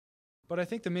But I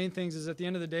think the main things is at the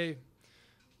end of the day,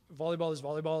 volleyball is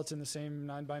volleyball. It's in the same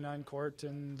 9x9 court,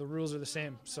 and the rules are the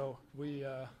same. So we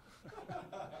is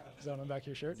that on the back of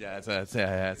your shirt? Yeah, it's on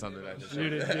the back of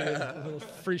your shirt. A little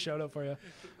free shout out for you.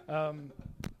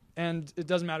 And it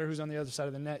doesn't matter who's on the other side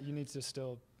of the net. You need to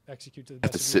still execute to the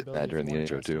best of your ability. I have to sit that during the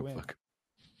intro too. Fuck.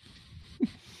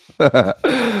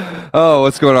 Oh,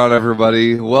 what's going on,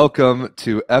 everybody? Welcome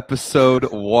to episode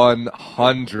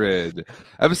 100.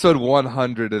 Episode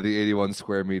 100 of the 81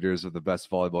 square meters of the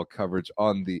best volleyball coverage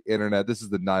on the internet. This is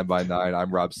the 9x9.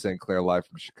 I'm Rob St. Clair, live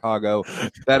from Chicago.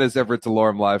 That is Everett and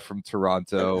Rob, live from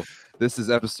Toronto. This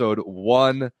is episode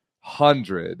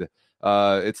 100.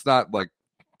 It's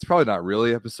probably not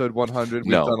really episode 100.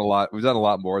 We've done a lot. We've done a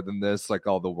lot more than this, like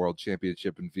all the World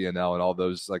Championship and VNL and all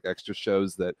those like extra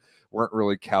shows that weren't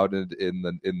really counted in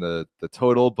the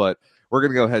total. But we're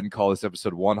gonna go ahead and call this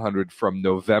episode 100 from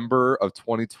November of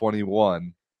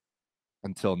 2021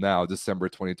 until now, December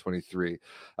 2023.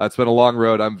 It's been a long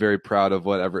road. I'm very proud of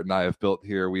what Everett and I have built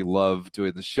here. We love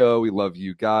doing the show. We love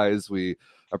you guys. We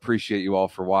appreciate you all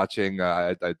for watching.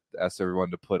 I asked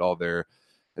everyone to put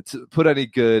any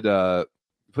good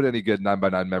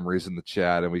 9x9 memories in the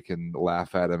chat, and we can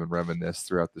laugh at them and reminisce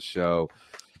throughout the show.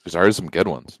 There's already some good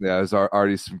ones. Yeah, there's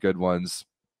already some good ones.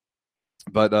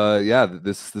 But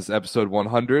this episode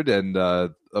 100, and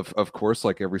of course,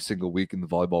 like every single week in the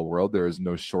volleyball world, there is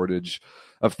no shortage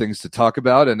of things to talk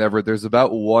about. And there's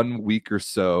about 1 week or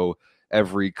so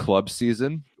every club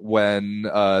season when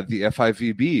the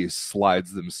FIVB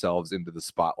slides themselves into the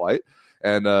spotlight.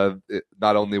 And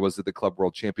not only was it the Club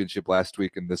World Championship last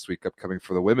week and this week upcoming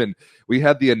for the women, we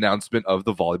had the announcement of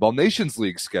the Volleyball Nations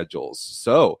League schedules.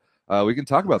 So we can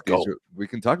talk about these. We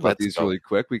can talk about these really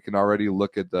quick. We can already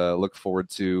look forward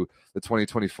to the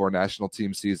 2024 national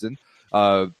team season.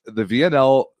 The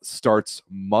VNL starts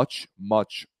much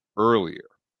earlier.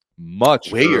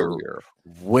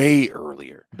 Way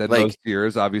earlier than most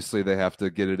years. Obviously, they have to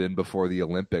get it in before the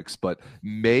Olympics, but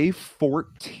May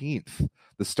 14th,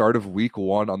 the start of week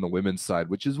 1 on the women's side,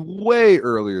 which is way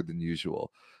earlier than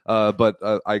usual. But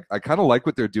I kind of like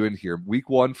what they're doing here. Week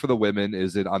 1 for the women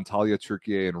is in Antalya,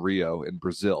 Turkey, and Rio in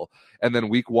Brazil. And then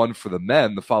week 1 for the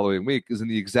men the following week is in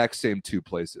the exact same 2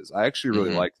 places. I actually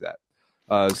really like that.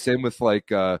 Same with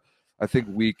I think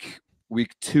week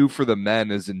 2 for the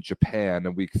men is in Japan,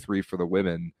 and week 3 for the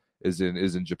women is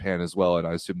in Japan as well, and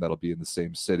I assume that'll be in the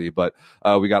same city. But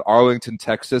we got Arlington,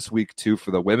 Texas, week 2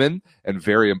 for the women, and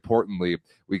very importantly,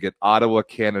 we get Ottawa,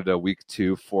 Canada, week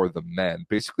 2 for the men.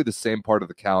 Basically the same part of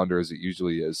the calendar as it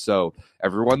usually is. So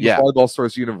everyone in the Volleyball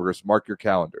Source universe, mark your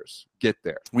calendars. Get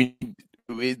there.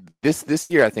 This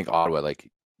year, I think Ottawa,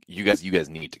 like you guys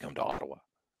need to come to Ottawa.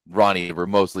 Ronnie, we're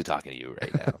mostly talking to you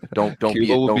right now. Don't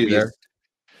Cuba be there.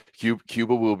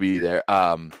 Cuba will be there.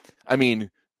 I mean,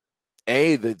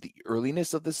 the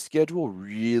earliness of the schedule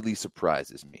really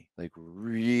surprises me. It's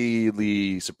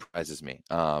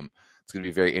going to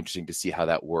be very interesting to see how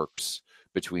that works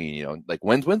between,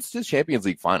 when's the Champions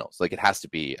League finals? Like, it has to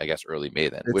be, I guess, early May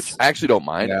then, which I actually don't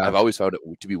mind. Yeah. I've always found it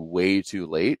to be way too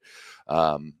late.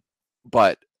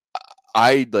 But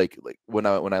I like when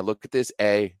I look at this,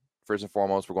 first and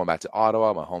foremost, we're going back to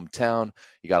Ottawa, my hometown.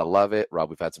 You got to love it. Rob,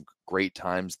 we've had some great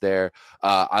times there.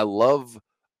 I've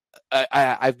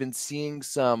been seeing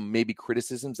some maybe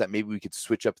criticisms that maybe we could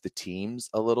switch up the teams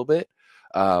a little bit.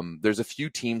 There's a few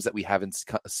teams that we haven't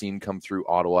seen come through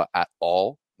Ottawa at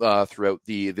all throughout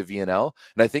the VNL.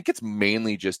 And I think it's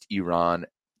mainly just Iran,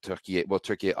 Turkey,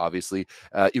 obviously.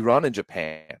 Iran and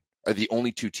Japan are the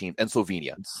only 2 teams, and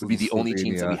Slovenia would be the only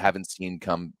teams that we haven't seen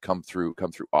come through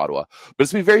Ottawa. But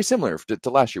it's going to be very similar to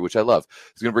last year, which I love.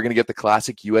 We're going to get the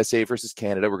classic USA versus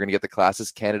Canada. We're going to get the classic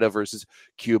Canada versus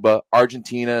Cuba,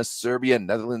 Argentina, Serbia,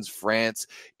 Netherlands, France,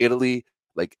 Italy.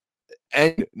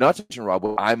 And not to mention, Rob,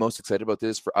 what I'm most excited about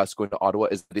this for us going to Ottawa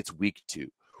is that it's week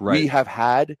 2. Right. We have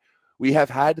had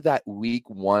that week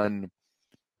 1.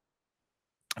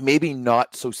 Maybe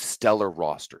not so stellar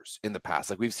rosters in the past.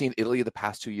 Like, we've seen Italy the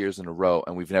past 2 years in a row,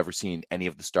 and we've never seen any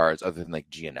of the stars other than like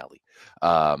Gianelli.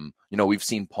 We've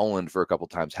seen Poland for a couple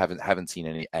times, haven't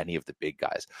seen any of the big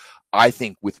guys. I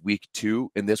think with week 2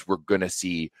 in this, we're gonna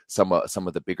see some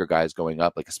of the bigger guys going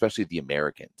up, like especially the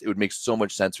Americans. It would make so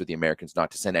much sense for the Americans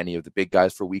not to send any of the big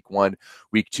guys for week 1.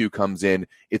 Week 2 comes in,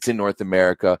 it's in North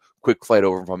America, quick flight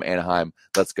over from Anaheim.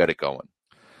 Let's get it going.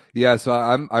 Yeah, so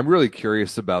I'm really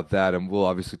curious about that, and we'll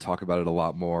obviously talk about it a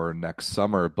lot more next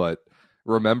summer. But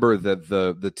remember that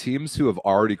the teams who have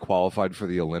already qualified for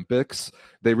the Olympics,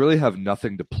 they really have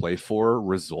nothing to play for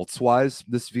results-wise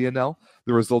this VNL.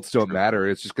 The results don't matter.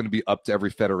 It's just going to be up to every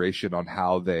federation on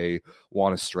how they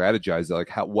want to strategize it,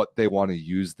 like what they want to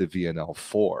use the VNL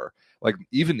for. like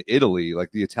even Italy,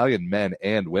 like the Italian men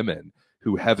and women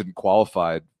who haven't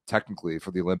qualified technically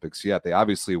for the Olympics yet, they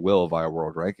obviously will via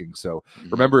world ranking. So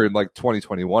remember in like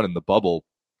 2021 in the bubble,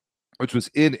 which was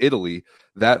in Italy,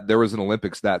 that there was an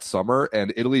Olympics that summer,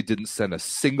 and Italy didn't send a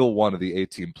single one of the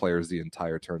 18 players the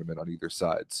entire tournament on either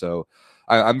side. So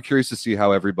I'm curious to see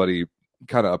how everybody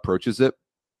kind of approaches it.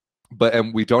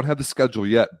 And we don't have the schedule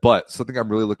yet, but something I'm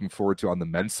really looking forward to on the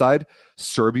men's side,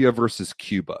 Serbia versus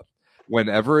Cuba.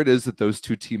 Whenever it is that those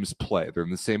two teams play, they're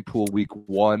in the same pool week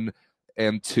 1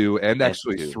 and 2, and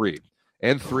actually 3.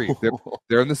 And 3.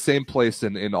 They're in the same place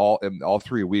in all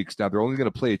 3 weeks. Now, they're only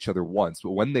going to play each other once,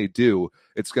 but when they do,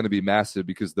 it's going to be massive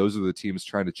because those are the teams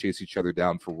trying to chase each other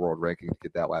down for world ranking to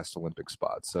get that last Olympic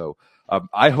spot. So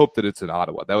I hope that it's in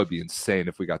Ottawa. That would be insane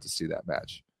if we got to see that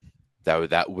match.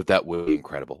 That would be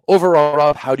incredible. Overall,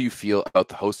 Rob, how do you feel about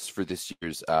the hosts for this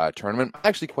year's tournament? I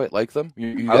actually quite like them.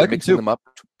 You I like mixing them up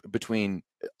between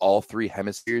all 3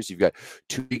 hemispheres. You've got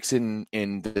 2 weeks in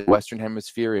the Western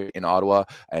Hemisphere in Ottawa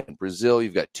and Brazil.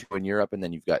 You've got 2 in Europe, and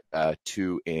then you've got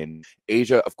 2 in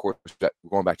Asia. Of course, we're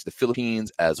going back to the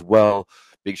Philippines as well.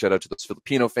 Big shout out to those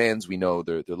Filipino fans. We know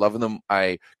they're loving them.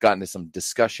 I got into some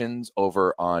discussions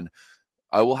over on.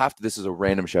 This is a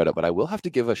random shout out, but I will have to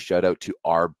give a shout out to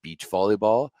our beach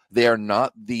volleyball. They are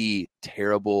not the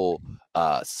terrible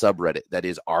subreddit that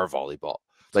is our volleyball.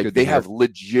 Like they have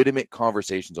legitimate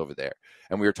conversations over there.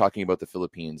 And we were talking about the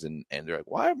Philippines and they're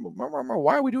like, why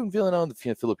are we doing VNL in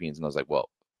the Philippines? And I was like, well,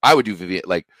 I would do VNL.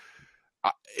 Like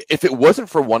if it wasn't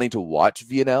for wanting to watch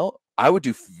VNL, I would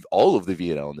do all of the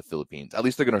VNL in the Philippines. At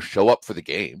least they're going to show up for the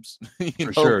games.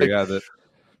 For sure. Yeah.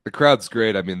 The crowd's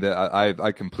great. I mean,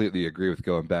 I completely agree with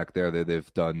going back there.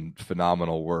 They've done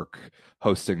phenomenal work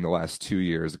hosting the last 2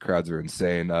 years. The crowds are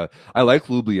insane. I like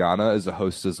Ljubljana as a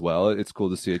host as well. It's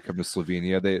cool to see it come to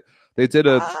Slovenia. They did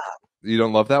a. You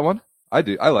don't love that one? I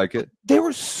do. I like it. They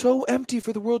were so empty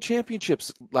for the World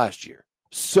Championships last year.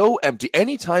 So empty.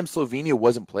 Anytime Slovenia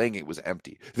wasn't playing, it was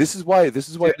empty. This is why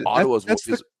Ottawa's.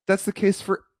 That's the case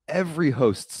for every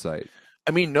host site.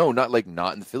 I mean, no, not in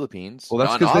the Philippines. Well,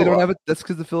 that's because they don't have it. That's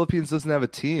because the Philippines doesn't have a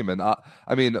team, and I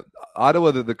mean, Ottawa.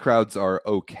 The crowds are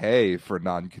okay for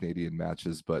non-Canadian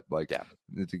matches, but you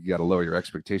got to lower your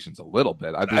expectations a little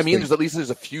bit.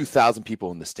 There's a few thousand people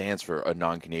in the stands for a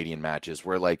non-Canadian matches,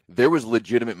 where there was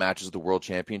legitimate matches of the World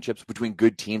Championships between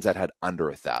good teams that had under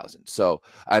 1,000. So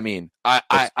I mean,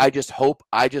 I just hope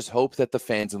that the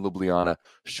fans in Ljubljana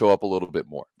show up a little bit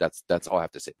more. That's all I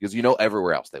have to say, because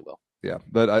everywhere else they will. Yeah,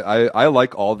 but I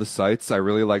like all the sites. I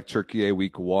really like Turkey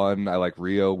week 1. I like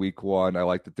Rio week 1. I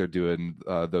like that they're doing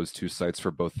those 2 sites for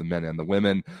both the men and the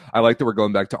women. I like that we're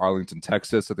going back to Arlington,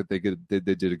 Texas. I think they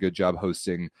did a good job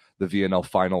hosting the VNL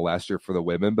final last year for the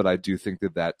women, but I do think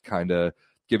that kind of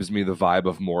gives me the vibe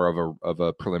of more of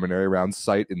a preliminary round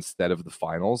site instead of the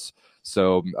finals.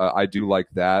 So I do like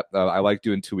that. I like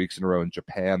doing 2 weeks in a row in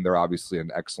Japan. They're obviously an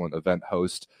excellent event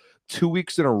host. 2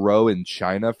 weeks in a row in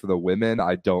China for the women,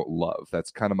 I don't love. That's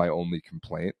kind of my only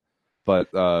complaint. But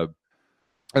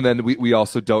and then we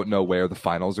also don't know where the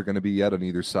finals are going to be yet on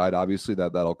either side. Obviously,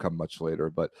 that'll come much later.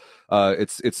 But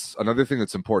it's another thing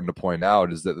that's important to point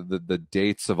out is that the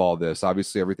dates of all this.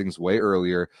 Obviously, everything's way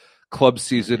earlier. Club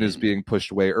season is being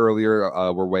pushed way earlier.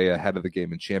 We're way ahead of the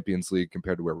game in Champions League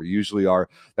compared to where we usually are.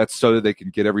 That's so that they can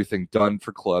get everything done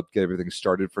for club, get everything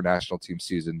started for national team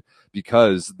season,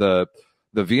 because the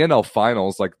VNL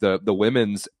finals, the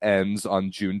women's ends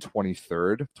on June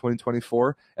 23rd,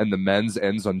 2024, and the men's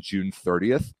ends on June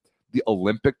 30th. The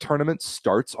Olympic tournament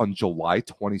starts on July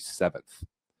 27th.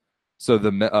 So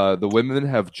the women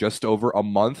have just over a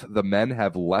month. The men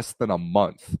have less than a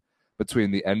month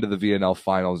between the end of the VNL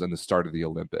finals and the start of the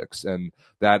Olympics. And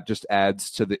that just adds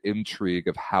to the intrigue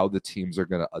of how the teams are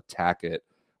going to attack it,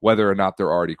 whether or not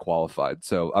they're already qualified.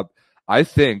 So I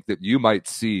think that you might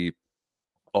see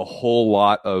a whole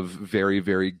lot of very,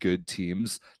 very good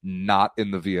teams not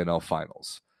in the VNL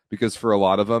finals, because for a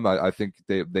lot of them, I think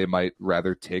they might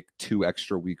rather take 2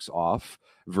 extra weeks off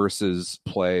versus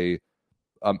play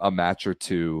a match or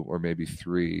 2 or maybe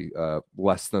 3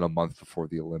 less than a month before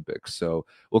the Olympics. So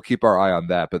we'll keep our eye on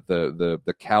that. But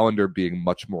the calendar being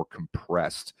much more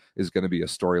compressed is going to be a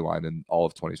storyline in all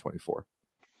of 2024.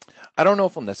 I don't know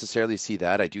if we'll necessarily see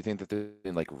that. I do think that they're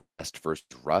in rest versus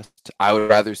rust. I would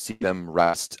rather see them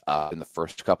rest in the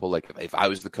first couple. If I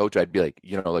was the coach, I'd be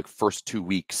first 2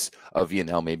 weeks of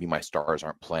VNL, maybe my stars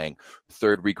aren't playing.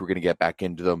 Third week, we're going to get back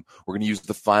into them. We're going to use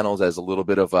the finals as a little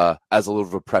bit of a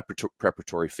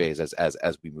preparatory phase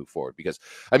as we move forward. Because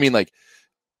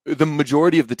the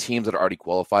majority of the teams that are already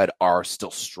qualified are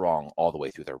still strong all the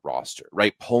way through their roster,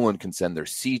 right? Poland can send their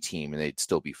C team and they'd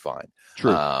still be fine.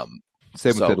 True.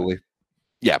 Same with Italy.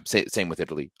 Yeah, same with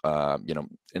Italy.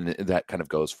 And that kind of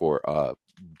goes for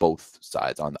both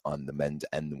sides on the men's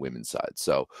and the women's side.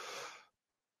 So,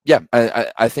 yeah,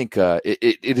 I think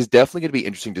it is definitely going to be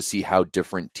interesting to see how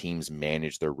different teams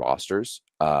manage their rosters.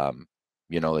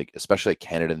 Like especially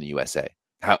Canada and the USA.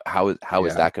 How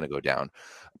is that going to go down?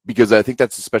 Because I think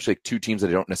that's especially two teams that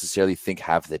I don't necessarily think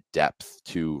have the depth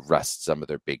to rest some of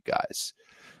their big guys.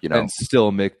 And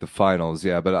still make the finals.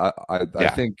 Yeah, but I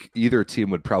think either team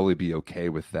would probably be okay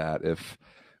with that if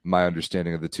my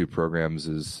understanding of the two programs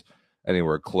is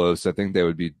anywhere close. I think they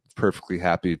would be perfectly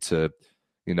happy to,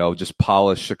 just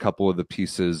polish a couple of the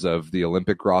pieces of the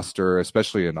Olympic roster,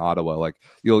 especially in Ottawa. Like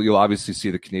you'll obviously see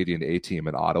the Canadian A team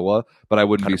in Ottawa, but I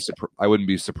wouldn't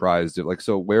be surprised if, like,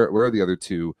 so where are the other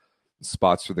two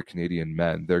spots for the Canadian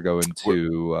men? They're going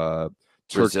to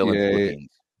Brazil and Turkey. Philippines.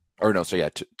 Or no, so yeah,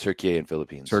 Turkey and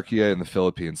Philippines. Turkey and the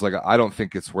Philippines. Like, I don't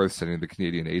think it's worth sending the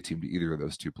Canadian A team to either of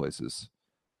those two places.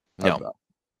 No,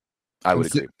 I would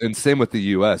agree. And same with the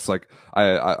U.S. Like,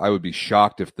 I would be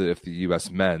shocked if the U.S.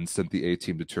 men sent the A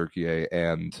team to Turkey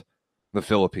and the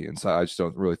Philippines. I just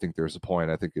don't really think there's a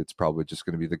point. I think it's probably just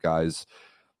going to be the guys,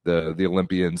 the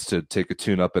Olympians, to take a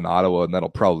tune up in Ottawa, and that'll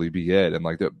probably be it. And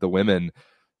like the women.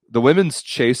 The women's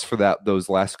chase for those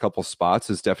last couple spots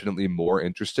is definitely more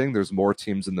interesting. There's more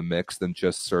teams in the mix than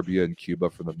just Serbia and Cuba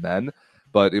for the men.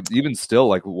 But even still,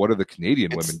 like, what are the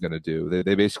Canadian women going to do?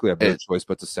 They basically have no choice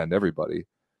but to send everybody.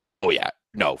 Oh yeah,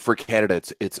 no. For Canada,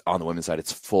 it's on the women's side.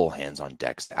 It's full hands on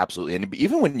decks, absolutely. And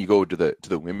even when you go to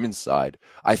the women's side,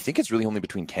 I think it's really only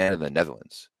between Canada and the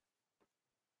Netherlands.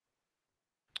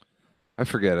 I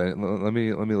forget. Let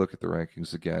me look at the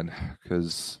rankings again,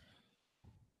 because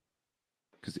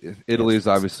Italy is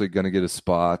obviously going to get a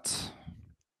spot.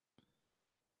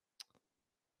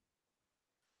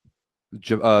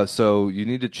 So you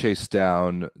need to chase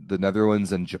down the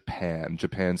Netherlands and Japan.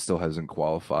 Japan still hasn't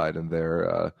qualified, and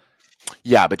they're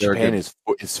but Japan is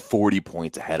 40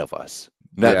 points ahead of us.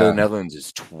 The Netherlands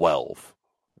is 12.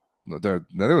 The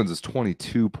Netherlands is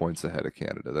 22 points ahead of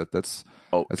Canada. That's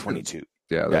 22.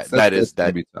 That's going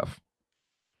to be tough.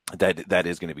 That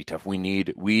is going to be tough. We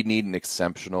need an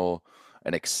exceptional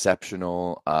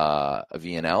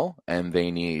VNL, and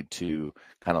they need to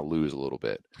kind of lose a little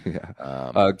bit.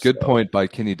 Yeah. Good point by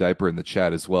Kenny Diaper in the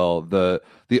chat as well. The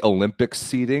Olympic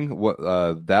seeding,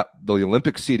 the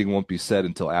Olympic seeding won't be set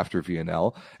until after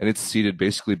VNL, and it's seeded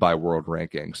basically by world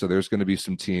ranking. So there's going to be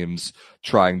some teams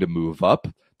trying to move up.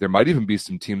 There might even be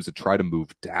some teams that try to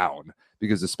move down,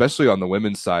 because especially on the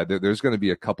women's side, there's going to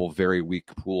be a couple very weak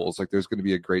pools. Like, there's going to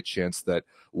be a great chance that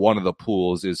one of the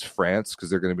pools is France, because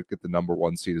they're going to get the number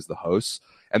one seed as the hosts.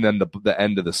 And then the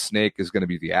end of the snake is going to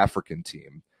be the African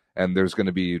team. And there's going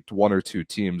to be one or two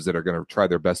teams that are going to try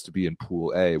their best to be in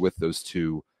Pool A with those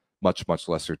two much, much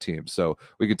lesser teams. So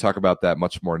we can talk about that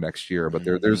much more next year. But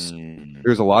there's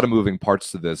a lot of moving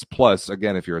parts to this. Plus,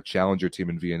 again, if you're a challenger team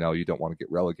in VNL, you don't want to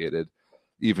get relegated,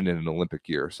 even in an Olympic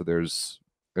year. So there's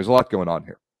a lot going on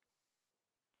here.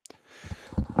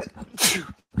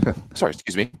 Sorry,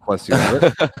 excuse me. Bless you.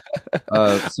 There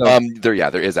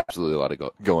is absolutely a lot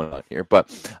of going on here, but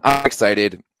I'm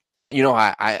excited.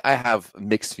 I have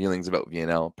mixed feelings about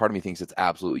VNL. Part of me thinks it's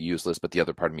absolutely useless, but the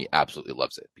other part of me absolutely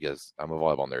loves it, because I'm a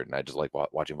volleyball nerd and I just like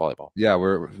watching volleyball. Yeah,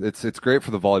 it's great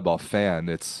for the volleyball fan.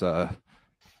 It's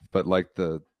but like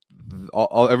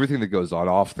everything that goes on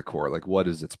off the court, like, what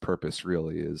is its purpose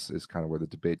really, is kind of where the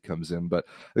debate comes in. But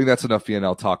I think that's enough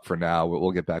VNL talk for now.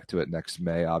 We'll get back to it next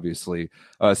May, obviously.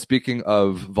 Speaking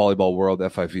of Volleyball World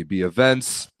FIVB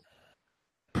events,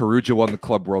 Perugia won the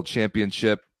Club World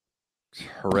Championship.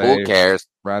 Hooray. Who cares?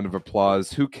 Round of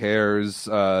applause. Who cares?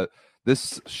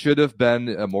 This should have been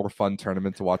a more fun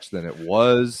tournament to watch than it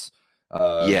was.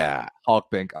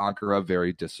 Halkbank Ankara,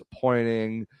 very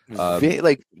disappointing.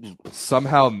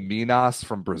 Somehow Minas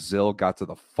from Brazil got to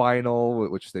the final,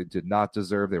 which they did not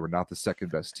deserve. They were not the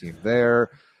second best team there.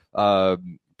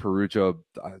 Perugia,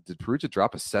 did Perugia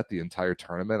drop a set the entire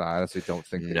tournament? I honestly don't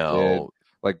think they did.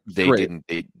 Like, they didn't.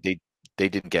 They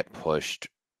didn't get pushed.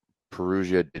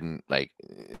 Perugia didn't,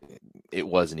 it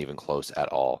wasn't even close at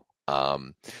all.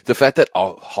 The fact that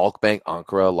Halkbank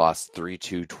Ankara lost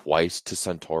 3-2 twice to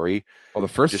Suntory. Well, the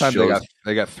first time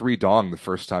they got 3 dong the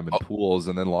first time in pools,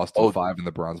 and then lost 5 in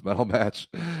the bronze medal match.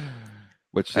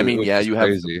 Which you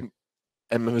crazy. Have.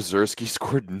 And Mazursky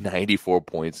scored 94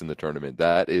 points in the tournament.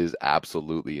 That is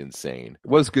absolutely insane. It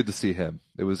was good to see him.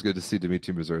 It was good to see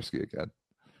Dmitry Mazursky again.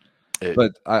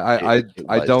 But I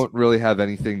don't really have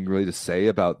anything really to say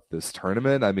about this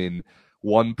tournament. I mean,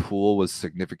 one pool was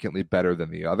significantly better than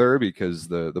the other, because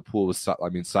the pool was,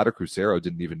 Sada Cruzeiro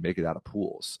didn't even make it out of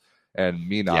pools. And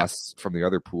Minas from the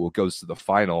other pool goes to the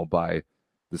final by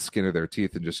skin of their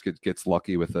teeth and just gets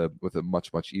lucky with a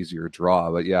much easier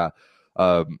draw. But yeah,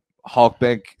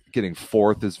 Halkbank getting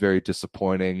fourth is very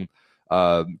disappointing.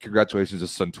 Congratulations to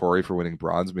Suntory for winning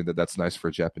bronze. I mean, that's nice for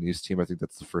a Japanese team. I think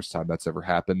that's the first time that's ever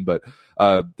happened. But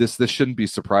this shouldn't be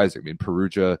surprising. I mean,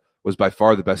 Perugia was by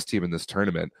far the best team in this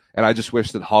tournament, and I just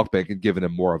wish that Halkbank had given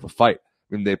him more of a fight.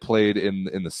 I mean, they played in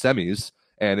the semis,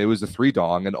 and it was a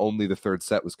 3-dong, and only the third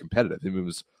set was competitive. I mean, it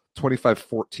was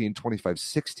 25-14,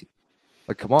 25-16.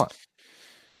 Like, come on.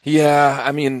 Yeah,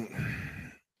 I mean,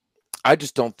 I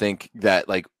just don't think that,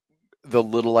 like, the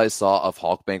little I saw of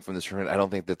Halkbank from this tournament, I don't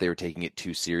think that they were taking it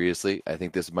too seriously. I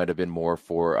think this might have been more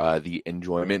for the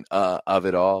enjoyment of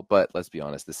it all. But let's be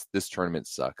honest, this tournament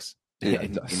sucks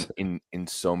in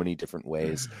so many different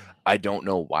ways. I don't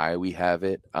know why we have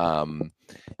it.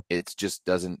 It just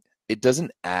doesn't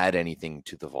add anything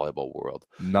to the volleyball world.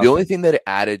 Nothing. The only thing that it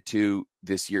added to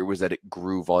this year was that it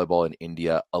grew volleyball in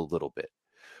India a little bit.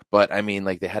 But I mean,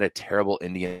 like, they had a terrible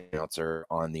Indian announcer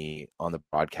on the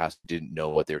broadcast who didn't know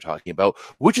what they were talking about,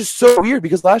 which is so weird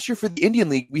because last year for the Indian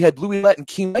League we had Louis Lett and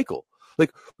Keane Michael.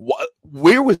 Like, what?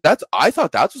 Where was that? I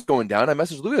thought that was going down. I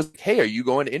messaged Louis, I was like, "Hey, are you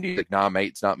going to India?" He's like, "Nah,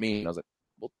 mate, it's not me." And I was like,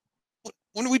 "Well,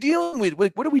 what are we dealing with?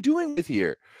 Like, what are we doing with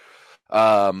here?"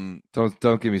 Don't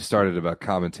get me started about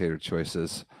commentator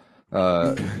choices.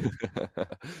 You're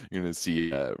gonna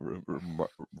see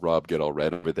Rob get all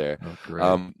red over there. Oh,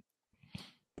 great.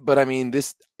 But I mean,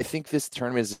 I think this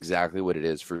tournament is exactly what it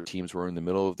is for teams who are in the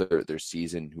middle of their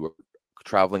season, who are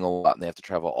traveling a lot, and they have to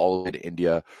travel all the way to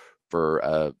India for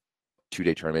a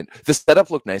 2-day tournament. The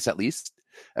setup looked nice, at least,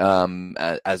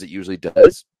 as it usually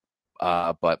does.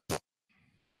 But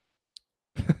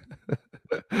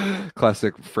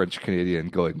classic French Canadian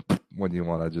going when you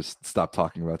want to just stop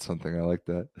talking about something. I like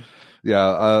that.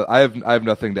 Yeah, I have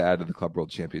nothing to add to the Club World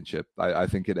Championship. I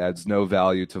think it adds no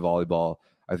value to volleyball.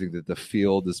 I think that the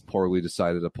field is poorly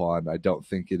decided upon. I don't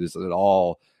think it is at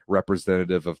all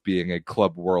representative of being a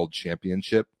Club World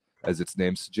Championship, as its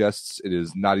name suggests. It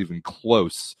is not even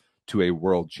close to a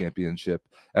World Championship.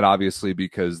 And obviously,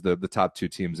 because the top two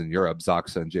teams in Europe,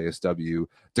 Zaxa and JSW,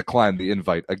 declined the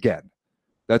invite again.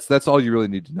 That's all you really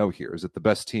need to know here, is that the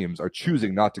best teams are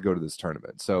choosing not to go to this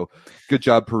tournament. So good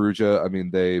job, Perugia. I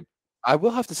mean, I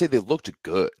will have to say they looked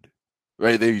good,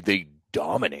 right? They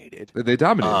dominated. They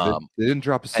dominated. They didn't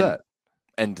drop a set.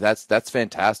 And that's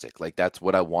fantastic. Like, that's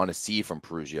what I want to see from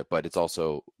Perugia, but it's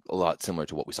also a lot similar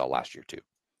to what we saw last year too.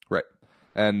 Right.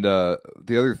 And the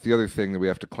other thing that we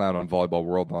have to clown on Volleyball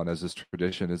World on, as is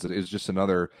tradition, is that it is just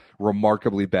another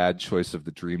remarkably bad choice of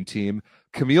the dream team.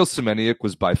 Kamil Semeniuk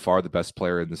was by far the best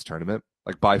player in this tournament,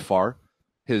 like by far.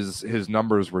 His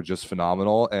numbers were just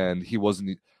phenomenal, and he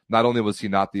wasn't. Not only was he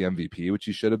not the MVP, which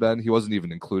he should have been, he wasn't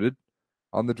even included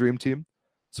on the dream team.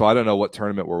 So I don't know what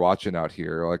tournament we're watching out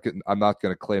here. Like, I'm not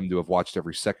going to claim to have watched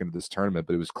every second of this tournament,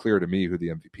 but it was clear to me who the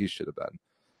MVP should have been.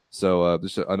 So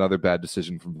just another bad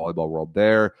decision from Volleyball World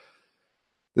there.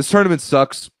 This tournament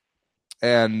sucks,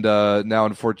 and now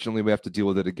unfortunately we have to deal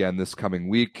with it again this coming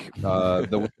week.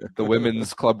 The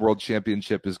Women's Club World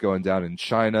Championship is going down in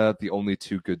China. The only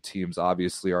two good teams,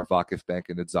 obviously, are Vakif Bank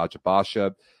and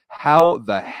Adzajabasha. How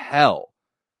the hell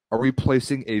are we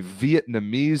placing a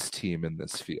Vietnamese team in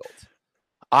this field?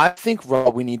 I think,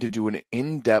 Rob, we need to do an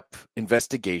in-depth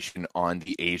investigation on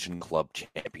the Asian Club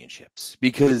Championships,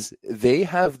 because they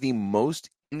have the most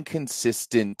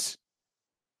inconsistent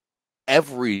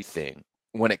everything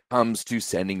when it comes to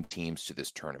sending teams to this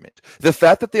tournament. The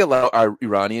fact that they allow our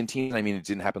Iranian team, I mean, it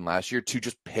didn't happen last year, to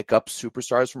just pick up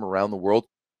superstars from around the world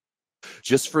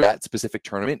just for that specific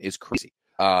tournament is crazy.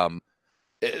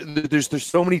 There's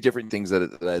so many different things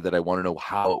that I want to know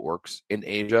how it works in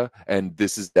Asia, and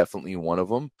this is definitely one of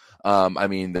them. I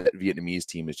mean, the Vietnamese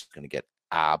team is just going to get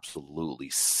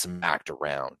absolutely smacked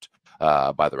around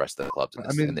by the rest of the clubs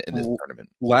in this tournament.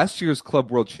 Last year's Club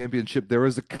World Championship, there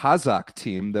was a Kazakh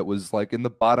team that was like in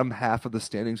the bottom half of the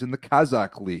standings in the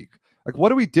Kazakh League. Like,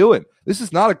 what are we doing? This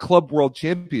is not a Club World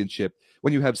Championship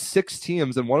when you have 6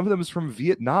 teams and one of them is from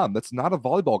Vietnam. That's not a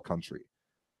volleyball country.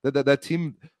 That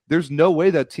team, there's no way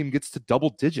that team gets to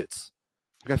double digits.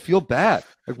 Like, I feel bad.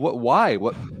 Like, why?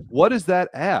 What does that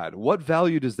add? What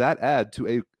value does that add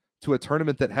to a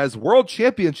tournament that has World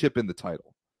Championship in the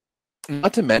title?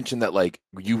 Not to mention that, like,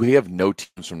 we have no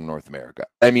teams from North America.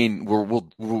 I mean, we're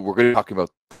going to talk about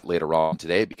later on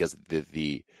today, because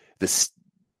the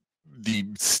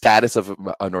status of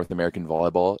a North American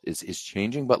volleyball is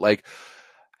changing. But, like,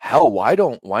 hell, why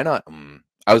not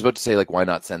I was about to say, like, why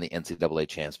not send the NCAA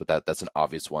champs? But that's an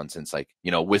obvious one, since, like,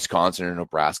 Wisconsin and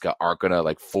Nebraska aren't going to,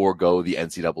 like, forego the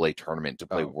NCAA tournament to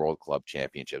play World Club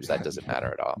Championships. That doesn't matter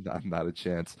at all. Not a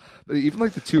chance. But even,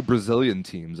 like, the two Brazilian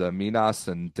teams, Minas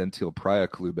and Dentil Praia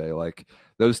Clube, like,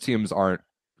 those teams aren't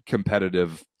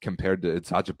competitive compared to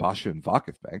Itajabashi and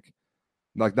Vakifbank.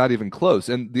 Like, not even close.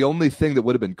 And the only thing that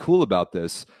would have been cool about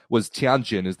this was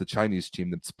Tianjin is the Chinese team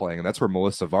that's playing, and that's where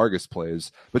Melissa Vargas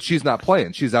plays. But she's not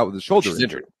playing. She's out with a shoulder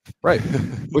injury. Right.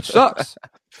 Which sucks.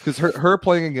 Because her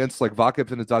playing against, like,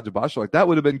 Vakif and Itajabashi, like, that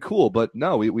would have been cool. But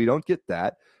no, we don't get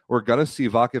that. We're going to see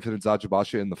Vakif and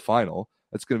Itajabashi in the final.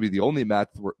 That's going to be the only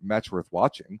match worth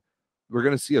watching. We're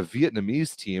going to see a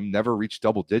Vietnamese team never reach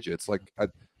double digits. Like,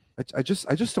 I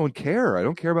just don't care. I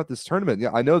don't care about this tournament.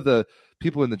 Yeah, I know the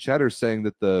people in the chat are saying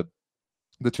that the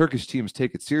Turkish teams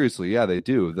take it seriously. Yeah, they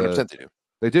do.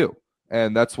 They do.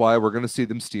 And that's why we're going to see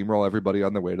them steamroll everybody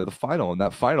on their way to the final. And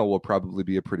that final will probably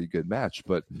be a pretty good match.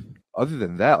 But other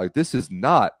than that, like, this is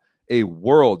not a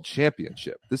world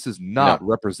championship. This is not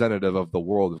representative of the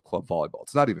world of club volleyball.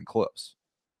 It's not even close.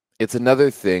 It's another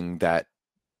thing that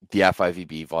the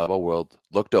FIVB volleyball world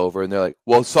looked over and they're like,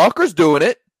 well, soccer's doing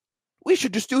it. We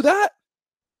should just do that.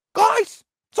 Guys,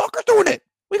 soccer's doing it.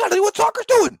 We got to do what soccer's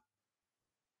doing.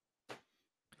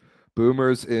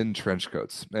 Boomers in trench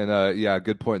coats. And yeah,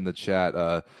 good point in the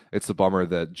chat. It's a bummer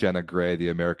that Jenna Gray, the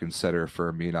American setter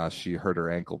for Minas, she hurt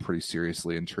her ankle pretty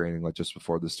seriously in training, like, just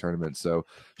before this tournament. So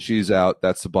she's out.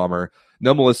 That's a bummer.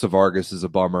 No Melissa Vargas is a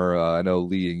bummer. I know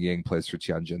Li Ying plays for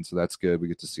Tianjin, so that's good. We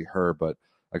get to see her, but,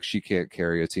 like, she can't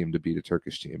carry a team to beat a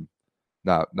Turkish team.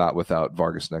 Not without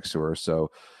Vargas next to her. So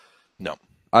no.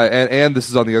 And this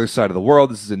is on the other side of the world.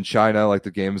 This is in China. Like,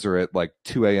 the games are at, like,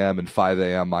 2 a.m. and 5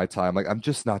 a.m. my time. Like, I'm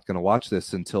just not going to watch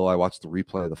this until I watch the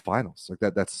replay of the finals. Like,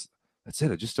 that's it.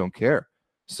 I just don't care.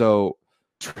 So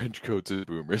trench coats and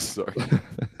boomers. Sorry.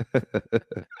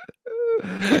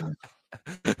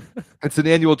 It's an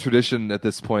annual tradition at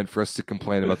this point for us to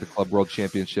complain about the Club World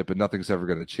Championship, and nothing's ever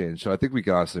going to change. So I think we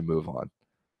can honestly move on.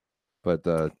 But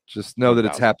just know that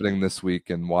it's happening this week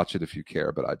and watch it if you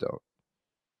care, but I don't.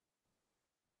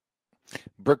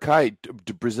 Burkai,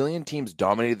 Brazilian teams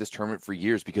dominated this tournament for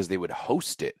years because they would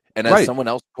host it. And as someone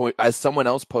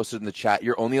else posted in the chat,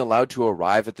 you're only allowed to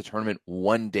arrive at the tournament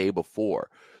one day before.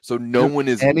 So no one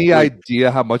is any idea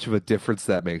how much of a difference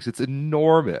that makes. It's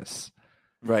enormous.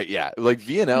 Right, yeah. Like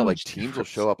VNL, like, teams will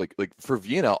show up like for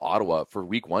VNL Ottawa for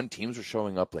week 1, teams are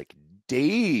showing up like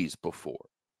days before.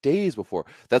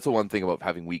 That's the one thing about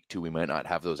having week 2. We might not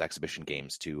have those exhibition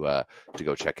games to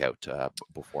go check out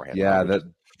beforehand. Yeah,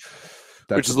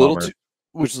 which is a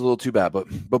little too bad,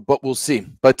 but we'll see.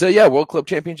 But yeah, World Club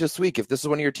Championship this week. If this is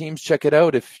one of your teams, check it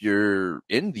out. If you're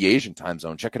in the Asian time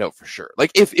zone, check it out for sure.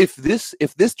 Like, if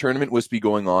this tournament was to be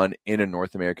going on in a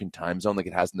North American time zone like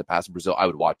it has in the past in Brazil, I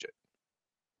would watch it.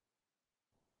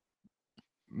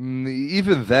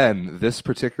 Even then, this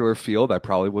particular field, I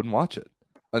probably wouldn't watch it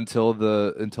until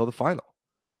the final.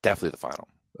 Definitely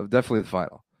the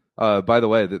final. By the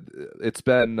way, it's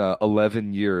been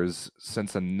 11 years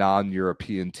since a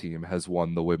non-European team has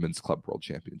won the Women's Club World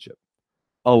Championship.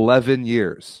 11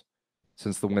 years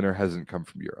since the winner hasn't come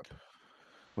from Europe.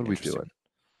 What are we doing?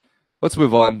 Let's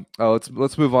move on.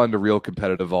 Let's move on to real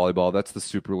competitive volleyball. That's the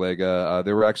Superliga.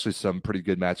 There were actually some pretty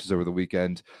good matches over the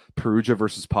weekend. Perugia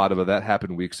versus Padova, that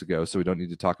happened weeks ago, so we don't need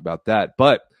to talk about that.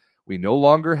 But we no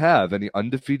longer have any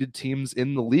undefeated teams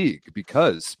in the league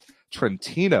because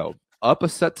Trentino, up a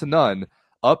set to none,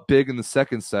 up big in the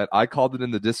second set. I called it in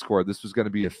the Discord. This was going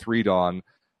to be a 3-dong.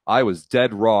 I was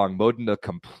dead wrong. Modena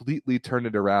completely turned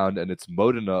it around, and it's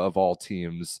Modena of all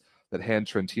teams that hand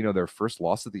Trentino their first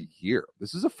loss of the year.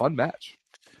 This is a fun match.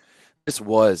 This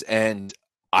was, and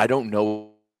I don't know what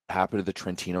happened to the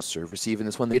Trentino serve receive in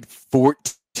this one. They had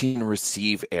 14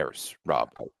 receive errors,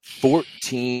 Rob.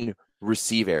 14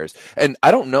 receive errors. And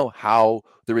I don't know how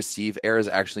the receive errors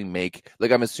actually make,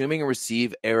 like, I'm assuming a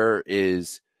receive error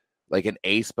is like an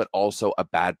ace, but also a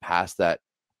bad pass that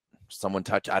someone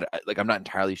touched. I'm not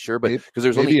entirely sure, but because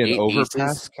there's only 8 overpass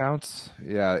aces. Counts.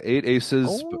 Yeah, 8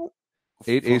 aces.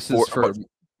 8 aces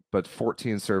but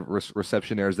 14 serve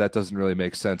reception errors. That doesn't really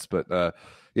make sense, but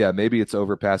yeah, maybe it's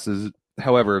overpasses.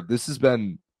 However, this has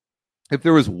been, if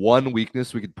there was one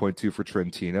weakness we could point to for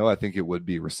Trentino, I think it would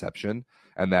be reception,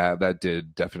 and that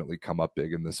did definitely come up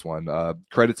big in this one.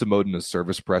 Credit to Modena's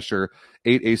service pressure.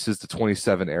 8 aces to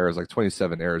 27 errors. Like,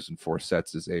 27 errors in 4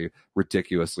 sets is a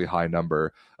ridiculously high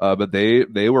number. But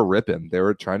they were ripping. They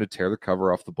were trying to tear the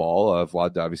cover off the ball,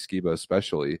 Vlad Daviskiba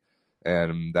especially.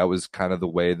 And that was kind of the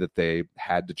way that they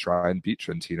had to try and beat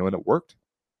Trentino, and it worked.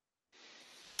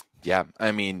 Yeah,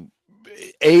 I mean,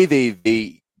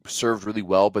 they served really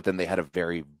well, but then they had a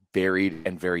very varied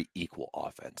and very equal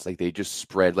offense. Like they just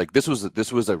spread. Like this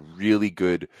was a really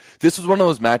good. This was one of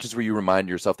those matches where you remind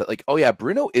yourself that like, oh yeah,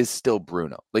 Bruno is still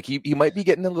Bruno. Like he might be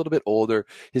getting a little bit older.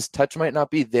 His touch might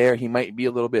not be there. He might be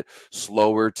a little bit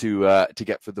slower to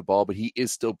get for the ball, but he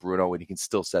is still Bruno, and he can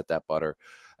still set that butter.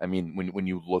 I mean, when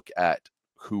you look at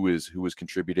who is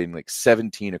contributing, like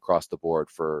 17 across the board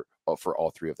for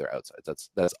all three of their outsides.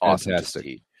 That's awesome to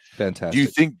see.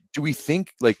 Fantastic. Do we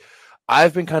think like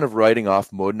I've been kind of writing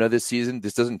off Modena this season?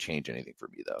 This doesn't change anything for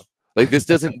me though. Like this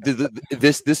doesn't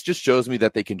this just shows me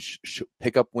that they can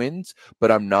pick up wins,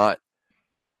 but I'm not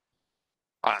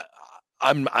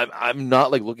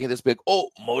like looking at this big, oh,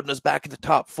 Modena's back in the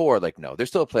top 4. Like no, they're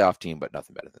still a playoff team, but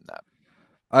nothing better than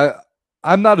that.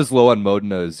 I'm not as low on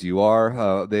Modena as you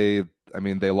are. They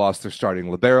lost their starting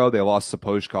libero. They lost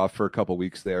Sapojkov for a couple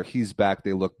weeks there. He's back.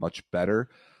 They look much better.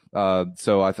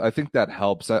 So I think that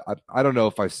helps. I don't know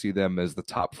if I see them as the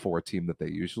top 4 team that they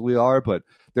usually are, but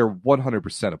they're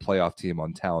 100% a playoff team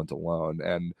on talent alone.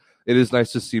 And it is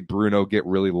nice to see Bruno get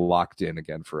really locked in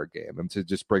again for a game and to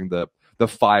just bring the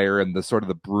fire and the sort of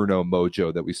the Bruno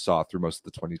mojo that we saw through most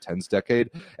of the 2010s decade.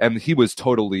 And he was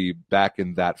totally back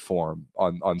in that form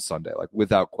on Sunday. Like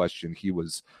without question, he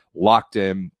was locked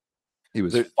in. He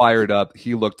was fired up.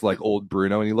 He looked like old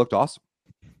Bruno, and he looked awesome.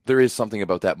 There is something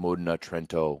about that Modena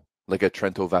Trento, like a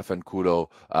Trento Vaffanculo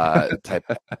type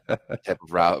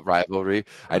of rivalry.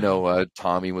 I know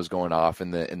Tommy was going off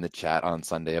in the chat on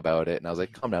Sunday about it, and I was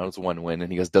like, "Calm down, it's one win."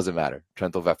 And he goes, "Doesn't matter,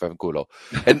 Trento Vaffanculo."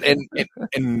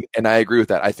 And I agree with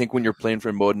that. I think when you're playing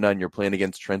for Modena and you're playing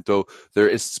against Trento, there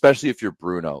is, especially if you're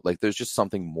Bruno, like there's just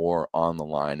something more on the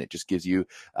line. It just gives you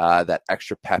that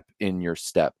extra pep in your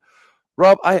step.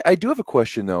 Rob, I do have a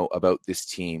question though about this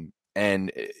team,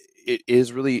 and it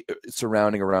is really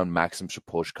surrounding around Maxim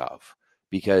Sapojkov,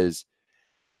 because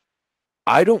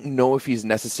I don't know if he's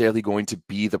necessarily going to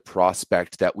be the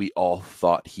prospect that we all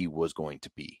thought he was going to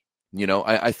be. You know,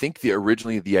 I think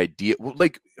originally the idea,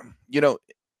 like, you know,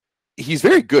 he's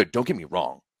very good. Don't get me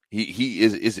wrong. He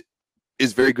is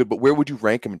very good, but where would you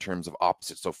rank him in terms of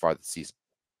opposites so far this season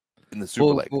in the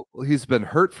Super League? Well, he's been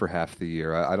hurt for half the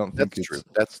year. I don't think that's true.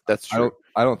 That's true.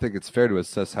 I don't think it's fair to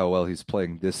assess how well he's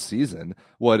playing this season.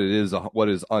 What is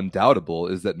undoubtable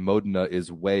is that Modena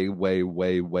is way, way,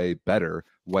 way, way better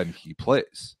when he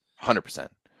plays. 100%.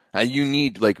 And you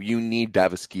need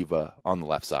Daviskiva on the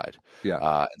left side,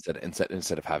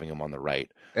 instead of having him on the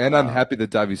right. And I'm happy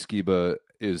that Daviskiva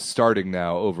is starting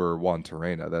now over Juan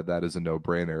Terena. That is a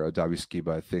no-brainer.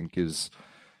 Daviskiva, I think, is.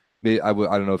 I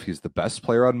don't know if he's the best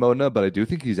player on Modena, but I do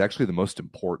think he's actually the most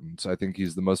important. I think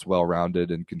he's the most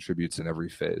well-rounded and contributes in every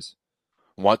phase.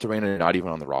 Juan Terena not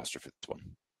even on the roster for this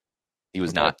one. He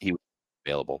was not. He was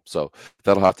available, so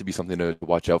that'll have to be something to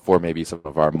watch out for. Maybe some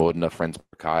of our Modena friends,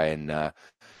 Kai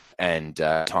and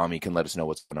Tommy, can let us know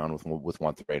what's going on with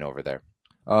Juan Terena over there.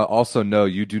 Also, no,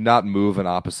 you do not move an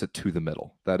opposite to the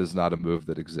middle. That is not a move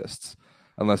that exists,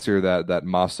 unless you're that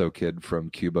Masso kid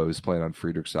from Cuba who's playing on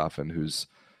Friedrichshafen, who's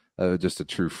just a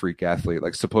true freak athlete.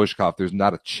 Like Sapojkov, there's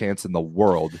not a chance in the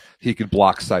world he could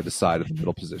block side to side in the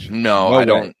middle position. No, I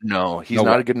don't know. He's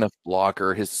not a good enough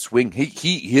blocker. His swing,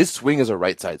 his swing is a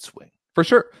right side swing. For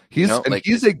sure. He's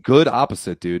a good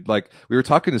opposite, dude. Like we were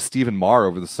talking to Stephen Marr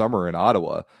over the summer in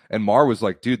Ottawa, and Marr was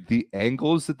like, dude, the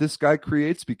angles that this guy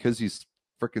creates because he's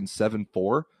freaking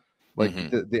 7'4", like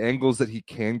the angles that he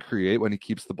can create when he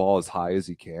keeps the ball as high as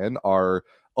he can are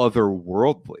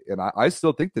otherworldly, and I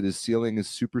still think that his ceiling is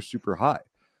super, super high.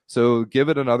 So give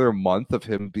it another month of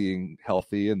him being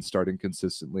healthy and starting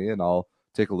consistently, and I'll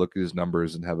take a look at his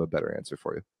numbers and have a better answer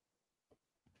for you.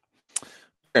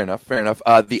 Fair enough.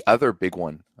 The other big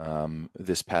one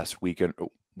this past weekend,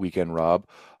 Rob.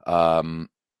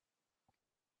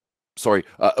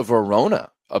 Verona,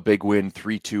 a big win,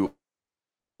 3-2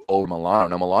 over Milan.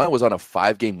 Now Milan was on a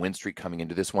 5-game win streak coming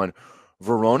into this one.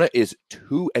 Verona is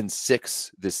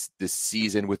 2-6 this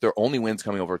season, with their only wins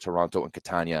coming over Toronto and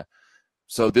Catania.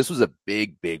 So this was a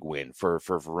big win for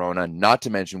Verona. Not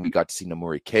to mention we got to see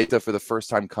Namuri Keita for the first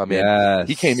time come in.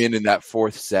 He came in that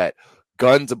fourth set,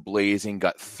 guns a-blazing,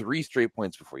 got 3 straight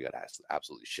points before he got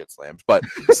absolutely shit slammed. But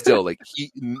still, like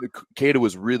Keita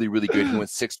was really, really good. He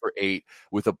went 6 for 8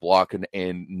 with a block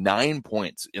and 9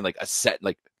 points in like a set,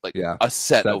 a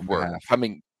set of work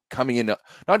coming in,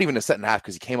 not even a set and a half,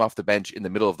 because he came off the bench in the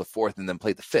middle of the fourth and then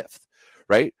played the fifth,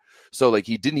 right? So like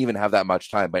he didn't even have that much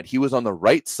time, but he was on the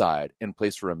right side in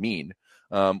place for Amin,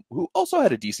 who also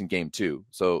had a decent game too.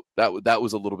 So that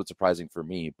was a little bit surprising for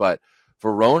me. But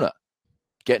Verona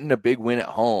getting a big win at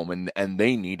home, and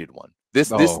they needed one.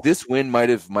 This win might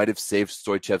have saved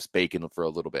Stoichev's bacon for a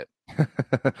little bit.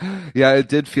 Yeah, it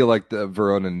did feel like the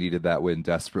Verona needed that win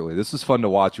desperately. This was fun to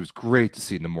watch. It was great to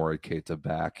see Nomori Keita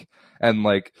back, and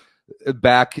like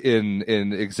back in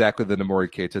exactly the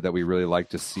Nomori Keita that we really like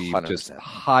to see. 100%. Just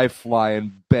high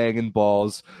flying, banging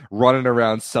balls, running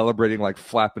around, celebrating, like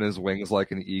flapping his wings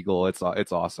like an eagle. It's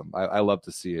awesome. I love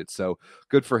to see it. So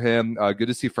good for him. Good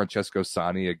to see Francesco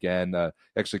Sani again.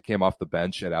 Actually came off the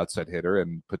bench at outside hitter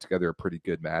and put together a pretty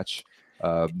good match.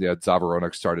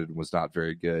 Zavaronek started and was not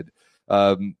very good.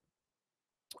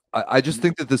 I just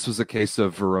think that this was a case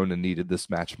of Verona needed this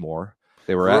match more.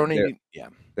 They were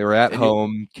at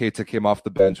home. Keita came off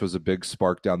the bench, was a big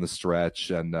spark down the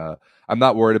stretch, and I'm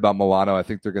not worried about Milano. I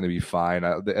think they're going to be fine,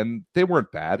 and they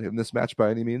weren't bad in this match by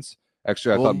any means.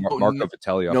 Actually, I thought Marco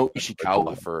Vitelli. No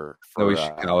Ishikawa for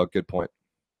Ishikawa. Good point.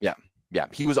 Yeah,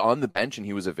 he was on the bench and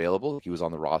he was available. He was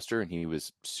on the roster and he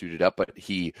was suited up, but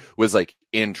he was like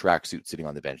in tracksuit sitting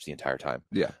on the bench the entire time.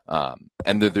 Yeah.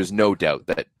 And there's no doubt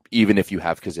that even if you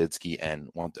have Kaczynski and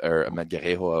Ahmed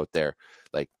Guerrejo out there,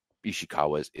 like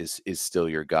Ishikawa is still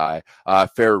your guy.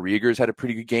 Ferrer Riegers had a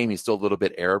pretty good game. He's still a little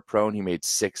bit error prone. He made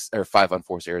 5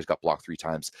 unforced errors, got blocked 3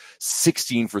 times,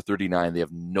 16 for 39. They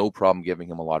have no problem giving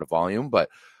him a lot of volume, but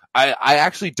I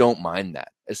actually don't mind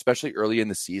that, especially early in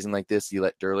the season like this. You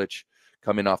let Derlich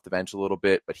come in off the bench a little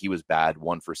bit, but he was bad,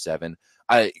 1 for 7.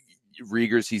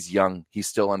 Riegers, he's young. He's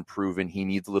still unproven. He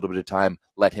needs a little bit of time.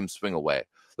 Let him swing away.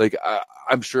 Like,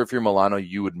 I'm sure if you're Milano,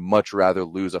 you would much rather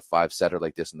lose a 5-setter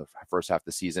like this in the first half of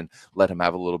the season, let him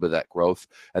have a little bit of that growth.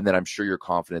 And then I'm sure you're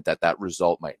confident that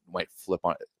result might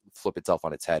flip itself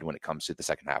on its head when it comes to the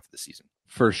second half of the season.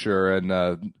 For sure.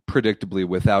 And predictably,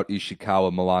 without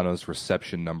Ishikawa, Milano's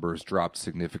reception numbers dropped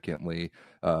significantly.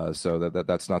 So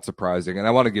that's not surprising. And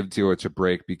I want to give Djuric a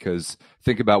break because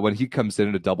think about when he comes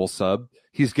in a double sub,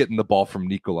 he's getting the ball from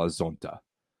Nicola Zonta,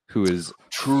 who is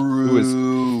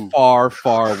far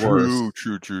worse.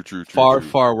 True.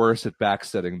 Far worse at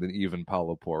backsetting than even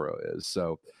Paulo Porro is.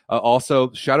 So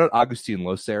also shout out Agustin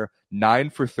Loser, 9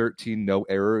 for 13, no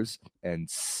errors, and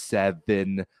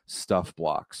 7 stuff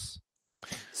blocks.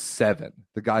 7.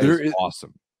 The guy is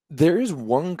awesome. There is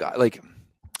one guy, like,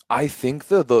 I think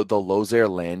the Loser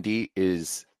Landy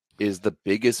is the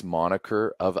biggest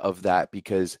moniker of that,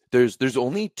 because there's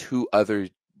only 2 other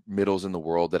middles in the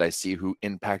world that I see who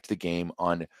impact the game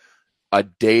on a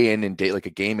day in and day, like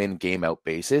a game in, game out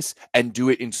basis, and do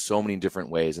it in so many different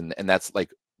ways. And that's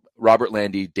like Robert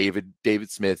Landy, David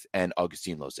Smith, and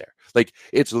Augustine Loser. Like,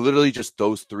 it's literally just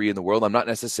those 3 in the world. I'm not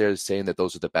necessarily saying that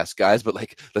those are the best guys, but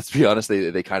like, let's be honest,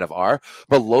 they kind of are.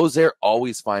 But Loser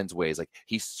always finds ways. Like,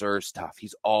 he serves tough.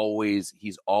 He's always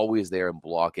there and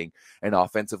blocking. And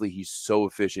offensively, he's so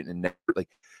efficient and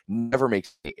never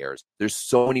makes any errors. There's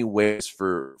so many ways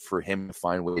for him to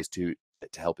find ways to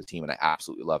help his team, and I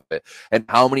absolutely love it. And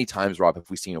how many times, Rob, have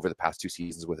we seen over the past 2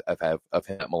 seasons of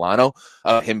him at Milano,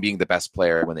 him being the best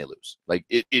player when they lose? Like,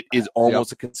 it is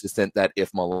almost a consistent that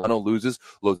if Milano loses,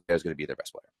 Loser is going to be their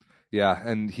best player. Yeah,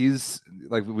 and he's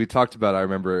like we talked about. I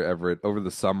remember Everett over the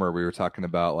summer. We were talking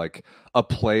about like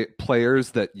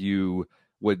players that you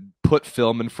would put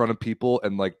film in front of people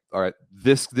and like, all right,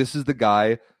 this is the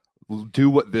guy.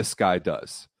 Do what this guy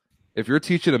does. If you're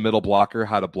teaching a middle blocker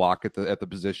how to block at the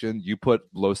position, you put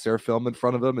Loser film in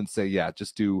front of him and say, yeah,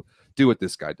 just do what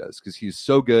this guy does, because he's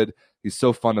so good. He's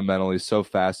so fundamental. He's so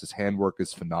fast. His handwork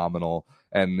is phenomenal,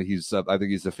 and I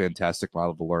think he's a fantastic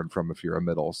model to learn from if you're a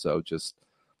middle. So just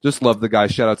love the guy.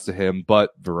 Shout outs to him.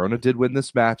 But Verona did win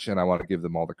this match, and I want to give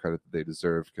them all the credit that they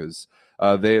deserve, because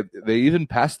they even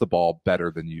passed the ball better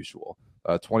than usual.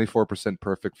 24%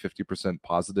 perfect, 50%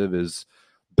 positive is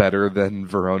better than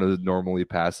Verona normally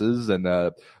passes, and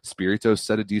Spirito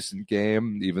set a decent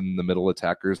game. Even the middle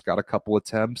attackers got a couple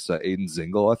attempts. Aiden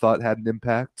Zingle, I thought, had an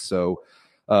impact. So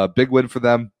big win for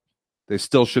them. They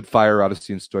still should fire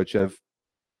Radostin Stoichev,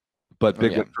 but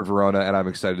big win for Verona, and I'm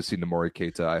excited to see Nomori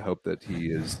Keita. I hope that he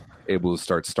is able to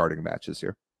start starting matches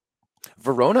here.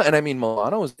 Verona, and I mean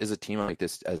Milano is a team like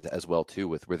this as well too,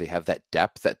 with where they have that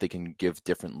depth that they can give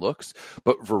different looks,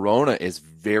 but Verona is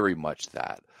very much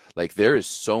that. Like, there is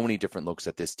so many different looks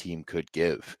that this team could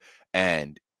give.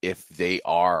 And if they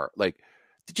are like,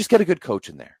 just get a good coach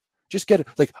in there. Just get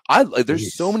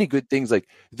there's so many good things. Like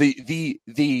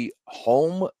the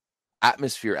home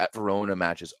atmosphere at Verona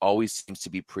matches always seems to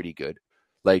be pretty good.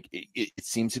 Like it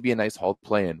seems to be a nice hall to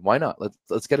play in. Why not?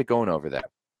 Let's get it going over there.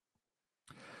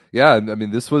 Yeah, I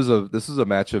mean, this was a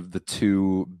match of the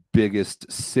 2 biggest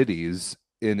cities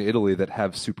in Italy that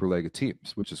have Superlega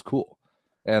teams, which is cool.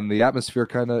 And the atmosphere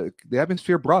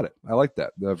brought it. I like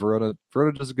that. Verona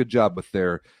does a good job with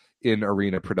their in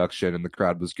arena production, and the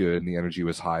crowd was good and the energy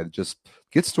was high. Just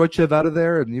get Stoichev out of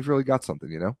there, and you've really got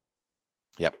something,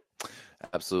 Yep,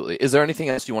 absolutely. Is there anything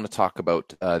else you want to talk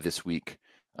about this week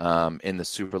in the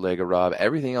Superliga, Rob?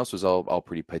 Everything else was all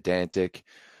pretty pedantic.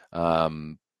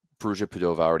 Perugia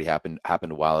Padova already happened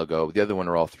a while ago. The other one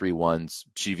are all 3-1s.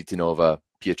 Civitanova,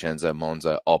 Piacenza,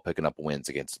 Monza, all picking up wins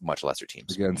against much lesser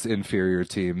teams. Against inferior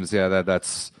teams. Yeah,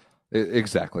 that's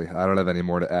exactly. I don't have any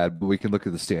more to add, but we can look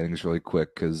at the standings really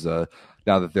quick because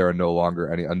now that there are no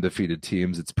longer any undefeated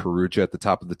teams, it's Perugia at the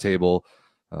top of the table.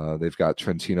 They've got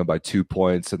Trentino by 2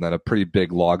 points, and then a pretty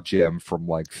big logjam from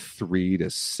like 3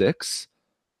 to 6,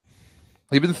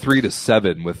 even 3 to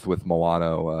 7 with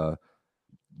Milano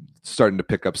starting to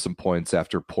pick up some points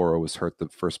after Porro was hurt the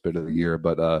first bit of the year.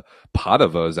 But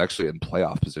Padova is actually in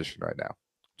playoff position right now,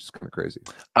 which is kind of crazy.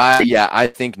 I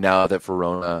think now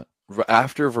that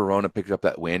after Verona picked up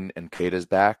that win and Keita's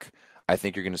back, I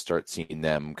think you're going to start seeing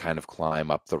them kind of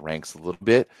climb up the ranks a little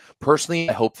bit. Personally,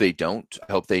 I hope they don't.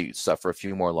 I hope they suffer a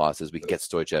few more losses. We can get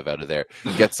Stoichev out of there,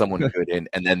 get someone good in,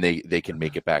 and then they can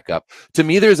make it back up. To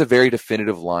me, there's a very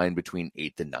definitive line between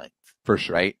 8th and 9th. For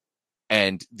sure. Right?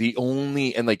 And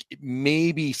like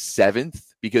maybe 7th,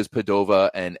 because Padova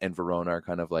and Verona are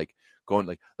kind of like going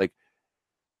like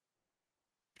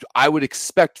I would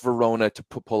expect Verona to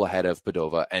pull ahead of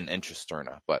Padova and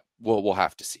Cisterna, but we'll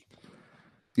have to see.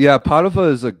 Yeah,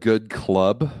 Padova is a good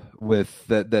club with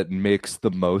that makes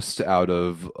the most out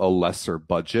of a lesser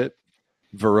budget.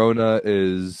 Verona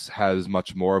has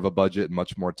much more of a budget,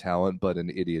 much more talent, but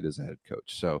an idiot as a head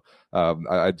coach. So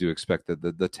I do expect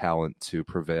that the talent to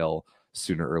prevail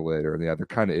sooner or later. And yeah, there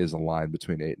kind of is a line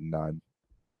between 8 and 9.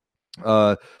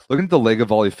 Looking at the Lega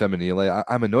Volley Femminile,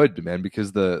 I'm annoyed, man,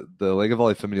 because the Lega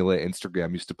Volley Femminile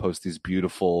Instagram used to post these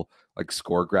beautiful like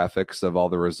score graphics of all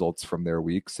the results from their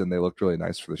weeks, and they looked really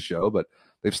nice for the show, but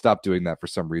they've stopped doing that for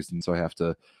some reason, so I have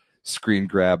to screen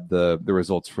grab the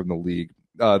results from the league.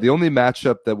 The only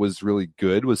matchup that was really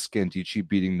good was Scandici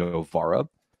beating Novara,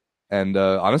 and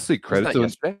honestly, credit to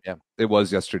yesterday? Yeah. It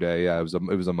was yesterday. Yeah, it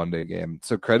was a Monday game.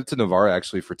 So credit to Novara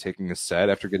actually for taking a set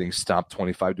after getting stopped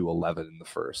 25-11 in the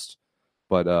first.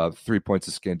 But 3 points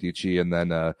to Scandici, and then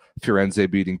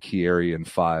Firenze beating Chieri in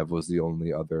 5 was the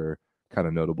only other kind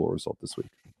of notable result this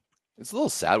week. It's a little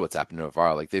sad what's happened to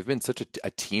Novara. Like, they've been such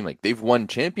a team. Like, they've won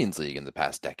Champions League in the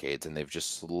past decades, and they've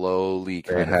just slowly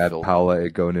kind of had Paola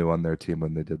Egonu on their team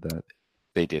when they did that.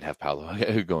 They did have Paola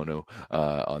Egonu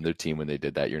on their team when they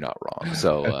did that. You're not wrong.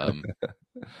 So,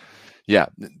 yeah,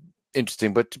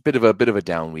 interesting, but a bit of a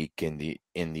down week in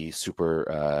the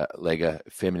Super Lega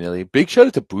Femminile. Big shout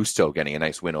out to Busto getting a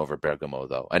nice win over Bergamo,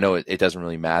 though. I know it doesn't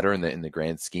really matter in the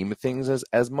grand scheme of things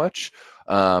as much.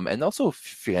 And also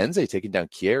Firenze taking down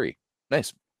Chieri.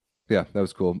 Nice. Yeah, that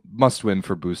was cool. Must win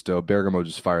for Busto. Bergamo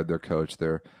just fired their coach.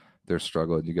 They're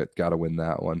struggling. You got to win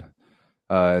that one.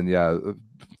 And yeah,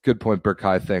 good point,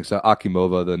 Berkay. Thanks.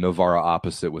 Akimova, the Novara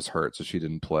opposite, was hurt, so she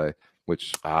didn't play,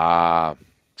 which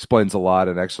explains a lot.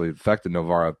 And actually, the fact that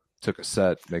Novara took a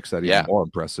set makes that even more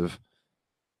impressive.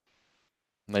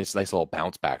 Nice little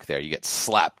bounce back there. You get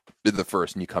slapped in the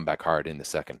first, and you come back hard in the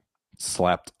second.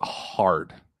 Slapped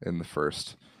hard in the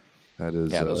first. That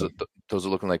is. Yeah, those are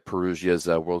looking like Perugia's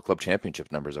World Club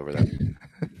Championship numbers over there.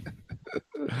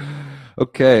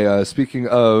 Okay, speaking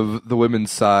of the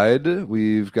women's side,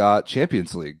 we've got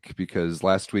Champions League, because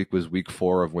last week was week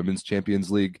 4 of Women's Champions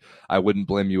League. I wouldn't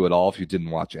blame you at all if you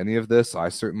didn't watch any of this. I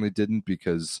certainly didn't,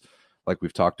 because like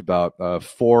we've talked about,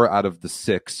 4 out of the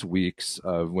 6 weeks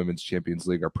of Women's Champions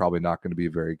League are probably not going to be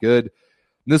very good.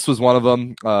 This was one of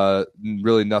them.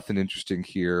 Really nothing interesting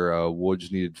here.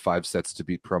 Łódź needed 5 sets to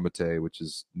beat Prometei, which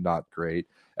is not great.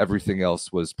 Everything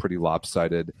else was pretty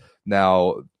lopsided.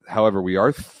 Now, however, we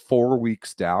are 4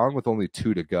 weeks down with only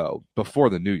 2 to go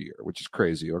before the new year, which is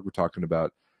crazy. Like, we're talking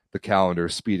about the calendar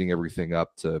speeding everything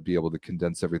up to be able to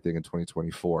condense everything in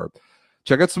 2024.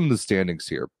 Check out some of the standings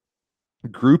here.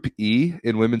 Group E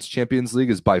in Women's Champions League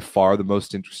is by far the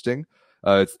most interesting.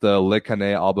 It's the Le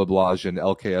Canet, Alba Blaj, and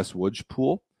LKS Łódź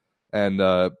pool. And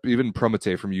even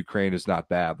Prometei from Ukraine is not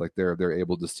bad. Like, they're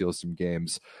able to steal some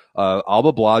games.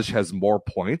 Alba Blaj has more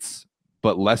points,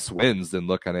 but less wins than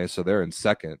Le Canet, so they're in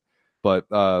second. But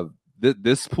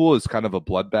this pool is kind of a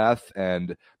bloodbath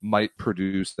and might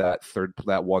produce that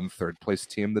one third place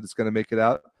team that is going to make it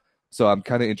out. So I'm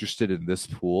kind of interested in this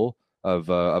pool of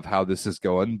how this is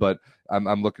going. But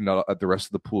I'm looking at the rest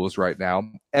of the pools right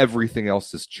now. Everything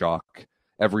else is chalk.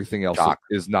 Everything else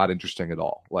is not interesting at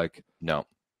all. Like, no.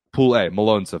 Pool A,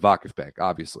 Malonza, Vakif,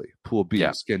 obviously. Pool B,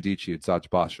 Scandici, and Zaj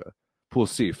Basha. Pool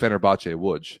C, Fenerbahce,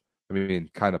 Łódź. I mean,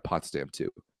 kind of Potsdam too.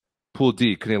 Pool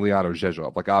D, Corneliano,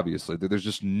 Zhezhov. Like, obviously, there's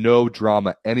just no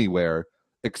drama anywhere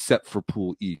except for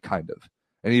Pool E, kind of.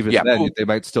 And even then, they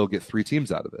might still get 3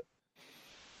 teams out of it.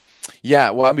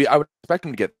 Yeah, well, I mean, I would expect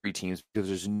them to get 3 teams because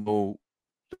there's no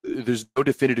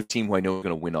definitive team who I know is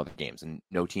going to win all the games, and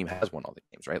no team has won all the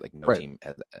games, right? Like, no team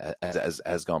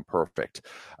has gone perfect.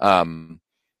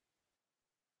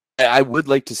 I would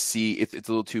like to see, it's a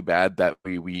little too bad that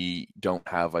we don't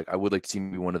have, like, I would like to see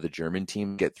maybe one of the German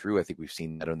teams get through. I think we've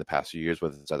seen that in the past few years,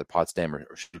 whether it's either Potsdam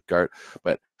or Stuttgart,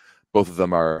 but both of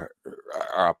them are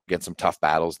up against some tough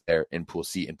battles there in Pool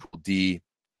C and Pool D.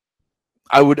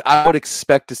 I would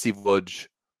expect to see Łódź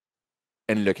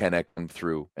and Lechena come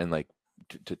through and like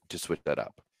to switch that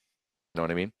up. You know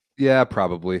what I mean? Yeah,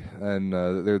 probably. And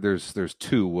there's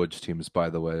 2 Łódź teams, by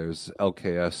the way. There's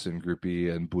LKS in Group E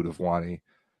and Budowlani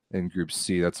in Group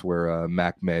C. That's where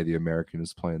Mac May, the American,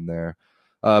 is playing there.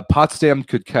 Potsdam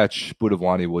could catch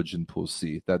Budowlani Łódź in Pool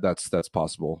C. That's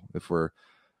possible if we're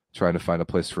trying to find a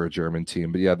place for a German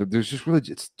team. But yeah, there's just really,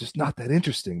 it's just not that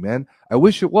interesting, man. I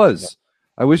wish it was. Yeah.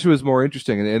 I wish it was more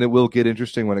interesting, and it will get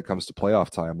interesting when it comes to playoff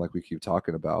time, like we keep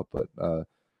talking about. But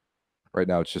right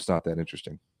now, it's just not that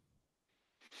interesting.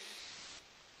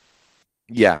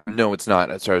 Yeah, no, it's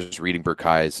not. So I was just reading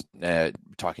Burkai's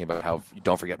talking about how,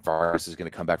 don't forget, Vargas is going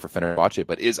to come back for Fenerbahce,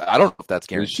 but I don't know if that's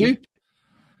guaranteed.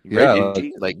 Yeah,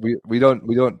 like we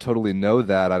don't totally know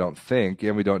that, I don't think,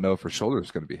 and we don't know if her shoulder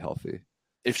is going to be healthy.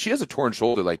 If she has a torn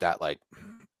shoulder like that, like,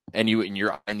 and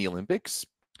you're in the Olympics,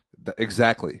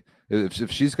 exactly.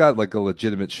 If she's got like a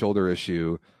legitimate shoulder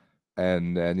issue,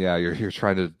 and yeah, you're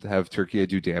trying to have Turkey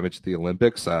do damage at the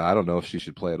Olympics, I don't know if she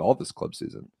should play at all this club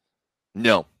season.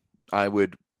 No, I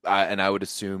would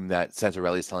assume that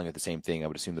Santarelli is telling her the same thing. I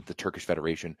would assume that the Turkish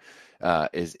Federation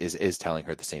is telling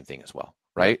her the same thing as well,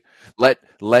 right? Let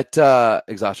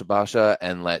Exashabasha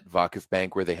and let Vakif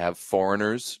Bank, where they have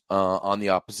foreigners on the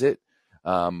opposite,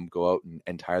 go out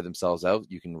and tire themselves out.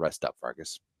 You can rest up,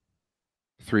 Vargas.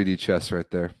 3D chess right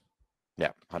there.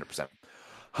 Yeah, 100%.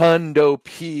 Hundo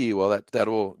P. Well, that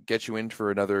will get you in for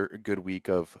another good week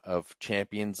of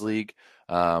Champions League.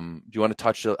 Do you want to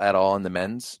touch at all on the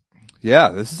men's? Yeah,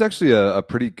 this is actually a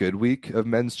pretty good week of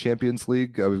men's Champions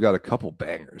League. We've got a couple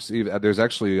bangers. There's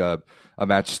actually a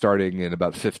match starting in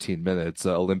about 15 minutes.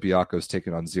 Olympiacos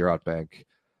taking on Ziraat Bank.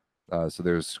 So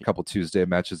there's a couple Tuesday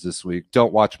matches this week.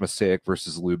 Don't watch Mosaic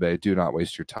versus Lube. Do not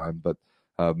waste your time. But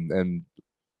and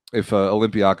if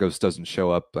Olympiacos doesn't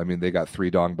show up, I mean, they got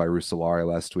 3-donged by Rusalari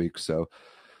last week, so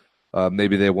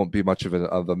maybe they won't be much of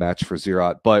a match for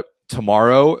Ziraat. But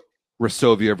tomorrow,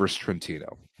 Resovia versus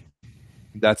Trentino.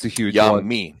 That's a huge one.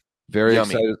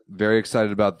 Very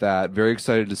excited about that. Very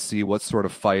excited to see what sort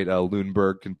of fight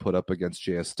Lundberg can put up against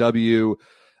JSW.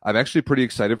 I'm actually pretty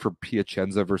excited for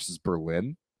Piacenza versus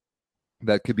Berlin.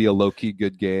 That could be a low-key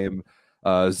good game.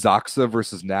 Zaxa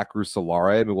versus NAC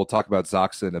Rusalare. I mean, we'll talk about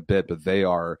Zaxa in a bit, but they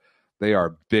are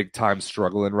big time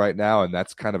struggling right now, and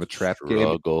that's kind of a trap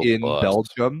game in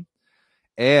Belgium.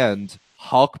 And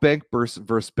Halkbank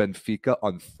versus Benfica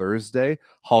on Thursday.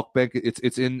 Halkbank,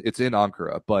 it's in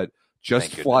Ankara, but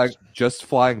just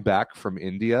flying back from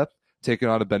India, taking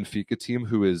on a Benfica team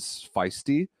who is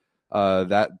feisty.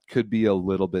 That could be a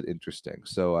little bit interesting.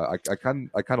 So I kind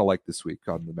of like this week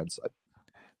on the men's side.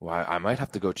 Well, I might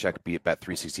have to go check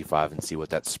Bet365 and see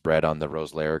what that spread on the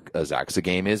Roselair Zaxa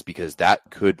game is, because that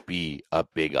could be a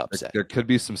big upset. There could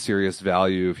be some serious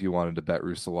value if you wanted to bet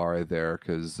Rusalare there,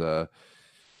 because I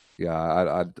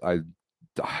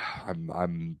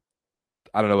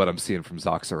don't know what I'm seeing from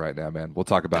Zaxa right now, man. We'll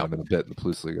talk about him in a bit in the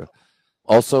Plusliga.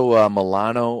 Also,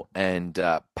 Milano and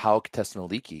PAOK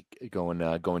Thessaloniki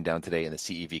going down today in the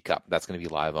CEV Cup. That's going to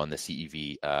be live on the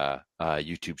CEV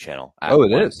YouTube channel. At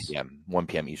 1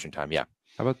 p.m. Eastern time. Yeah.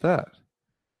 How about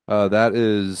that? That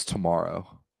is tomorrow,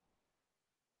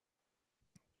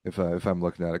 if I'm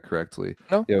looking at it correctly.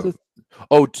 No. Yeah.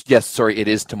 Oh yes, sorry. It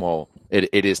is tomorrow.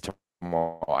 It is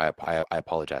tomorrow. I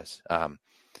apologize.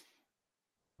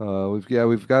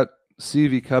 We've got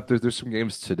CEV Cup. There's some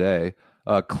games today.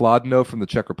 Kladno from the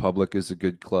Czech Republic is a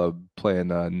good club playing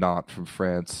Nantes from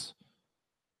France.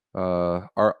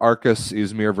 Arcus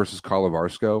Izmir versus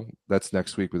Karlovarsko. That's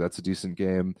next week, but that's a decent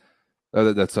game.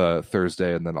 That's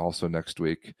Thursday, and then also next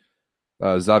week.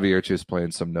 Zavierce is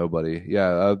playing some nobody.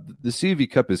 Yeah, the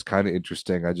CEV Cup is kind of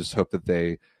interesting. I just hope that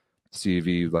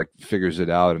CEV figures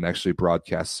it out and actually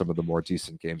broadcasts some of the more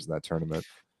decent games in that tournament.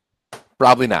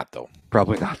 Probably not, though.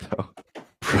 Probably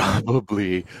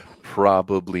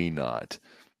not.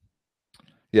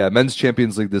 Yeah, men's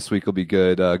Champions League this week will be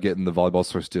good. Getting the Volleyball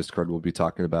Source Discord, we'll be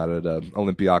talking about it.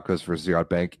 Olympiacos versus Ziraat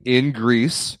Bank in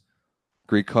Greece.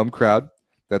 Greek home crowd.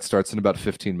 That starts in about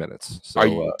 15 minutes. So, are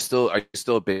you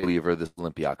still a big believer of this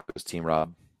Olympiacos team,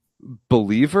 Rob?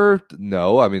 believer?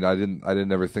 No, I mean, I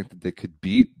didn't ever think that they could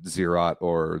beat Zerot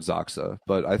or Zaxa,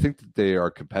 but I think that they are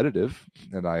competitive,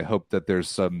 and I hope that there's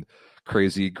some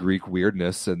crazy Greek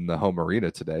weirdness in the home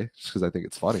arena today, just because I think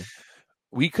it's funny.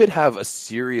 We could have a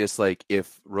serious, like,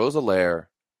 if Rosalaire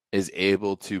is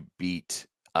able to beat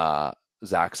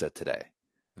Zaxa today,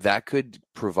 that could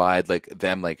provide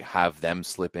have them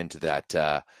slip into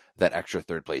that extra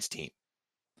third place team.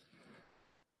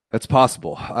 That's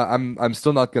possible. I'm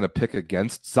still not going to pick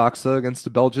against Zaxa against a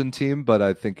Belgian team, but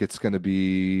I think it's going to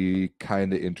be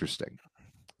kind of interesting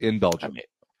in Belgium.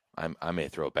 I may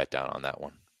throw a bet down on that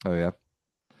one. Oh yeah,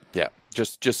 yeah.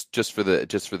 Just for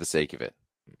the sake of it.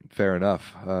 Fair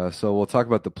enough. So we'll talk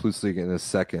about the Plus League in a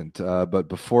second. But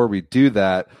before we do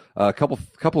that, a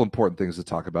couple important things to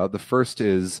talk about. The first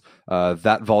is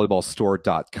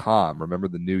thatvolleyballstore.com. Remember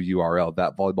the new URL,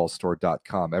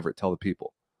 thatvolleyballstore.com. Everett, tell the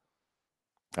people.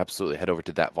 Absolutely. Head over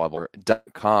to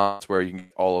thatvolleyball.com. It's where you can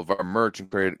get all of our merch,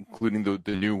 including the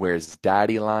new Where's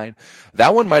Daddy line.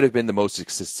 That one might have been the most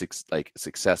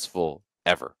successful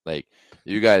ever. Like,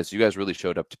 you guys really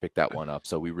showed up to pick that one up,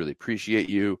 so we really appreciate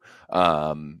you.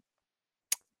 Head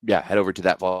over to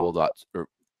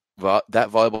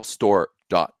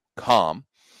thatvolleyballstore.com.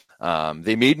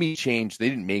 They made me change. They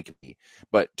didn't make me,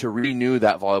 but to renew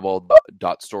that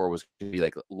volleyball.store was going to be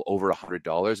like over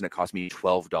 $100, and it cost me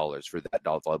 $12 for that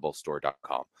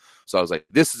volleyballstore.com. So I was like,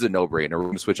 this is a no-brainer. We're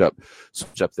going to switch up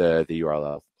the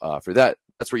URL for that.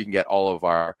 That's where you can get all of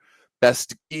our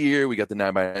best gear. We got the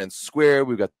 9x9 square.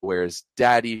 We've got the Where's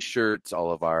Daddy shirts,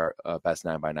 all of our best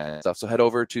 9x9 stuff. So head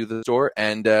over to the store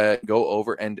and go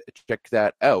over and check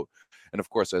that out. And of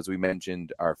course, as we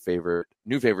mentioned, our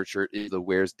new favorite shirt is the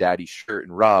Where's Daddy shirt.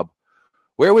 And Rob,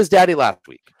 where was Daddy last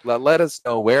week? Let us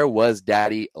know, where was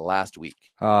Daddy last week?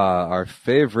 Our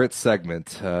favorite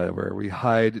segment where we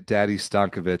hide Daddy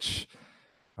Stankovic,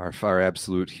 our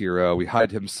absolute hero. We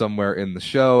hide him somewhere in the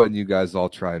show, and you guys all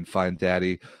try and find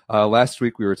Daddy. Last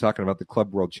week, we were talking about the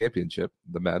Club World Championship,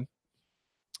 the men.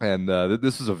 And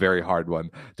this was a very hard one.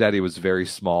 Daddy was very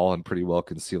small and pretty well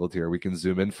concealed here. We can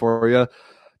zoom in for you.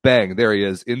 Bang, there he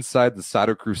is, inside the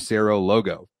Sato Cruzeiro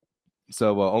logo.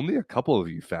 So only a couple of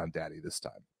you found Daddy this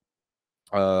time.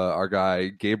 Our guy,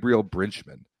 Gabriel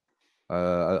Brinchman,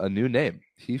 a new name.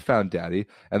 He found Daddy.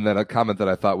 And then a comment that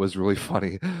I thought was really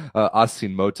funny.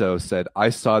 Asin Moto said, "I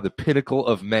saw the pinnacle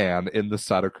of man in the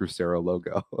Sato Cruzeiro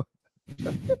logo."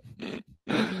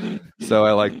 So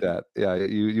I like that. Yeah,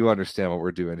 you understand what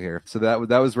we're doing here. So that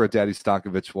was where Daddy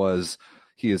Stankovic was.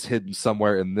 He is hidden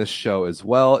somewhere in this show as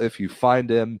well. If you find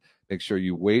him, make sure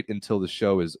you wait until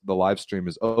the live stream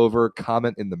is over.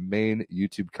 Comment in the main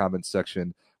YouTube comment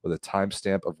section with a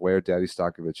timestamp of where Daddy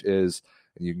Stankovic is,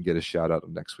 and you can get a shout out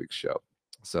on next week's show.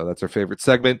 So that's our favorite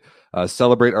segment.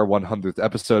 Celebrate our 100th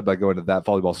episode by going to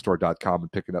thatvolleyballstore.com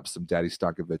and picking up some Daddy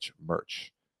Stankovic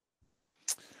merch.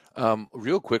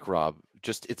 Real quick, Rob,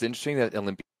 it's interesting that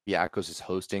Olympiacos is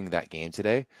hosting that game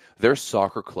today. Their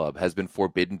soccer club has been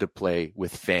forbidden to play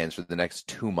with fans for the next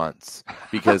 2 months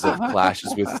because of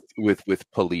clashes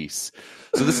with police.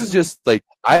 So this is just like,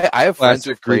 I have friends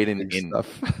who've played in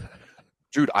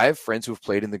Dude, I have friends who have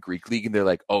played in the Greek league, and they're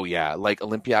like, oh yeah, like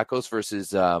Olympiacos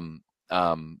versus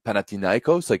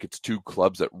Panathinaikos, like, it's two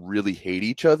clubs that really hate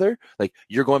each other. Like,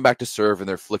 you're going back to serve and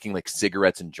they're flicking like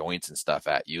cigarettes and joints and stuff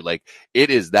at you. Like,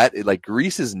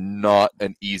 Greece is not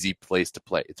an easy place to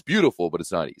play. It's beautiful, but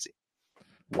it's not easy.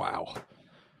 Wow.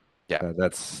 Yeah.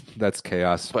 That's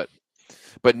chaos. But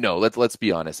no, let's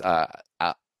be honest.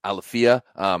 Alafia,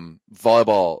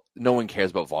 volleyball, no one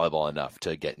cares about volleyball enough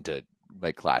to get into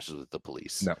like clashes with the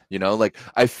police. No. You know, like,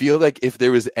 I feel like if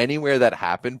there was anywhere that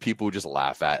happened, people would just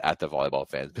laugh at the volleyball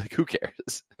fans. Be like, who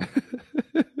cares?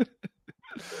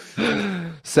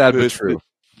 Sad but true.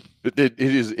 It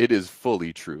is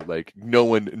fully true. Like, no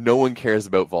one cares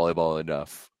about volleyball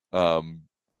enough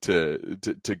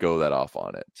to go that off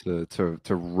on it.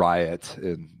 To riot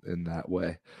in that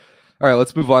way. All right,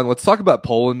 let's move on. Let's talk about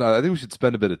Poland. I think we should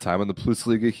spend a bit of time on the Plus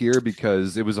Liga here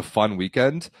because it was a fun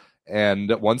weekend.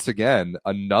 And once again,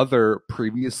 another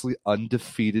previously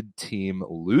undefeated team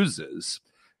loses.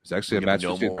 It's actually a match.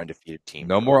 No more undefeated teams.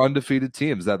 No more undefeated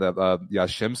teams. That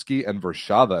Yashimsky and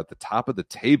Warszawa at the top of the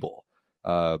table.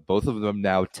 Both of them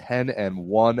now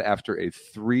 10-1 after a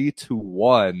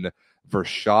 3-1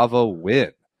 Warszawa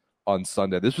win on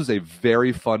Sunday. This was a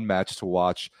very fun match to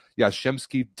watch.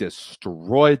 Yashimsky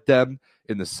destroyed them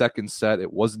in the second set.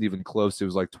 It wasn't even close. It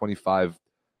was like 25-11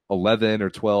 or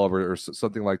 12 or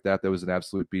something like that. That was an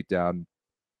absolute beatdown.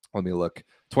 Let me look.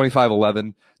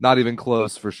 25-11, not even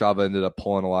close. Warszawa ended up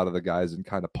pulling a lot of the guys and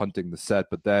kind of punting the set,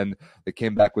 but then they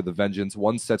came back with a vengeance.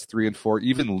 1 sets 3 and 4.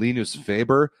 Even Linus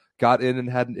Faber got in and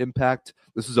had an impact.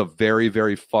 This was a very,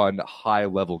 very fun,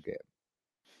 high-level game.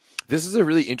 This is a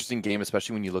really interesting game,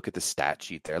 especially when you look at the stat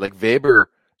sheet there. Like, Weber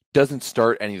doesn't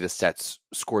start any of the sets,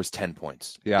 scores 10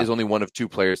 points. Yeah. Is only one of 2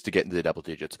 players to get into the double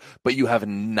digits. But you have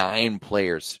 3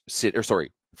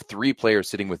 players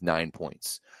sitting with 9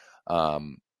 points. For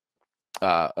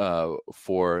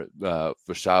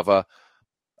Warszawa.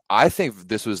 I think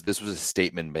this was a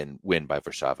statement win by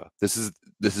Warszawa. This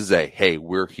is a, hey,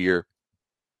 we're here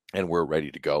and we're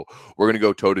ready to go. We're going to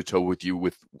go toe to toe with you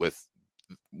with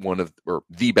one of or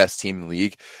the best team in the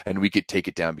league, and we could take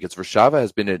it down, because Warszawa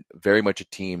has been very much a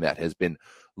team that has been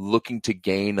looking to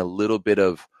gain a little bit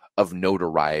of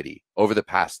notoriety over the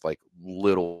past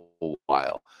little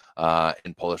while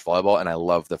in Polish volleyball, and I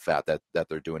love the fact that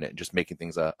they're doing it and just making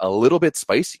things a little bit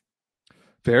spicy.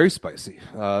 Very spicy,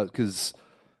 because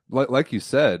like you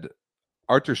said,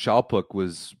 Artur Szalpuk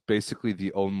was basically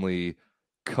the only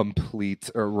complete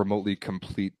or remotely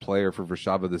complete player for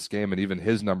Warszawa this game, and even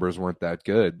his numbers weren't that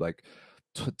good.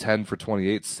 10 for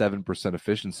 28, 7%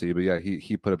 efficiency, but yeah,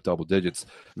 he put up double digits.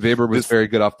 Weber was very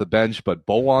good off the bench, but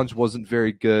Bolange wasn't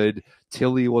very good.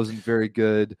 Tilly wasn't very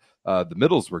good. The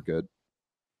middles were good,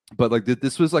 but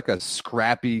this was a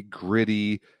scrappy,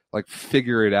 gritty,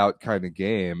 figure it out kind of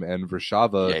game, and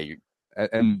Warszawa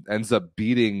and ends up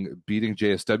beating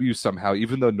JSW somehow,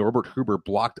 even though Norbert Huber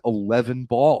blocked 11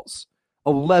 balls.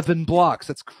 11 blocks.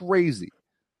 That's crazy.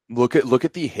 Look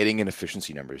at the hitting and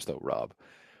efficiency numbers though, Rob.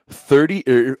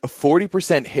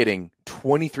 40% hitting,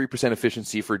 23%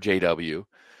 efficiency for JW,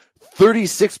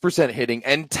 36% hitting,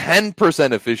 and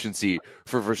 10% efficiency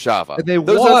for Warszawa. And they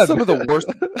won. That's some of the worst.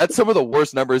 That's some of the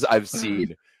worst numbers I've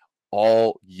seen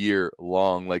all year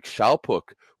long.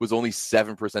 Szalpuk was only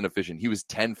 7% efficient. He was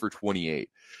 10 for 28.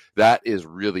 That is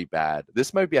really bad.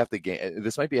 This might have to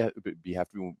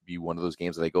be one of those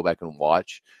games that I go back and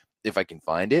watch if I can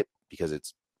find it, because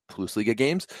it's Bundesliga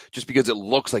games, just because it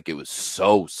looks like it was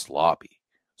so sloppy,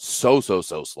 so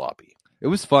sloppy. It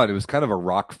was fun. It was kind of a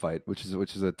rock fight, which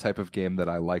is a type of game that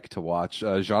I like to watch.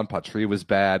 Jean Patry was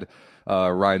bad.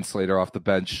 Ryan Slater off the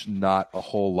bench, not a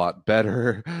whole lot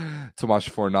better. Tomasz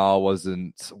Fornal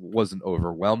wasn't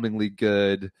overwhelmingly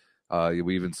good.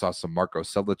 We even saw some Marko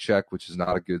Sedlacek, which is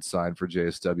not a good sign for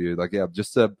JSW.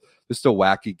 Just a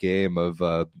wacky game of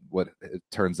what it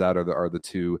turns out are the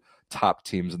 2 top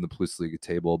teams in the Bundesliga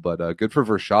table. But good for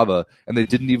Warszawa, and they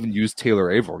didn't even use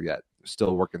Taylor Averill yet. They're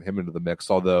still working him into the mix.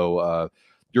 Although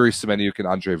Yuri Semeniuk and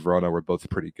Andre Verona were both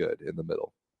pretty good in the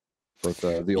middle, both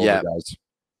the older guys.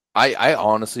 I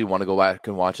honestly want to go back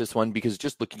and watch this one, because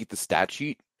just looking at the stat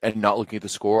sheet and not looking at the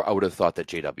score, I would have thought that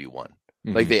JW won.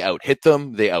 Mm-hmm. They out-hit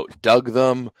them, they out-dug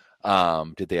them.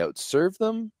 Did they out-serve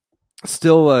them?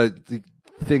 Still,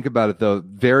 think about it though.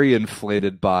 Very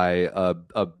inflated by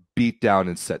a beat down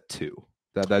in set 2.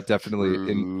 That definitely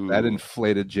that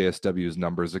inflated JSW's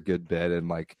numbers a good bit,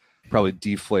 and probably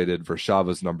deflated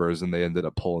Warszawa's numbers, and they ended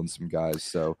up pulling some guys.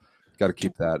 So got to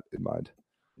keep that in mind.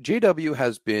 JW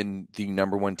has been the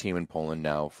number 1 team in Poland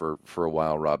now for a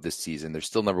while, Rob, this season. They're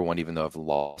still number 1, even though I've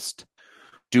lost.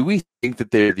 Do we think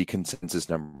that they're the consensus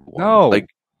number 1? No.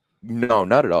 No,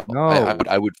 not at all. No.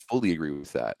 I would fully agree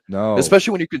with that. No.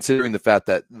 Especially when you're considering the fact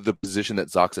that the position that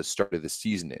Zaxa started the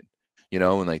season in,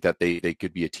 and that they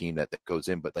could be a team that goes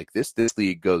in. But this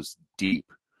league goes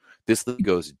deep. This league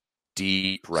goes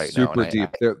deep right now. Super deep.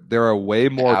 There are way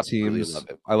more teams.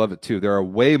 I love it too. There are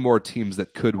way more teams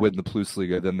that could win the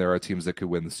Bundesliga than there are teams that could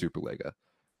win the Superliga.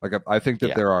 I think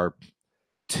that there are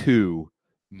 2,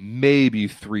 maybe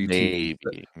 3 teams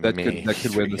that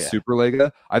could win the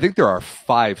Superliga. I think there are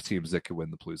 5 teams that could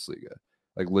win the Bundesliga.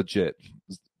 Legit.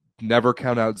 Never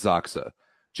count out Zaxa.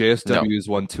 JSW has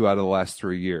won 2 out of the last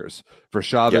 3 years.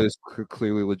 Warszawa is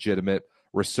clearly legitimate.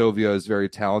 Resovia is very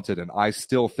talented, and I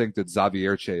still think that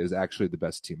Zawiercie is actually the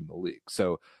best team in the league.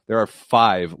 So there are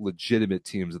 5 legitimate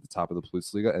teams at the top of the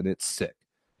Bundesliga, and it's sick.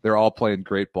 They're all playing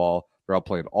great ball. They're all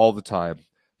playing all the time.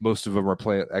 Most of them are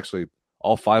playing, actually,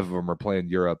 all 5 of them are playing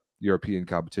European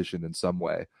competition in some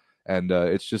way. And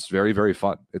it's just very, very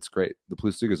fun. It's great. The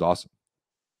Bundesliga is awesome.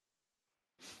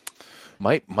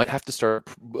 Might have to start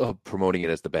promoting it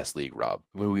as the best league, Rob.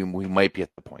 We might be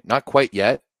at the point. Not quite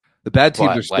yet. The bad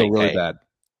teams are still really bad.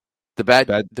 The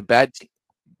bad team.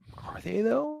 Are they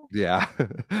though? Yeah.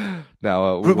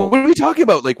 Now, what are we talking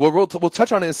about? We'll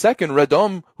touch on it in a second.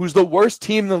 Radom, who's the worst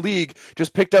team in the league,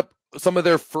 just picked up some of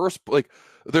their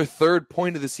their 3rd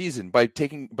point of the season by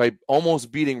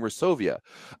almost beating Resovia.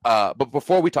 But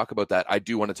before we talk about that, I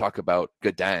do want to talk about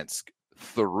Gdansk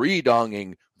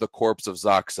three-donging the corpse of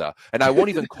Zaksa. And I won't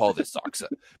even call this Zaksa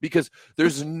because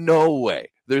there's no way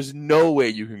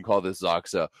you can call this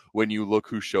Zaksa when you look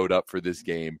who showed up for this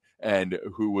game and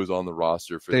who was on the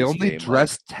roster for They this only game.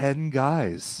 dressed 10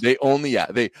 guys. Crazy.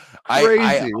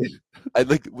 I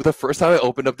like the first time I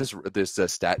opened up this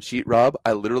stat sheet, Rob,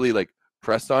 I literally like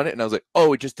pressed on it and I was like,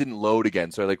 oh, it just didn't load again.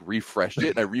 So I like refreshed it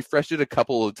and I refreshed it a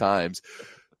couple of times.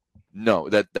 No,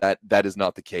 that is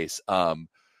not the case.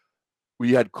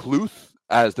 We had Kluth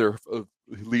as their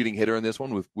leading hitter in this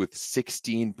one with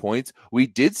 16 points. We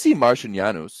did see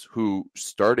Marcinyanus, who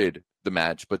started the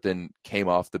match, but then came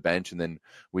off the bench, and then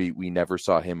we never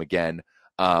saw him again.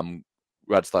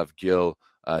 Radslav Gil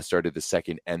started the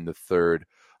second and the third.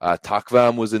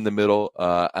 Takvam was in the middle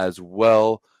as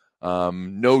well.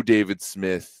 No David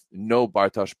Smith, no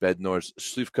Bartosz Bednors.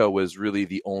 Slivka was really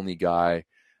the only guy,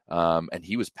 and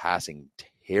he was passing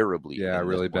terribly. Yeah,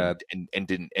 really bad. And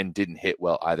didn't hit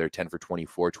well either. 10 for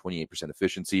 24, 28%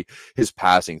 efficiency. His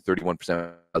passing,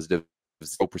 31% positive,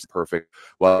 0% perfect,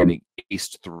 while getting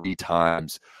aced 3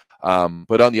 times.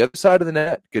 But on the other side of the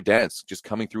net, Gdansk just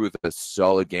coming through with a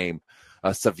solid game.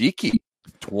 Savicki,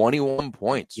 21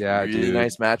 points. Yeah, really dude.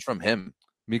 Nice match from him.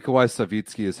 Mikołaj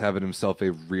Savicki is having himself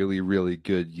a really, really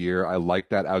good year. I like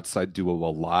that outside duo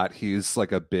a lot. He's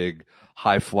like a big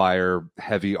high flyer,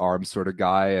 heavy arm sort of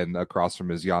guy, and across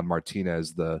from is Jan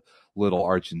Martinez, the little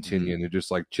Argentinian who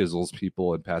just like chisels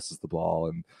people and passes the ball.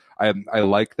 And I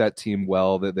like that team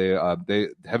well. That they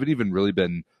haven't even really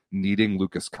been needing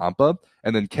Lucas Kampa,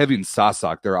 and then Kevin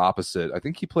Sasak, their opposite. I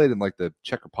think he played in like the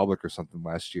Czech Republic or something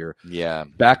last year. Yeah,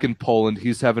 back in Poland,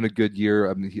 he's having a good year.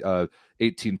 I mean,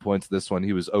 18 points this one.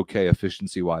 He was okay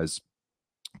efficiency wise,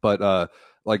 but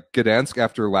like Gdansk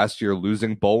after last year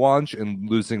losing Bolanj and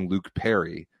losing Luke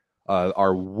Perry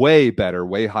are way better,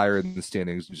 way higher in the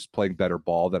standings, just playing better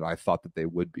ball than I thought that they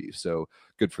would be. So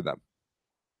good for them.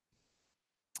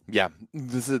 Yeah,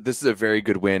 this is a very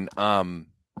good win.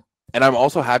 And I'm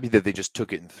also happy that they just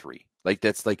took it in 3. Like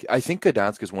that's like I think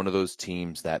Gdansk is one of those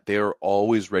teams that they're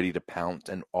always ready to pounce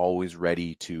and always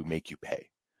ready to make you pay.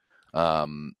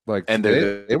 Like and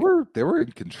they were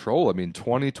in control. I mean,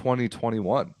 2020,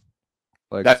 21.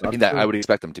 Like that, I mean, that I would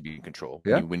expect them to be in control.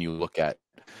 Yeah. When you look at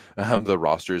the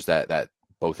rosters that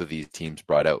both of these teams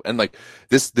brought out, and like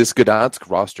this Gdansk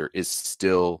roster is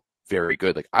still very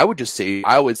good. Like I would say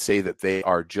that they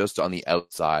are just on the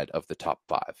outside of the top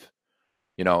 5.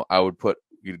 You know, I would put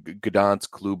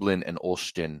Gdansk, Lublin, and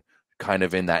Olsztyn kind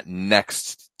of in that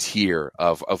next tier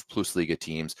of Plusliga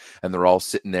teams, and they're all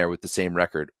sitting there with the same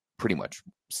record, pretty much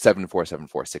 7-4, 7-4,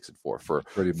 6-4 for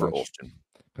Olsztyn.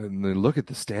 And then look at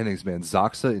the standings, man.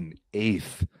 Zaksa in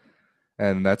 8th,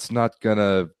 and that's not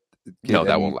gonna. Won't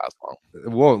last long. It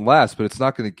won't last, but it's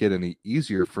not going to get any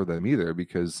easier for them either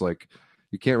because, like,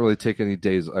 you can't really take any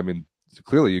days. I mean,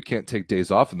 clearly you can't take days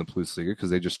off in the Plusliga because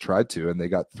they just tried to, and they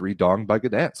got 3 donged by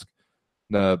Gdansk.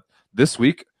 This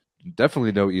week,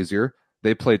 definitely no easier.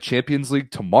 They play Champions League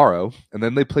tomorrow, and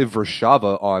then they play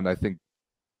Warszawa on, I think,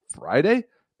 Friday,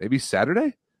 maybe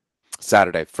Saturday.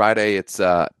 Friday. It's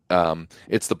the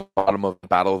bottom of the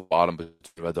battle of the bottom between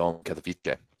Radom and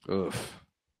Katowice. Ugh.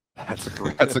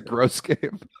 That's a gross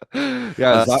game.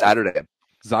 Yeah, Saturday.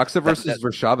 Zaksa versus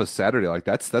Warszawa Saturday. Like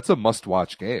that's a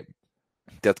must-watch game.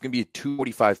 That's going to be at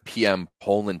 2:45 p.m.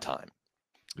 Poland time.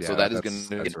 Yeah, so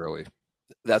that's early.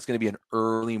 That's going to be an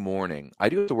early morning. I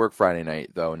do have to work Friday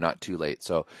night though, not too late.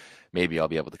 So maybe I'll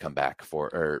be able to come back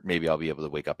or maybe I'll be able to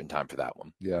wake up in time for that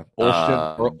one. Yeah,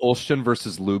 Olsztyn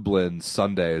versus Lublin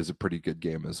Sunday is a pretty good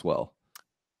game as well.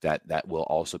 That will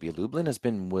also be. Lublin has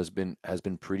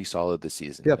been pretty solid this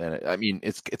season. Yep. And I mean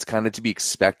it's kind of to be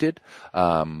expected.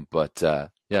 But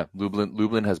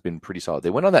Lublin has been pretty solid. They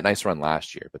went on that nice run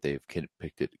last year, but they've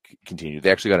continued.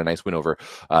 They actually got a nice win over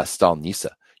Stalnica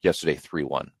yesterday,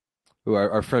 3-1.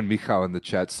 Our friend Michał in the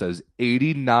chat says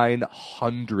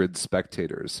 8,900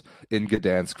 spectators in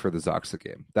Gdansk for the Zaksa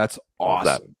game. That's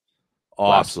awesome.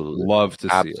 Awesome. Absolutely. Love to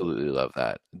see it. Absolutely love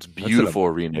that. It's a beautiful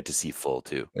arena to see full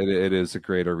too. It is a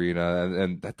great arena,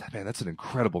 and that's an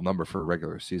incredible number for a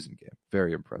regular season game.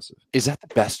 Very impressive. Is that the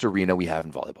best arena we have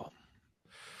in volleyball?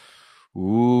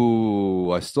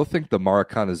 Ooh, I still think the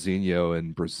Maracanazinho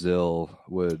in Brazil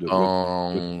would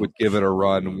give it a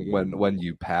run when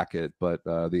you pack it. But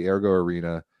the Ergo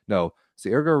Arena, no, is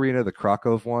the Ergo Arena the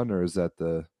Krakow one, or is that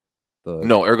the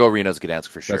No, Ergo Arena is Gdansk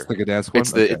for sure. That's the Gdansk one.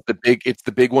 It's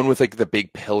the big one with like the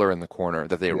big pillar in the corner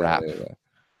that they wrap. Yeah.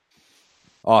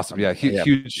 Awesome, yeah,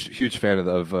 huge fan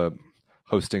of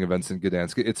hosting events in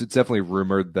Gdansk. It's definitely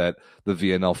rumored that the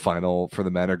VNL final for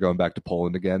the men are going back to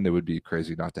Poland again. It would be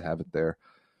crazy not to have it there.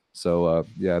 So,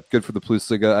 yeah, good for the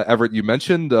Plusliga. Everett, you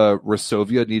mentioned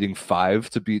Resovia needing 5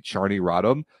 to beat Charny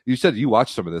Rodham. You said you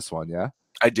watched some of this one, yeah?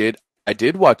 I did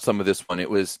watch some of this one. It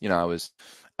was, I was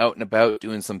out and about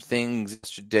doing some things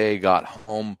yesterday, got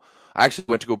home. I actually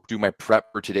went to go do my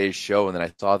prep for today's show, and then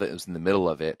I saw that it was in the middle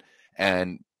of it.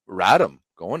 And Radom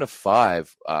going to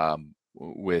 5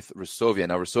 with Resovia.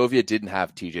 Now, Resovia didn't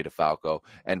have TJ DeFalco,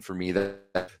 and for me,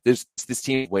 this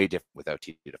team is way different without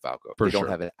TJ DeFalco. They don't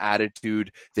have an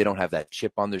attitude. They don't have that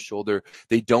chip on their shoulder.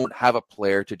 They don't have a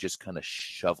player to just kind of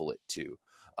shovel it to.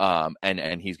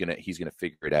 And he's gonna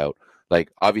figure it out. Like,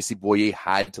 obviously, Boyer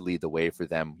had to lead the way for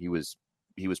them. He was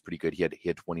pretty good. He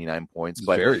had 29 points,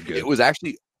 but very good. It was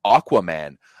actually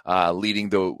Aquaman leading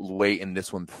the way in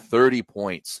this one, 30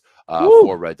 points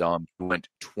for Radom. He went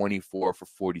 24 for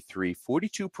 43,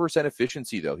 42%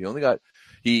 efficiency though. He only got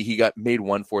he got made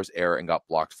one forced error and got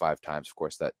blocked 5 times. Of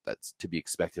course, that's to be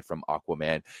expected from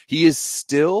Aquaman. He is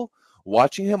still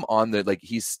watching him on the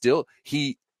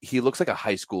he looks like a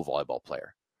high school volleyball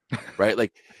player. Right,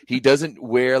 like he doesn't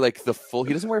wear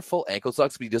full ankle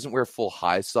socks, but he doesn't wear full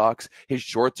high socks. His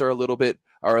shorts are a little bit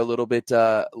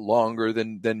longer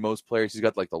than most players. He's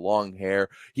got like the long hair.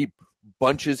 He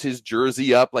bunches his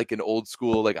jersey up like an old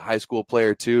school, like a high school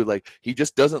player too. Like, he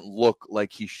just doesn't look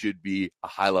like he should be a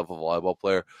high level volleyball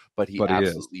player, but he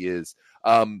absolutely is.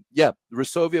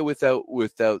 Resovia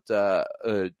without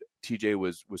TJ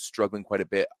was struggling quite a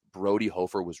bit. Brody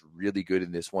Hofer was really good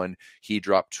in this one. He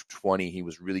dropped 20. He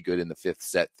was really good in the 5th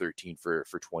set, 13 for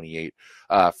 28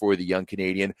 for the young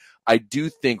Canadian. I do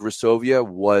think Resovia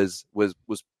was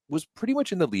pretty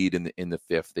much in the lead in the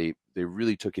 5th. They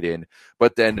really took it in,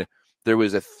 but then there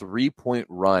was a 3-point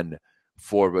run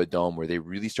for Radom where they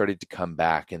really started to come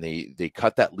back, and they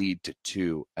cut that lead to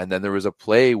 2. And then there was a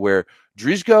play where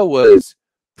Drizga was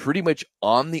pretty much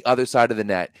on the other side of the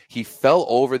net. He fell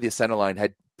over the center line,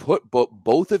 had put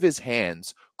both of his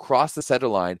hands across the center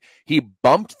line. He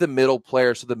bumped the middle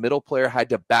player, so the middle player had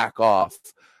to back off.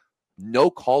 No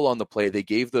call on the play. They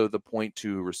gave the point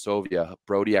to Resovia.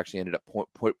 Brody actually ended up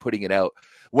putting it out.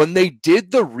 When they did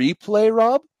the replay,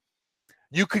 Rob,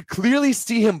 you could clearly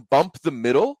see him bump the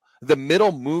middle. The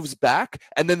middle moves back,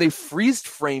 and then they freeze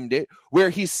framed it where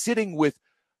he's sitting with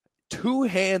 2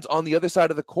 hands on the other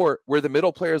side of the court, where the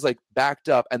middle player is like backed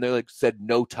up, and they said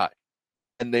no touch.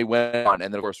 And they went on,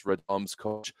 and then of course Radom's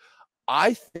coach.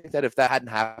 I think that if that hadn't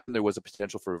happened, there was a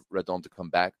potential for Radom to come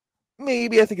back.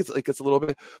 Maybe I think it's a little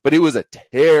bit, but it was a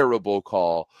terrible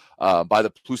call by the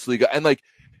Plusliga, and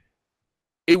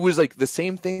it was like the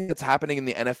same thing that's happening in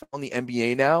the NFL and the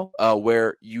NBA now,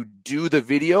 where you do the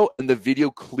video and the video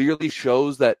clearly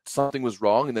shows that something was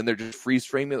wrong, and then they're just freeze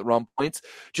framing at the wrong points.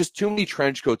 Just too many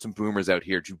trench coats and boomers out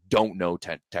here who don't know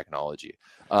technology.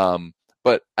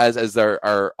 But as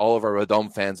are all of our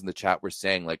Radom fans in the chat were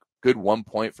saying, like, good 1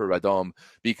 point for Radom,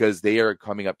 because they are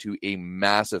coming up to a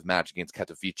massive match against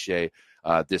Katowice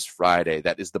this Friday.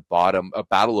 That is a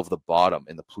battle of the bottom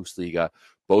in the Plusliga.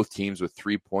 Both teams with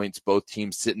 3 points, both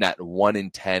teams sitting at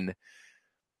 1-10.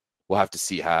 We'll have to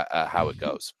see how it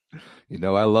goes. You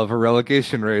know, I love a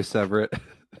relegation race, Everett.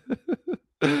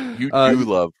 You do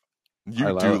love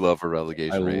a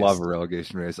relegation race. I love a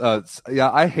relegation race.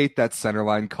 I hate that center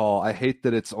line call. I hate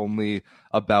that it's only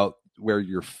about where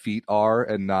your feet are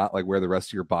and not like where the rest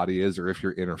of your body is, or if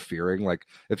you're interfering. Like,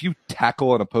 if you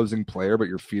tackle an opposing player but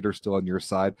your feet are still on your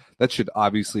side, that should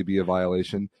obviously be a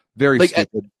violation. Very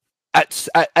stupid.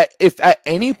 If at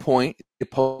any point the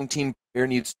opposing team player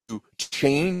needs to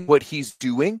change what he's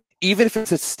doing, even if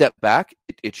it's a step back,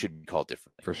 it should be called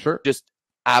differently. For sure. Just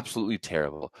absolutely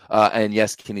terrible. And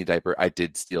yes, Kenny Diaper, I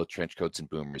did steal trench coats and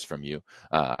boomers from you.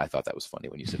 I thought that was funny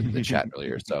when you said it in the chat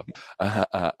earlier. So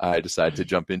I decided to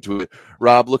jump into it.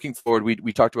 Rob, looking forward.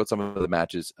 We talked about some of the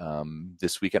matches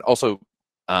this weekend. Also,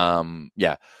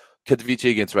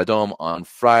 Katowice against Radom on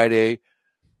Friday.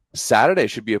 Saturday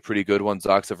should be a pretty good one.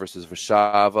 Zaksa versus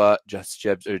Warszawa,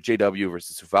 JW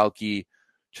versus Suwałki,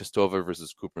 Częstochowa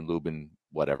versus Cooper and Lubin,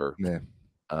 whatever. Yeah.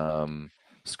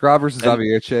 Skra versus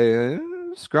Zawiecie.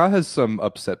 Skra has some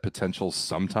upset potential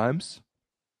sometimes.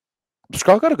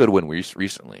 Skra got a good win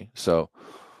recently. So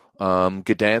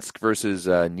Gdansk versus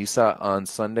Nisa on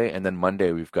Sunday, and then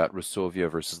Monday we've got Resovia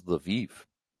versus Lviv.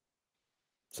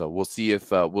 So we'll see if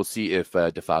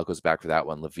DeFalco's back for that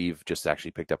one. Lviv just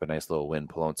actually picked up a nice little win.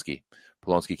 Polonsky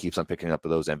keeps on picking up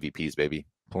those MVPs, baby.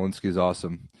 Polonsky's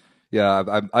awesome.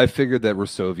 Yeah, I figured that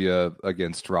Resovia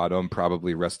against Radom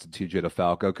probably rested TJ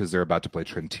DeFalco because they're about to play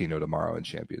Trentino tomorrow in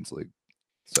Champions League.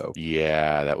 So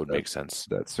yeah, that would make sense.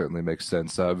 That certainly makes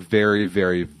sense. Very,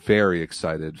 very, very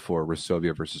excited for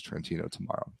Resovia versus Trentino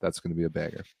tomorrow. That's going to be a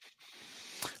banger.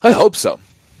 I hope so.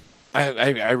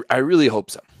 I really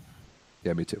hope so.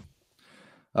 Yeah, me too.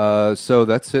 So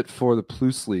that's it for the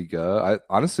Plus Liga.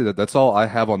 Honestly, that's all I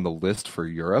have on the list for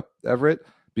Europe, Everett,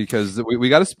 because we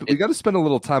got to spend a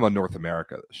little time on North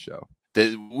America this show.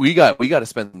 We got to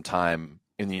spend some time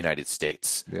in the United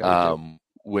States, Yeah,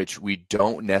 which we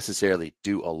don't necessarily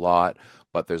do a lot,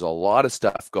 but there's a lot of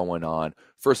stuff going on.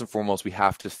 First and foremost, we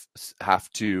have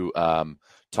to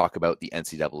talk about the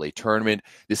NCAA tournament.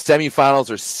 The semifinals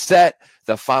are set.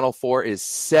 The Final Four is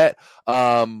set.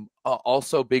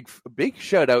 Also, big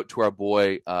shout out to our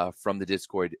boy from the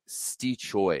Discord, Steve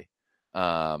Choi,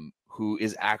 who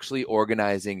is actually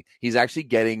organizing. He's actually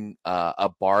getting a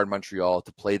bar in Montreal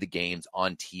to play the games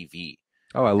on TV.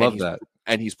 Oh, I love that.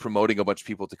 And he's promoting a bunch of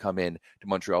people to come in to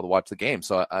Montreal to watch the game.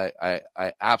 So I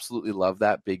absolutely love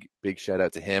that. Big shout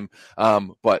out to him.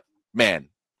 But man,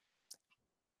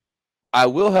 I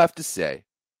will have to say,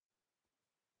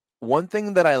 one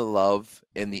thing that I love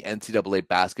in the NCAA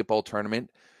basketball tournament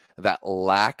that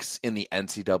lacks in the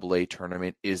NCAA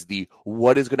tournament is the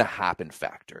what is going to happen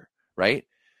factor, right?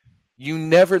 You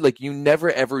never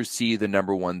ever see the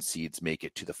number one seeds make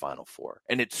it to the Final Four.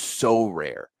 And it's so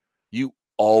rare. You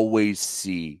always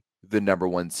see the number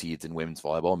one seeds in women's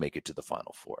volleyball make it to the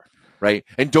Final Four, right?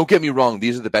 And don't get me wrong,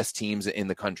 these are the best teams in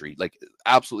the country. Like,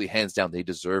 absolutely, hands down, they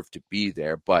deserve to be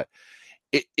there. But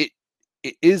it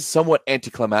is somewhat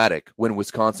anticlimactic when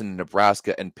Wisconsin and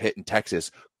Nebraska and Pitt and Texas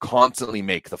constantly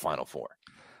make the Final Four.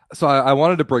 So I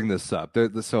wanted to bring this up.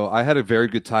 So I had a very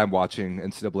good time watching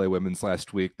NCAA women's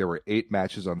last week. There were 8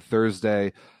 matches on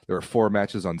Thursday. There were 4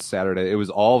 matches on Saturday. It was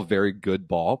all very good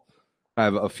ball. I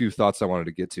have a few thoughts I wanted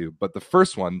to get to. But the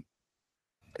first one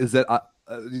is that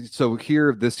so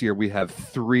here this year we have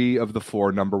 3 of the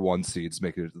 4 number 1 seeds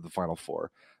making it to the Final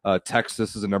Four.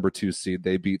 Texas is a number 2 seed.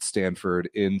 They beat Stanford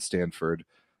in Stanford.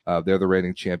 They're the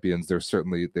reigning champions. They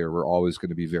were always going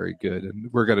to be very good,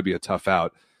 and we're going to be a tough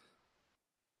out.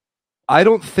 I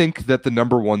don't think that the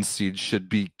number 1 seed should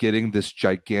be getting this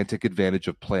gigantic advantage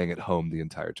of playing at home the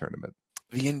entire tournament.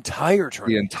 The entire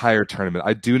tournament.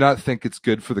 I do not think it's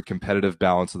good for the competitive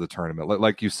balance of the tournament.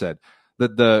 Like you said,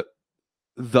 the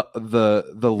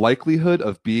likelihood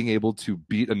of being able to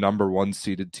beat a number 1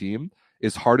 seeded team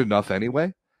is hard enough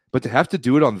anyway, but to have to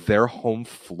do it on their home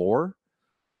floor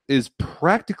is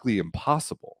practically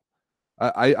impossible.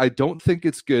 I don't think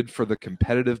it's good for the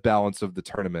competitive balance of the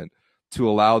tournament to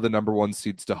allow the number 1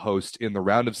 seeds to host in the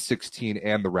round of 16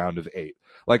 and the round of 8.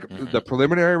 Like, the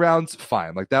preliminary rounds,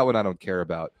 fine. Like, that one I don't care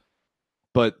about.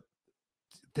 But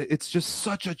it's just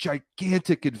such a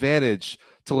gigantic advantage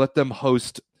to let them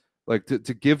host, like,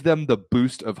 to give them the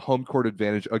boost of home court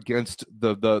advantage against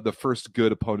the first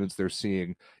good opponents they're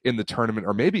seeing in the tournament,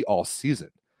 or maybe all season.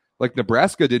 Like,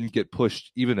 Nebraska didn't get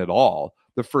pushed even at all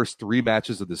the first 3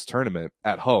 matches of this tournament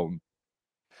at home.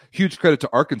 Huge credit to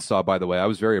Arkansas, by the way. I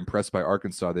was very impressed by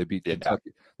Arkansas. They beat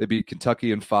Kentucky. They beat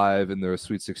Kentucky in 5 in their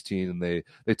Sweet 16, and they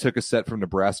took a set from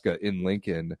Nebraska in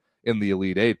Lincoln in the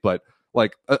Elite 8. But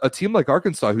like a team like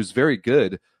Arkansas, who's very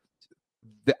good,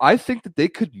 I think that they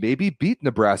could maybe beat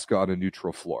Nebraska on a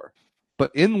neutral floor.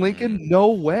 But in Lincoln,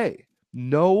 no way.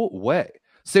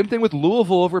 Same thing with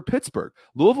Louisville over Pittsburgh.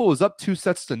 Louisville was up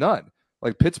 2-0.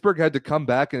 Like, Pittsburgh had to come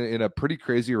back in a pretty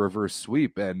crazy reverse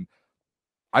sweep, and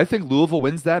I think Louisville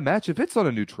wins that match if it's on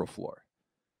a neutral floor.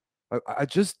 I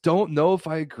just don't know if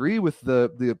I agree with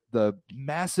the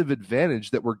massive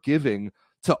advantage that we're giving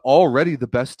to already the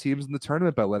best teams in the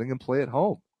tournament by letting them play at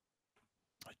home.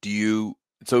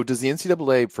 So does the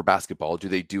NCAA for basketball, do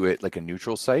they do it like a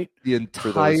neutral site? The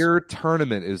entire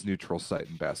tournament is neutral site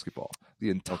in basketball. The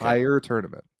entire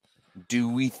tournament. Do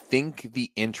we think the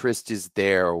interest is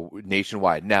there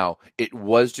nationwide? Now, it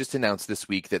was just announced this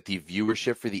week that the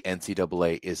viewership for the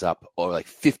NCAA is up like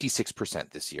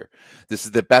 56% this year. This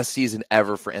is the best season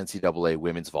ever for NCAA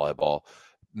women's volleyball.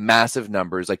 Massive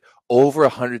numbers, like over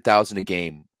 100,000 a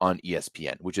game on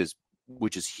ESPN, which is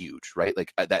huge, right?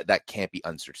 Like that can't be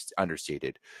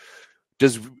understated.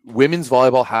 Does women's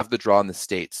volleyball have the draw in the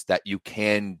States that you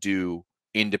can do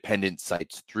independent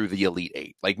sites through the Elite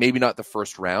 8? Like, maybe not the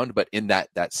first round, but in that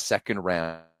second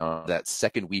round, that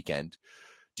second weekend,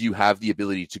 do you have the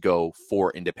ability to go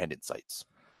for independent sites?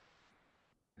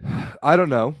 I don't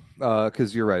know,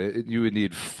 because you're right. You would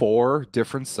need 4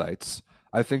 different sites.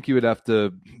 I think you would have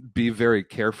to be very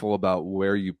careful about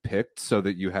where you picked so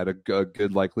that you had a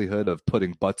good likelihood of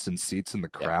putting butts in seats in the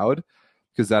crowd,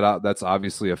 because that's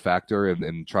obviously a factor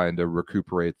in trying to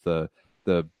recuperate the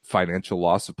financial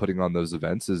loss of putting on those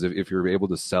events. Is if you're able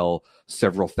to sell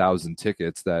several thousand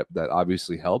tickets, that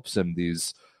obviously helps. And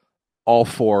these all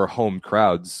 4 home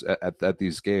crowds at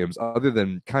these games, other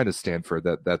than kind of Stanford,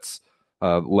 that's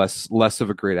less of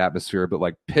a great atmosphere. But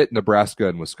like Pitt, Nebraska,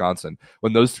 and Wisconsin,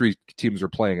 when those three teams were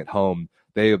playing at home,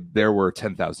 there were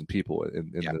 10,000 people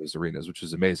in those arenas, which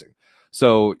is amazing.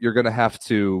 So you're going to have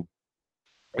to,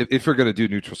 if you're going to do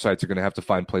neutral sites, you're going to have to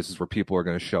find places where people are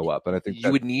going to show up. And I think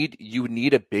you would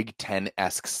need a Big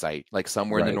Ten-esque site, like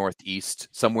somewhere in the Northeast,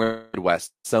 somewhere in the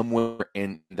West, somewhere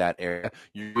in that area.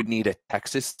 You would need a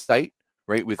Texas site,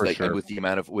 right? With with the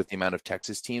amount of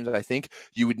Texas teams, I think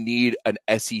you would need an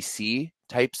SEC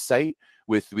type site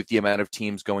with the amount of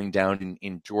teams going down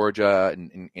in Georgia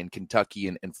and in Kentucky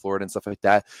and Florida and stuff like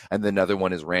that. And the another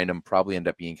one is random, probably end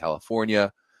up being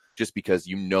California, just because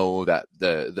that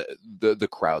the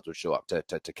crowds would show up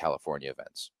to California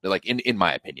events, like in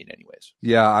my opinion, anyways.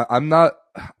 Yeah,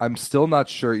 I'm still not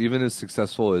sure, even as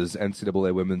successful as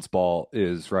NCAA women's ball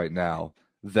is right now,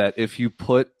 that if you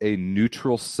put a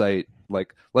neutral site,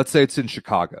 like let's say it's in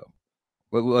Chicago,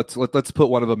 let's put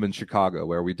one of them in Chicago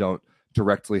where we don't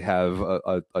directly have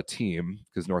a team,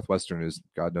 because Northwestern is,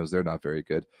 God knows, they're not very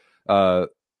good.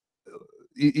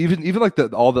 Even like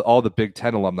all the Big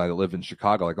Ten alumni that live in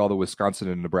Chicago, like all the Wisconsin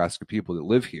and Nebraska people that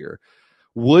live here,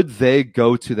 would they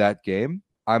go to that game?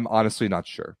 I'm honestly not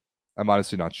sure.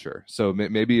 So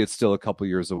maybe it's still a couple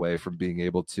years away from being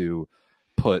able to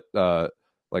put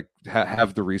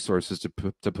have the resources to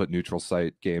put neutral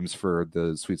site games for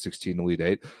the Sweet 16 Elite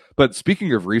 8. But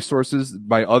speaking of resources,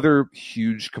 my other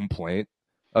huge complaint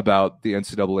about the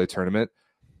NCAA tournament,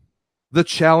 the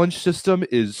challenge system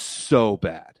is so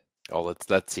bad. Oh,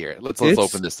 let's hear it. Let's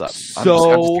open this up.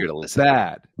 So I'm just here to listen.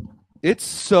 Bad. It's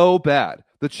so bad.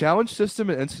 The challenge system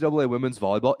in NCAA women's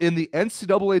volleyball in the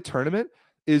NCAA tournament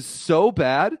is so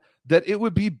bad that it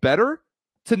would be better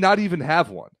to not even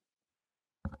have one.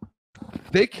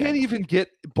 They can't even get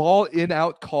ball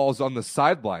in-out calls on the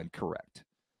sideline correct.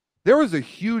 There was a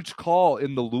huge call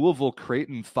in the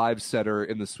Louisville-Creighton 5-setter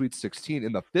in the Sweet 16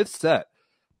 in the fifth set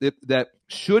that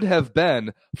should have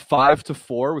been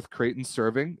 5-4 with Creighton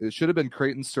serving. It should have been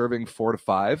Creighton serving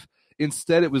 4-5.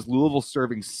 Instead, it was Louisville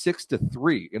serving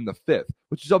 6-3 in the fifth,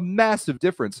 which is a massive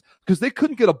difference because they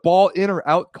couldn't get a ball in or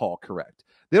out call correct.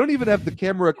 They don't even have the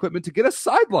camera equipment to get a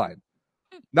sideline.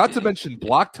 Not to mention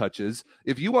block touches.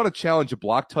 If you want to challenge a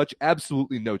block touch,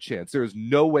 absolutely no chance. There is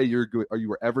no way you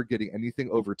are ever getting anything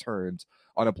overturned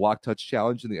on a block touch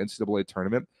challenge in the NCAA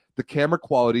tournament. The camera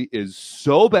quality is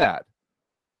so bad,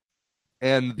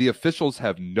 and the officials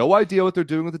have no idea what they're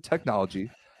doing with the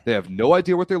technology. They have no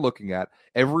idea what they're looking at.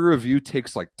 Every review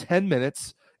takes like 10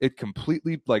 minutes. It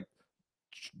completely, like,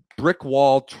 brick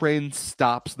wall train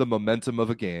stops the momentum of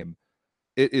a game.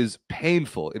 It is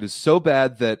painful. It is so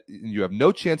bad that you have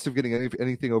no chance of getting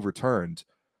anything overturned.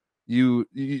 You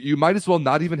might as well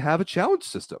not even have a challenge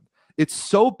system. It's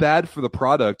so bad for the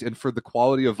product and for the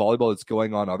quality of volleyball that's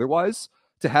going on otherwise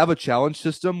to have a challenge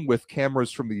system with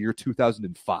cameras from the year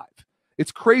 2005.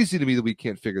 It's crazy to me that we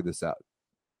can't figure this out.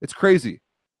 It's crazy.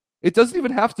 It doesn't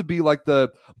even have to be like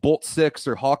the Bolt 6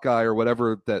 or Hawkeye or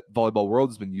whatever that Volleyball World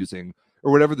has been using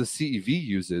or whatever the CEV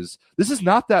uses. This is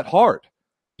not that hard.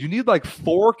 You need like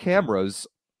 4 cameras,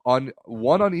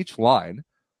 one on each line,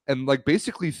 and like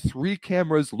basically 3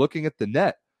 cameras looking at the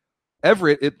net.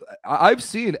 I've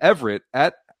seen Everett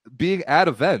being at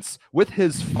events with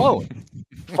his phone,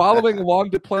 following along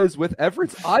to plays with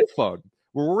Everett's iPhone,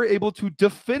 where we're able to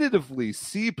definitively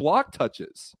see block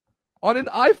touches on an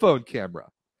iPhone camera.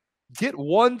 Get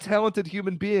one talented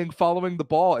human being following the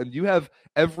ball, and you have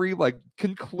every like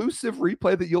conclusive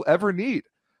replay that you'll ever need.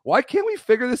 Why can't we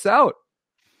figure this out?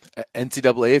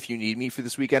 NCAA, if you need me for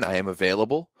this weekend, I am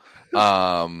available.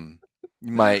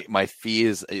 My fee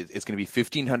is it's going to be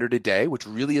 $1,500 a day, which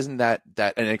really isn't that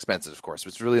inexpensive. Of course,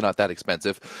 it's really not that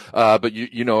expensive. But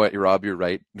you know what, Rob, you're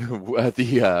right. At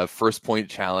the First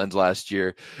Point Challenge last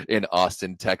year in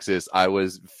Austin, Texas, I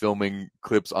was filming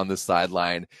clips on the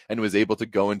sideline and was able to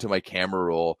go into my camera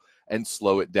roll and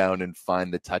slow it down and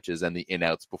find the touches and the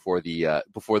in-outs before the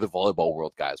Volleyball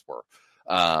World guys were.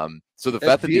 So the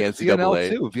fact that the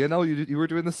NCAA VNL, you were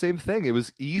doing the same thing. It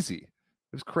was easy.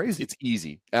 It was crazy. It's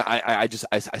easy. I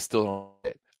still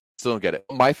don't get it.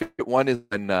 My favorite one is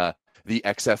when the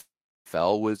XFL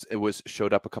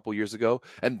showed up a couple years ago,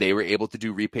 and they were able to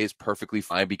do replays perfectly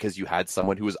fine because you had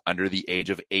someone who was under the age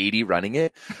of 80 running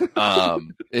it.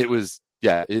 It was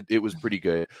pretty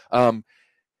good.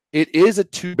 It is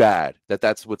too bad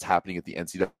that's what's happening at the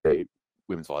NCAA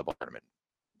women's volleyball tournament.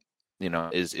 You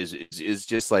know, is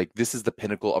just like, this is the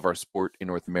pinnacle of our sport in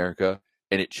North America,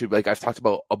 and it should, like, I've talked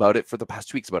about it for the past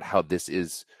 2 weeks about how this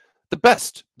is the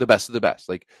best of the best.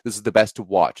 Like, this is the best to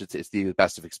watch. It's the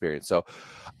best of experience. So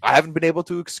I haven't been able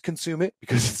to consume it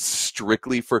because it's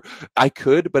strictly for, I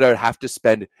could, but I would have to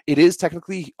spend, it is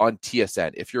technically on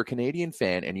TSN. If you're a Canadian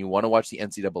fan and you want to watch the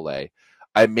NCAA,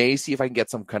 I may see if I can get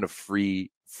some kind of free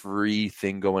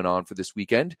thing going on for this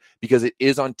weekend, because it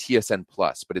is on TSN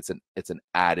Plus, but it's an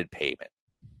added payment.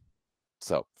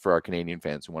 So for our Canadian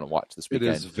fans who want to watch this weekend,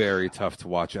 it is very tough to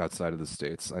watch outside of the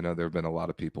States. I know there have been a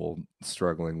lot of people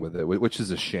struggling with it, which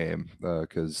is a shame,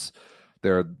 because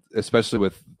there, especially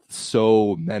with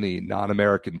so many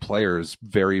non-American players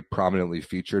very prominently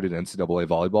featured in NCAA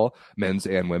volleyball, men's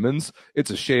and women's,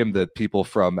 it's a shame that people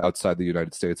from outside the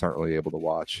United States aren't really able to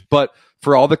watch. But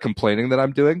for all the complaining that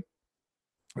I'm doing,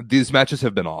 these matches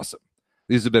have been awesome.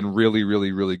 These have been really,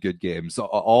 really, really good games.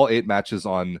 All 8 matches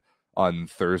on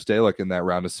Thursday, like in that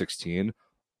round of 16,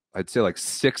 I'd say like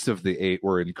 6 of the 8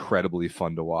 were incredibly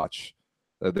fun to watch.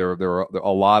 There were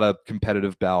a lot of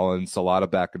competitive balance, a lot of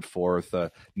back and forth,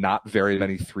 not very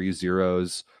many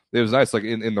 3-0s. It was nice. Like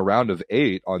in the round of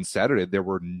 8 on Saturday, there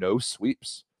were no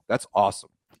sweeps. That's awesome.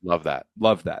 Love that.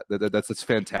 That's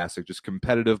fantastic. Just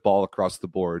competitive ball across the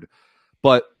board.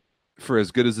 But for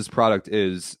as good as this product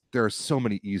is, there are so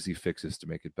many easy fixes to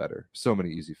make it better. So many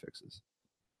easy fixes.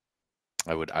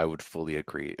 I would fully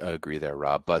agree there,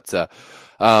 Rob. But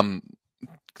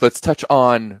let's touch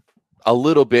on a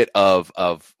little bit of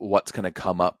what's going to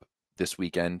come up this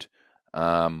weekend.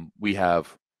 We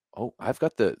have I've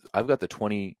got the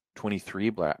 2023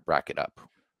 bracket up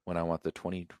when I want the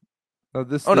 20. No,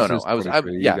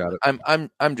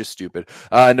 I'm just stupid.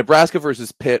 Nebraska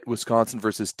versus Pitt, Wisconsin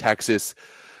versus Texas.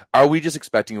 Are we just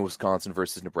expecting a Wisconsin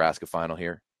versus Nebraska final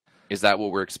here? Is that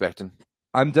what we're expecting?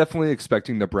 I'm definitely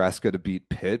expecting Nebraska to beat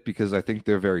Pitt because I think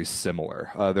they're very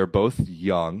similar. They're both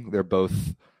young.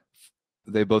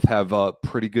 They both have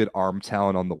pretty good arm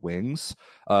talent on the wings.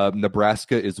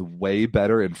 Nebraska is way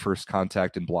better in first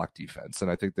contact and block defense, and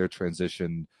I think their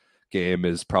transition game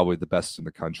is probably the best in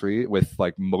the country with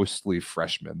like mostly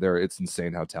freshmen. It's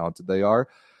insane how talented they are.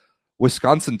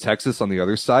 Wisconsin, Texas on the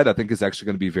other side, I think is actually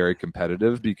going to be very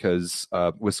competitive because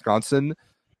Wisconsin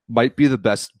might be the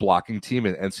best blocking team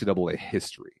in NCAA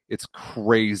history. It's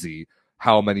crazy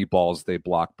how many balls they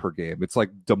block per game. It's like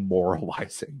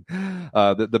demoralizing.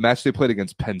 The match they played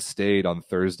against Penn State on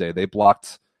Thursday, they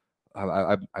blocked.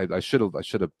 I should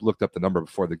have looked up the number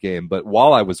before the game, but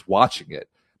while I was watching it,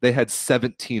 they had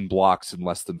 17 blocks in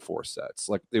less than 4 sets.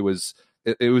 Like it was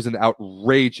an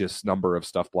outrageous number of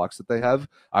stuff blocks that they have.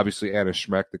 Obviously, Anna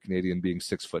Schmeck, the Canadian, being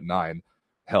 6'9",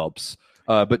 helps.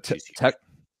 But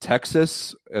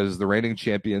Texas is the reigning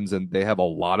champions, and they have a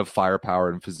lot of firepower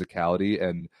and physicality,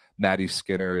 and Maddie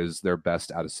Skinner is their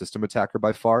best out-of-system attacker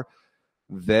by far.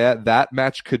 That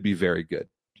match could be very good.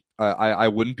 I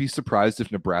wouldn't be surprised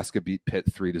if Nebraska beat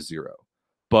Pitt 3-0,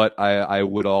 but I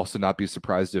would also not be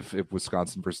surprised if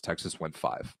Wisconsin versus Texas went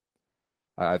 5.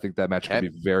 I think that match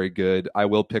could be very good. I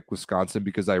will pick Wisconsin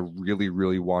because I really,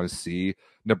 really want to see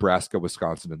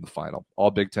Nebraska-Wisconsin in the final.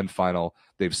 All Big Ten final.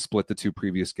 They've split the 2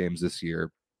 previous games this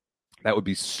year. That would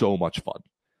be so much fun.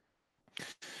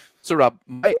 So, Rob,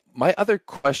 my other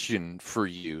question for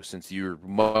you, since you're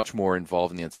much more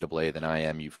involved in the NCAA than I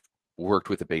am, you've worked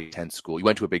with a Big Ten school. You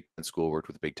went to a Big Ten school, worked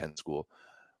with a Big Ten school.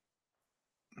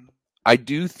 I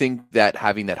do think that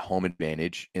having that home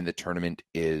advantage in the tournament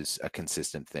is a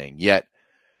consistent thing. Yet,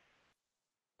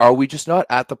 are we just not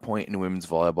at the point in women's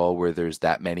volleyball where there's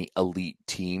that many elite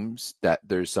teams that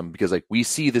there's some, because like we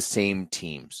see the same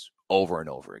teams over and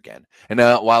over again. And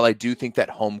while I do think that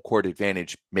home court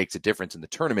advantage makes a difference in the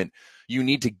tournament, you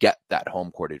need to get that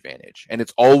home court advantage. And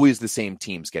it's always the same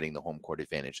teams getting the home court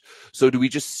advantage. So do we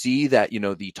just see that,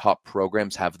 the top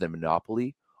programs have the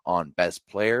monopoly on best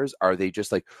players? Are they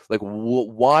just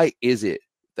why is it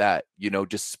that,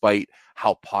 despite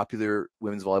how popular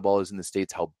women's volleyball is in the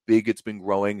States, how big it's been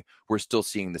growing, we're still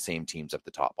seeing the same teams at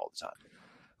the top all the time?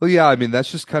 Well, yeah, I mean,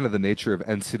 that's just kind of the nature of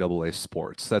NCAA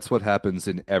sports. That's what happens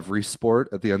in every sport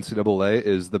at the NCAA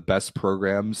is the best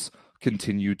programs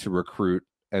continue to recruit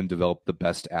and develop the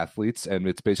best athletes. And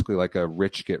it's basically like a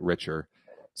rich get richer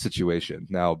situation.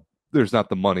 Now, there's not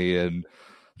the money in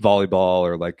volleyball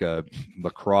or like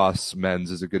lacrosse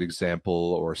men's is a good example,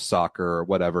 or soccer or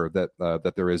whatever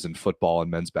that there is in football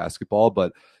and men's basketball.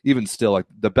 But even still, like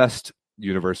the best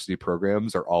university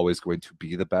programs are always going to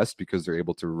be the best because they're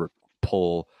able to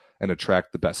pull and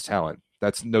attract the best talent.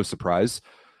 That's no surprise.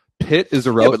 Pitt is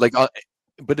a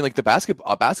but in like the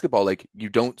basketball, like you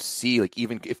don't see, like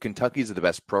even if Kentucky's the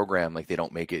best program, like they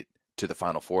don't make it to the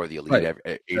Final Four of the Elite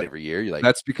every year. You're like,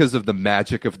 that's because of the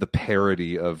magic of the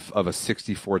parity of a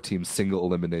 64-team single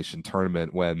elimination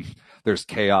tournament when there's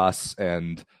chaos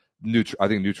and I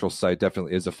think neutral site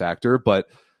definitely is a factor, but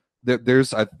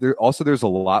there's a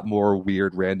lot more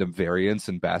weird random variance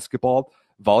in basketball.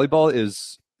 Volleyball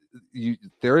is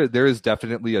there is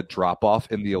definitely a drop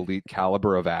off in the elite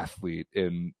caliber of athlete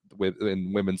in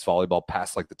women's volleyball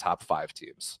past like the top 5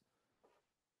 teams,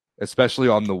 especially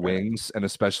on the wings, and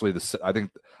especially I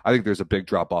think there's a big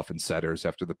drop off in setters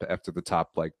after the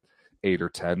top like 8 or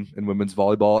 10 in women's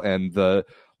volleyball, and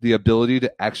the ability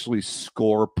to actually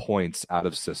score points out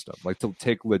of system, like to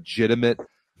take legitimate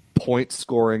point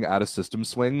scoring out of system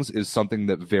swings, is something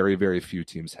that very, very few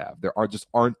teams have. There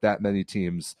aren't that many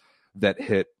teams that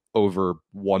hit over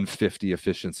 150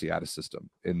 efficiency out of system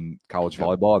in college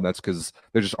volleyball, and that's because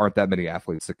there just aren't that many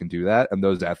athletes that can do that, and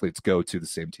those athletes go to the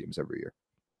same teams every year.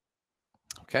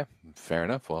 Okay, fair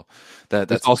enough. Well,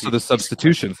 that's also the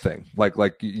substitution thing. It's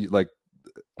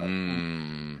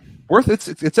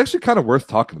actually kind of worth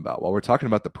talking about while we're talking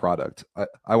about the product.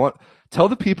 I want tell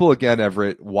the people again,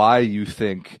 Everett, why you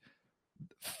think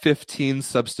 15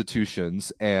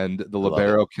 substitutions and the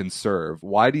libero can serve.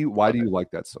 Why do you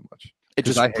like that so much?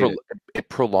 It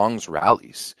prolongs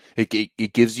rallies.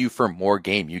 It gives you for more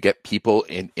game. You get people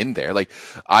in there. Like,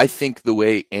 I think the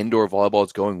way indoor volleyball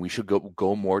is going, we should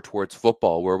go more towards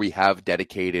football, where we have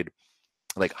dedicated,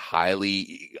 like,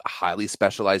 highly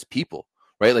specialized people,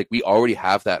 right? Like, we already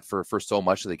have that for so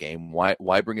much of the game.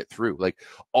 Why bring it through? Like,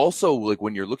 also, like,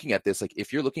 when you're looking at this, like,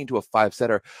 if you're looking to a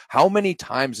 5-setter, how many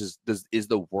times is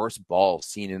the worst ball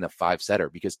seen in a 5-setter?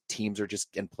 Because teams are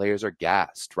and players are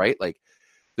gassed, right? Like,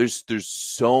 there's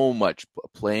so much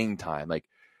playing time. Like,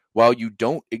 while you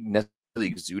don't necessarily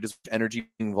exude as much energy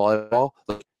in volleyball,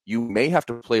 like, you may have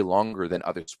to play longer than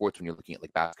other sports when you're looking at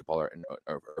like basketball or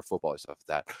football or stuff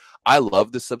like that. I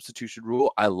love the substitution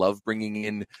rule. I love bringing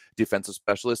in defensive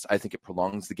specialists. I think it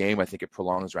prolongs the game. I think it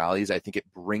prolongs rallies. I think it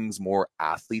brings more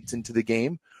athletes into the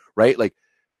game, right? Like,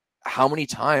 how many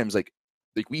times,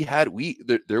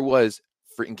 there was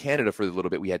in Canada for a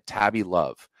little bit, we had Tabby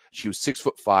Love. She was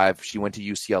 6'5". She went to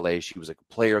UCLA. She was like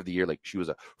player of the year. Like, she was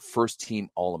a first team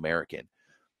All-American,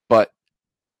 but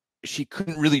she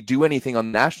couldn't really do anything on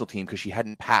the national team because she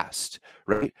hadn't passed,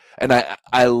 right? And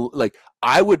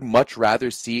I would much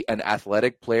rather see an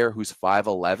athletic player who's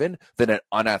 5'11" than an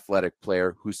unathletic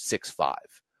player who's 6'5"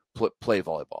 play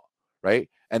volleyball, right?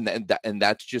 And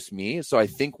that's just me. So I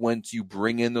think once you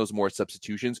bring in those more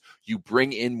substitutions, you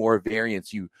bring in more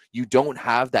variance. You don't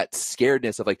have that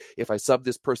scaredness of like, if I sub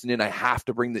this person in, I have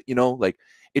to bring like,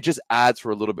 it just adds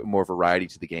for a little bit more variety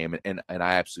to the game. And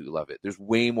I absolutely love it. There's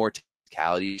way more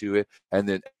physicality to it, and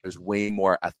then there's way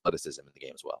more athleticism in the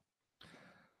game as well.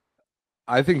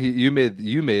 I think you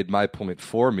made my point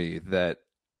for me that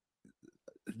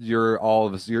you're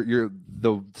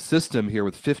the system here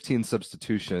with 15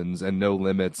 substitutions and no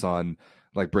limits on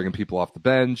like bringing people off the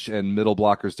bench, and middle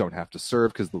blockers don't have to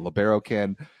serve because the libero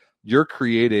can. You're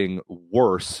creating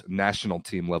worse national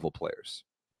team level players.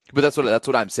 But that's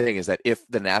what I'm saying, is that if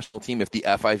the national team, if the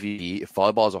FIVB, if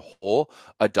volleyball as a whole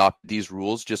adopt these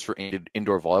rules just for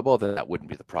indoor volleyball, then that wouldn't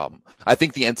be the problem. I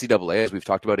think the NCAA, as we've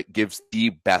talked about, it gives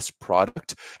the best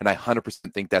product, and I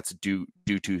 100% think that's due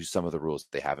to some of the rules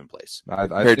that they have in place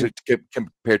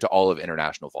compared to all of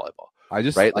international volleyball.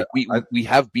 We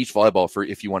have beach volleyball for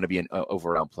if you want to be an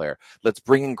over-round player. Let's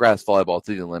bring in grass volleyball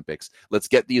to the Olympics. Let's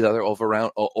get these other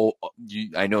over-round.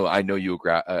 I know you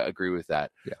agree with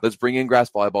that. Yeah. Let's bring in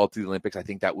grass volleyball to the Olympics. I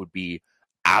think that would be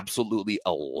absolutely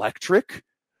electric.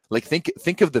 Like, think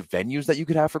of the venues that you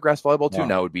could have for grass volleyball too. Wow.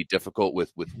 Now it would be difficult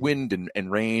with wind and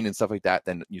rain and stuff like that.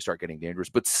 Then you start getting dangerous.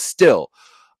 But still,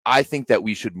 I think that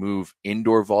we should move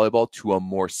indoor volleyball to a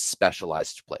more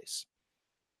specialized place.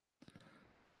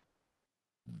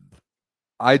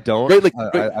 I don't. Right, like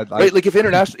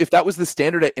if that was the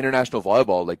standard at international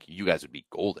volleyball, like, you guys would be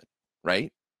golden,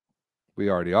 right? We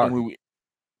already are.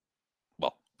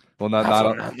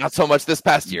 Not so much this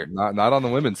past year. Not on the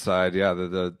women's side. Yeah,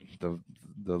 the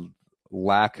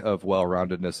lack of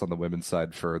well-roundedness on the women's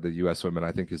side for the U.S. women,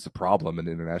 I think, is a problem in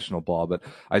international ball. But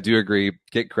I do agree.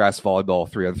 Get grass volleyball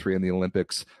 3-on-3 in the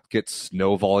Olympics. Get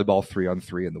snow volleyball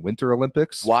 3-on-3 in the Winter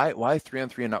Olympics. Why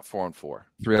 3-on-3 and not 4-on-4?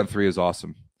 3-on-3 is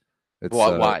awesome.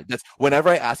 Why? That's whenever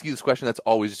I ask you this question, that's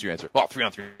always just your answer. 3-on-3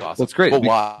 is awesome. Well, it's great. Well,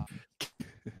 why?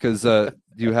 Because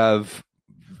you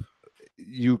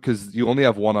only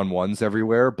have one-on-ones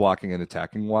everywhere, blocking and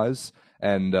attacking wise,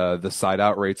 and the side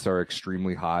out rates are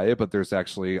extremely high. But there's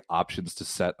actually options to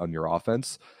set on your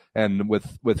offense, and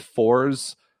with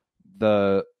fours,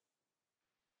 I've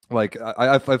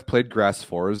played grass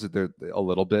fours there a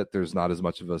little bit. There's not as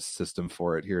much of a system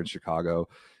for it here in Chicago.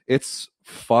 It's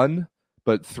fun.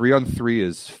 But 3-on-3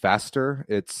 is faster.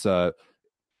 It's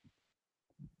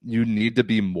you need to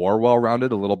be more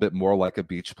well-rounded, a little bit more like a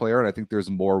beach player. And I think there's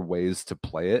more ways to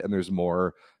play it, and there's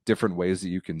more different ways that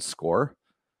you can score.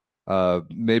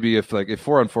 Maybe if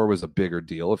 4-on-4 was a bigger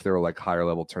deal, if there were like higher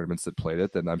level tournaments that played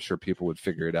it, then I'm sure people would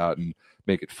figure it out and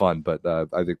make it fun. But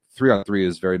I think 3-on-3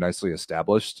 is very nicely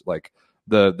established. Like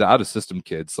the out of system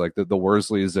kids, like the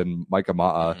Worsleys and Micah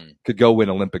Ma'a could go win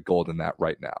Olympic gold in that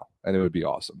right now, and it would be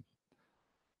awesome.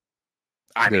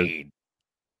 I'm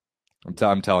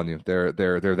telling you, they're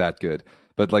that good.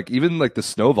 But like even like the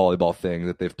snow volleyball thing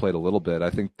that they've played a little bit, I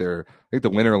think the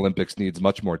Winter Olympics needs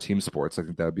much more team sports. I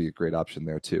think that would be a great option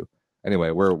there too.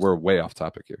 Anyway, we're way off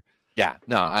topic here. Yeah,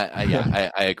 no, I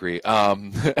agree.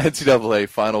 NCAA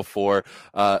Final Four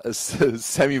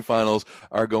semifinals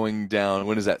are going down.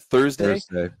 When is that? Thursday.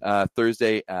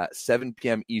 Thursday at 7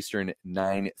 p.m. Eastern,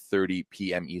 9:30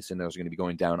 p.m. Eastern. Those are going to be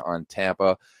going down on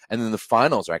Tampa, and then the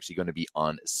finals are actually going to be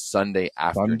on Sunday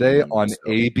afternoon. Sunday on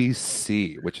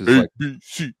ABC, which is like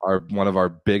one of our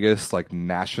biggest like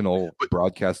national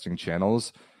broadcasting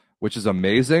channels, which is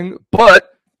amazing, but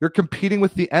you're competing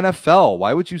with the NFL.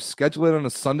 Why would you schedule it on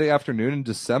a Sunday afternoon in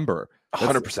December?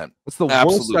 100%. That's the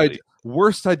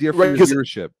worst idea for your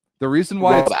viewership. The reason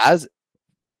why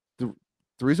the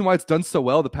reason why it's done so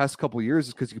well the past couple of years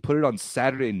is because you put it on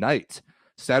Saturday night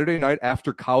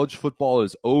after college football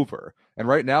is over. And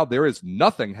right now there is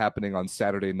nothing happening on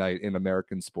Saturday night in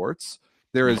American sports.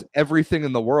 There is everything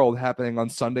in the world happening on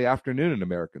Sunday afternoon in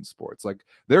American sports. Like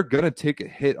they're going to take a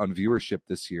hit on viewership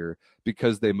this year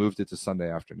because they moved it to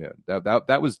Sunday afternoon.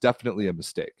 That was definitely a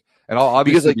mistake. And I'll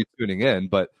obviously be tuning in,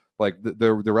 but like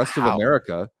the rest of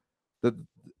America,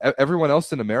 everyone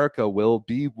else in America will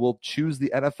choose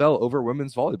the NFL over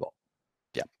women's volleyball.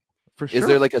 Yeah, for sure. Is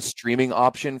there like a streaming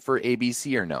option for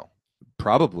ABC or no?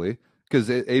 Probably, because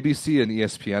ABC and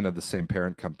ESPN have the same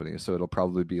parent company, so it'll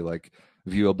probably be like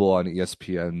viewable on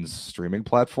ESPN's streaming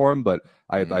platform, but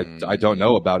I don't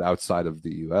know about outside of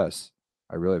the US.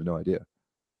 I really have no idea.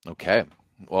 Okay.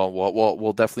 Well,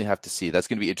 we'll definitely have to see. That's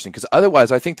going to be interesting because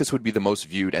otherwise I think this would be the most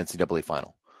viewed NCAA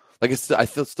final. Like I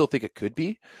still think it could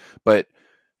be, but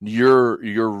you're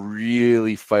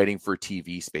really fighting for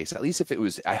TV space. At least if it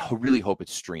was, I really hope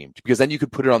it's streamed because then you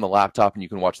could put it on the laptop and you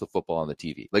can watch the football on the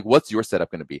TV. Like, what's your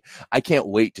setup going to be? I can't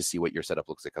wait to see what your setup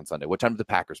looks like on Sunday. What time do the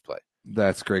Packers play?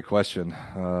 That's a great question.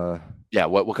 Yeah,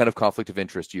 what kind of conflict of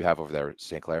interest do you have over there,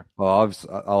 St. Clair? Well,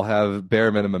 I'll have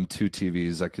bare minimum 2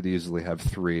 TVs. I could easily have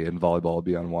 3, and volleyball will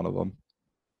be on one of them.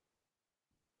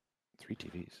 3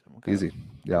 TVs. Okay. Easy.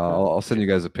 Yeah, I'll send you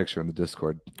guys a picture in the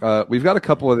Discord. We've got a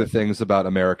couple other things about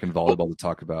American volleyball to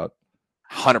talk about.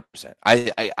 100%.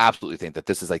 I absolutely think that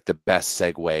this is like the best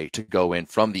segue to go in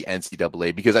from the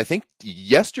NCAA because I think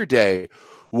yesterday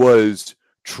was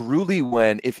truly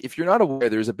when, if you're not aware,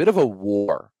 there's a bit of a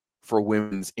war for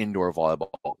women's indoor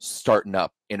volleyball starting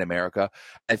up in America.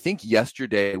 I think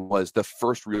yesterday was the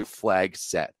first real flag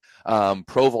set. Pro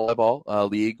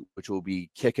Volleyball League, which will be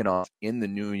kicking off in the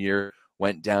new year,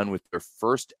 went down with their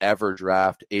first ever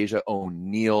draft. Asia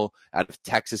O'Neal out of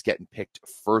Texas getting picked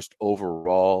first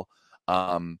overall.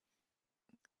 I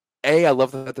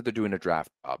love that they're doing a draft,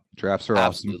 Bob. Drafts are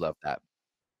absolutely awesome. Love that.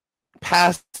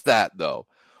 Past that, though,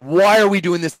 why are we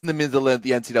doing this in the middle of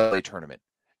the NCAA tournament?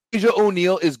 Asia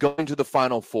O'Neal is going to the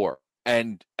Final Four,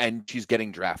 and she's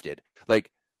getting drafted. Like,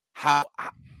 how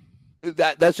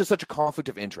that's just such a conflict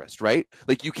of interest, right?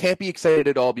 Like, you can't be excited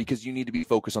at all because you need to be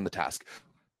focused on the task.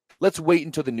 Let's wait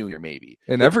until the new year, maybe.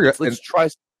 In every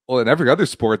other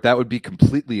sport, that would be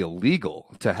completely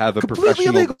illegal to have a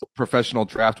professional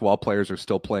draft while players are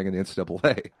still playing in the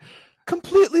NCAA.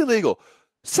 Completely illegal.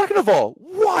 Second of all,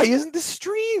 why isn't this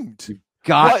streamed?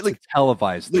 Got to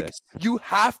televise this. You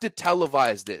have to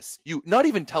televise this. You not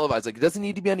even televise. Like, it doesn't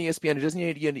need to be on ESPN. It doesn't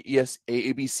need to be on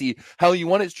ABC. Hell, you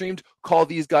want it streamed? Call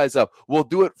these guys up. We'll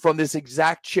do it from this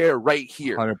exact chair right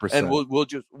here. 100%. And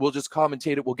we'll just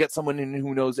commentate it. We'll get someone in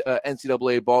who knows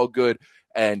NCAA ball good,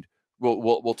 and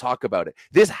we'll talk about it.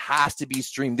 This has to be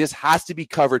streamed. This has to be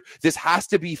covered. This has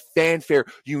to be fanfare.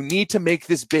 You need to make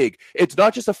this big. It's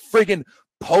not just a friggin'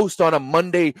 post on a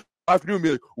Monday afternoon,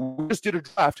 be like, we just did a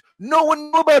draft. No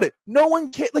one knew about it. No one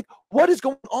can. Like, what is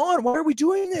going on? Why are we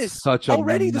doing this? Such a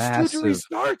already the stoogery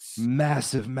starts.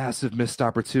 Massive missed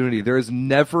opportunity. There has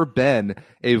never been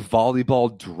a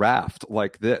volleyball draft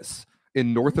like this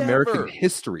in North American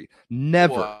history.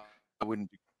 Never. Well, I wouldn't.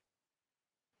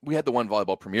 We had the one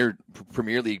volleyball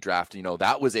Premier League draft. You know,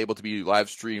 that was able to be live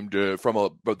streamed from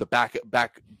the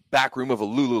back room of a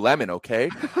Lululemon. Okay.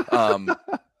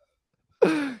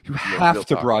 You have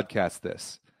to broadcast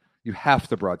this. You have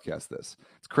to broadcast this.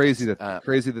 It's crazy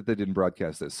that they didn't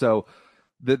broadcast this. So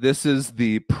this is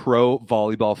the Pro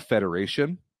Volleyball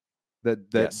Federation.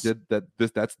 Yes. did that.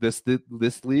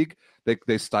 This league. They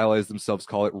stylize themselves,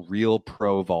 call it Real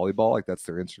Pro Volleyball, like that's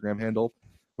their Instagram handle,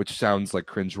 which sounds like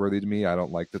cringeworthy to me. I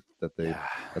don't like that they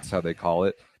that's how they call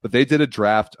it. But they did a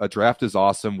draft. A draft is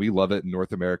awesome. We love it in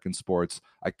North American sports.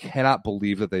 I cannot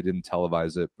believe that they didn't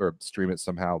televise it or stream it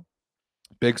somehow.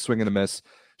 Big swing and a miss.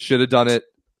 Should have done it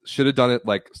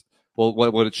like, well,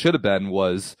 what it should have been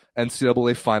was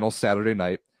NCAA final Saturday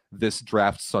night, this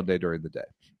draft Sunday during the day.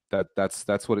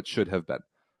 That's what it should have been.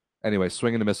 Anyway,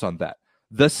 swing and a miss on that.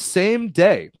 The same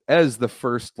day as the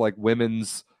first like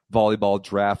women's volleyball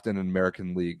draft in an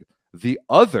American league, the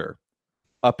other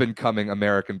up-and-coming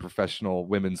American professional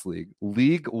women's league,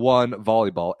 League One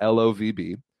Volleyball,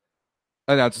 LOVB,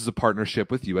 announces a partnership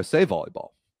with USA Volleyball.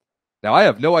 Now, I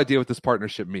have no idea what this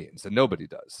partnership means, and nobody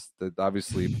does.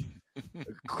 Obviously,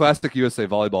 classic USA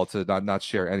Volleyball to not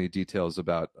share any details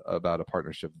about a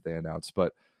partnership that they announced.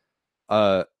 But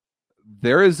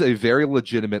there is a very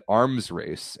legitimate arms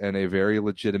race and a very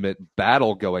legitimate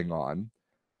battle going on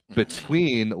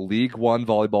between League One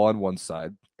Volleyball on one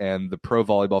side and the Pro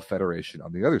Volleyball Federation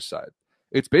on the other side.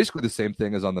 It's basically the same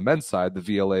thing as on the men's side, the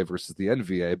VLA versus the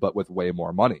NVA, but with way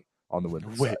more money on the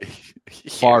women's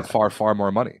side. Far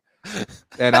more money.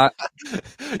 And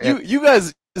you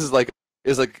guys is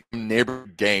like neighbor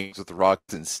gangs with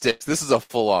rocks and sticks. This is a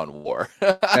full-on war.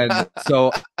 And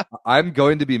so I'm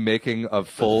going to be making a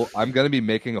full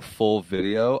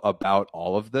video about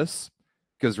all of this,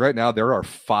 because right now there are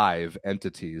 5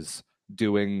 entities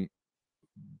doing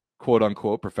quote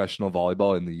unquote professional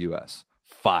volleyball in the US.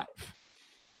 5.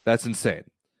 That's insane.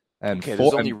 And there's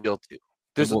only real 2.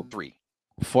 There's 3.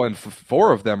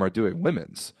 4 of them are doing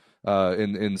women's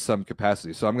in some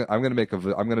capacity. So I'm going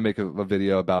to make a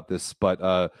video about this,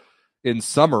 but in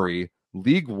summary,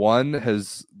 League One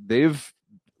has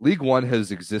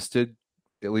existed,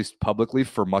 at least publicly,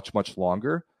 for much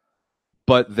longer,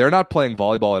 but they're not playing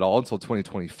volleyball at all until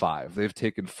 2025. They've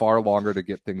taken far longer to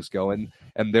get things going,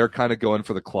 and they're kind of going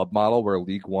for the club model where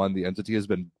League One, the entity, has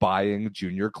been buying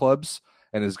junior clubs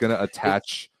and is going to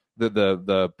attach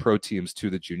the pro teams to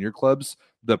the junior clubs.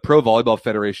 The Pro Volleyball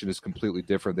Federation is completely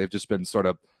different. They've just been sort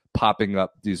of popping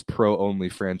up these pro-only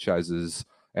franchises,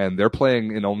 and they're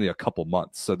playing in only a couple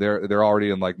months. So they're already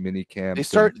in like mini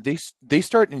camps. They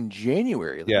start in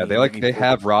January. Yeah, they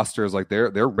have rosters, like they're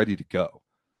ready to go.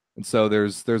 And so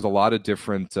there's a lot of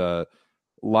different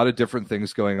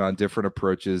things going on, different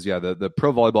approaches. Yeah, the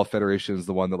Pro Volleyball Federation is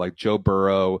the one that, like, Joe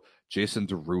Burrow, Jason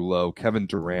Derulo, Kevin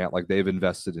Durant, like, they've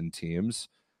invested in teams.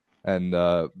 And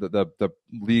the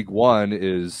League One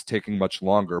is taking much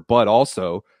longer, but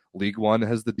also League One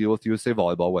has the deal with USA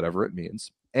Volleyball, whatever it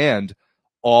means. And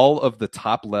all of the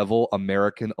top level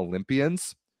American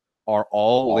Olympians are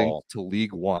all linked to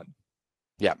League One.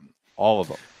 Yeah. All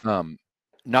of them.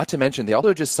 Not to mention, they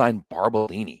also just signed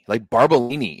Barbolini. Like,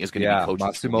 Barbolini is going to be coaching.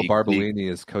 Massimo Barbolini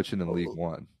is coaching in League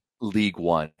One. League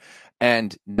One.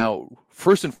 And now,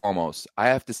 first and foremost, I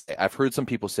have to say, I've heard some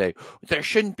people say, there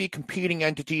shouldn't be competing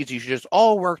entities. You should just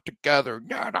all work together.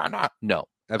 No,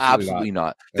 absolutely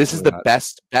not. This is the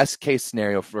best case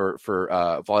scenario for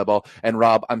volleyball. And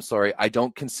Rob, I'm sorry, I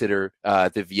don't consider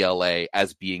the VLA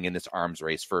as being in this arms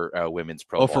race for women's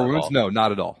pro. For women's, no,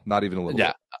 not at all. Not even a little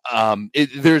bit.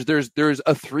 There's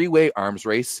a 3-way arms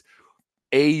race.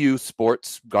 AU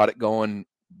Sports got it going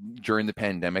during the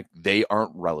pandemic. They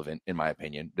aren't relevant, in my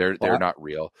opinion. They're not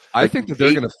real. I think that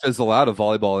they're going to fizzle out of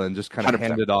volleyball and just kind of 100%.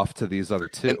 Hand it off to these other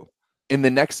two. In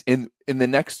the next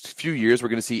few years, we're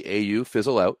going to see AU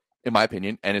fizzle out, in my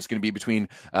opinion, and it's going to be between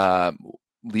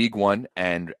League One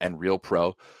and Real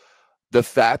Pro. The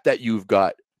fact that you've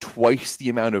got twice the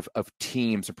amount of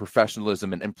teams and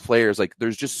professionalism and players, like,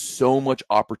 there's just so much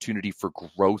opportunity for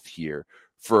growth here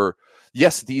for,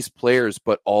 yes, these players,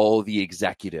 but all the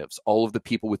executives, all of the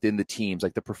people within the teams.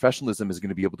 Like, the professionalism is going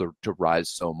to be able to rise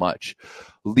so much.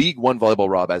 League One Volleyball,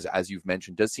 Rob, as you've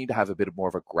mentioned, does seem to have a bit more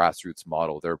of a grassroots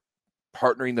model. They're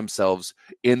partnering themselves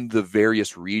in the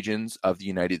various regions of the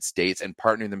United States and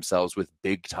partnering themselves with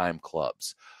big time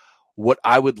clubs. What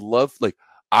I would love, like,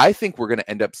 I think we're going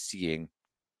to end up seeing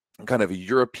kind of a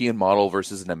European model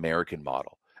versus an American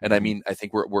model. And I mean, I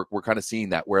think we're kind of seeing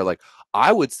that, where, like,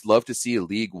 I would love to see a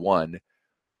League One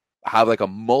have like a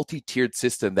multi-tiered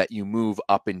system that you move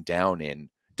up and down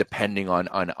in depending on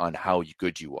how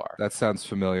good you are. That sounds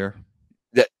familiar.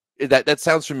 That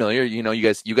sounds familiar. You know, you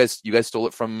guys stole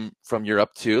it from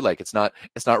Europe too. Like, it's not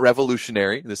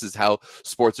revolutionary. This is how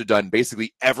sports are done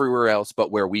basically everywhere else but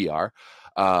where we are.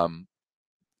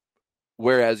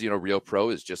 Whereas, you know, Real Pro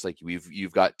is just like,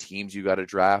 you've got teams you got to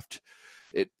draft.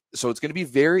 So it's going to be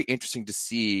very interesting to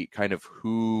see kind of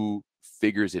who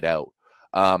figures it out.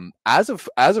 As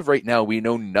of right now, we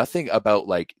know nothing about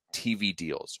like TV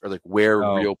deals or like where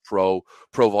Real Pro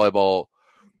Volleyball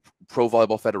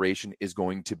Federation is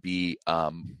going to be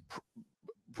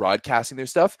broadcasting their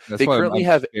stuff. That's why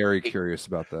I'm very curious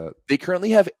about that. They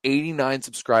currently have 89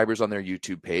 subscribers on their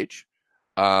YouTube page.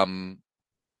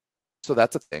 So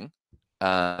that's a thing.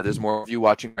 There's more of you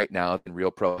watching right now than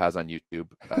Real Pro has on YouTube.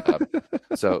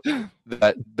 So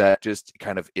that just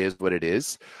kind of is what it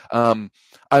is. I'm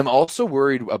also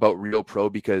worried about Real Pro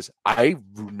because I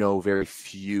know very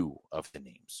few of the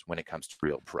names when it comes to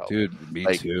Real Pro. Dude, me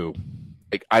too.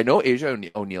 Like I know Asia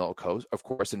O'Neil, of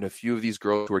course, and a few of these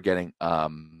girls who are getting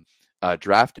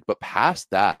drafted. But past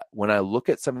that, when I look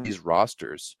at some of these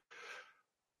rosters,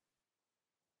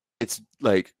 it's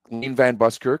like Lane Van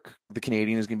Buskirk, the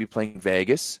Canadian, is going to be playing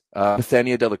Vegas.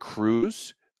 Nathania De La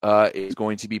Cruz is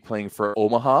going to be playing for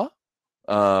Omaha.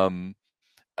 Also,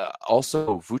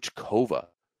 Vuchkova,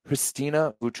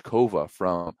 Kristina Vuchkova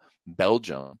from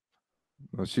Belgium.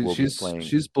 Well,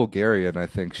 she's Bulgarian, I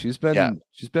think. She's been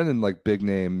in like big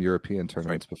name European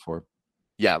tournaments before.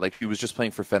 Yeah, like she was just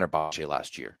playing for Fenerbahce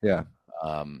last year. Yeah.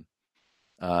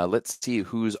 Let's see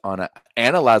who's on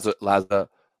Anna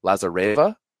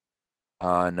Lazareva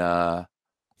on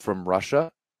from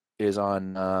Russia is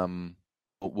on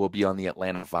will be on the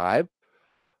Atlanta Vibe. I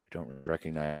don't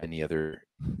recognize any other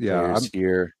players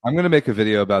here. I'm going to make a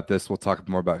video about this. We'll talk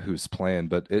more about who's playing,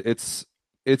 but it's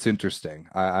interesting.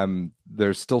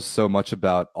 There's still so much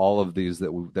about all of these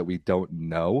that we don't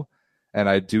know, and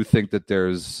I do think that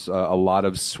there's a lot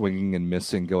of swinging and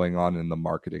missing going on in the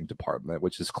marketing department,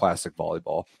 which is classic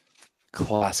volleyball.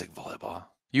 Classic volleyball.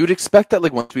 You would expect that,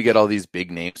 like, once we get all these big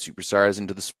name superstars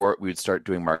into the sport, we would start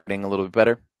doing marketing a little bit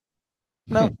better.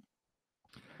 No,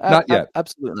 not yet.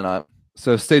 Absolutely not.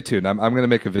 So stay tuned. I'm going to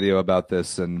make a video about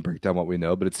this and break down what we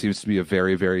know, but it seems to be a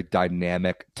very, very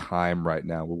dynamic time right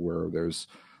now where there's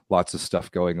lots of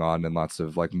stuff going on and lots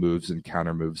of like moves and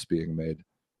counter moves being made.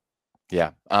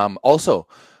 Yeah. Also,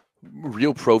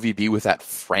 Real Pro VB with that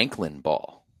Franklin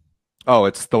ball. Oh,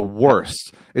 it's the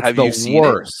worst. It's have the you seen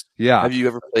worst. It? Yeah. Have you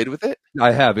ever played with it?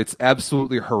 I have. It's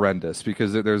absolutely horrendous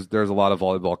because there's a lot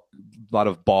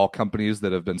of ball companies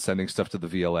that have been sending stuff to the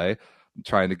VLA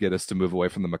trying to get us to move away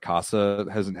from the Mikasa.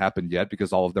 It hasn't happened yet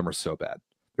because all of them are so bad.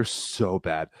 They're so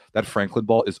bad. That Franklin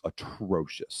ball is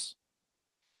atrocious.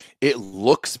 It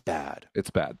looks bad. It's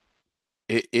bad.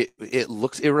 It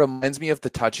reminds me of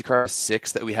the Tachikara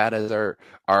 6 that we had as our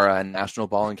national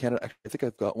ball in Canada. I think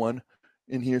I've got one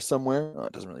in here somewhere. Oh,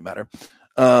 it doesn't really matter.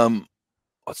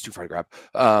 It's too far to grab.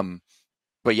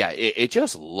 But yeah, it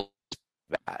just looks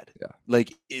bad. Yeah.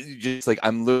 Like it just like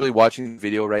I'm literally watching the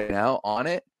video right now on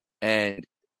it, and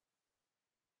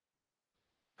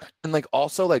like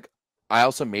also like I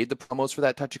also made the promos for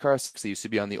that Tachikara 6 that used to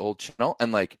be on the old channel,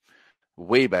 and like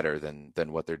way better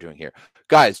than what they're doing here.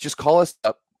 Guys, just call us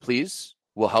up, please.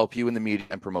 We'll help you in the media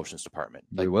and promotions department.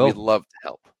 Like, we'd love to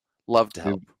help. Love to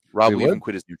help. Rob will even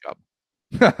quit his new job.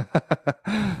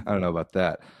 I don't know about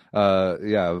that.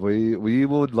 Yeah, we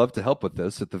would love to help with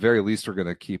this. At the very least, we're going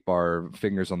to keep our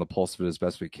fingers on the pulse of it as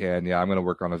best we can. Yeah, I'm going to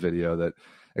work on a video that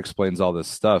explains all this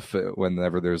stuff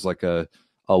whenever there's like a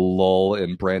lull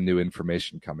in brand new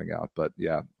information coming out. But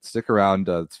yeah, stick around.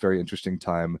 It's a very interesting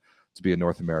time to be a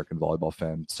North American volleyball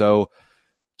fan. So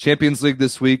Champions League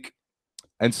this week,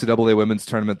 NCAA women's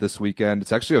tournament this weekend.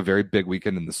 It's actually a very big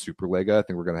weekend in the Superliga. I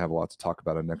think we're going to have a lot to talk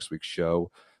about on next week's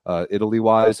show.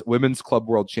 Italy-wise, Women's Club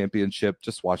World Championship.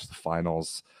 Just watch the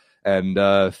finals. And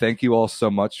thank you all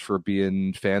so much for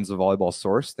being fans of Volleyball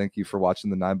Source. Thank you for watching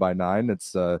the 9x9.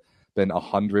 It's been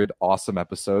 100 awesome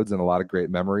episodes and a lot of great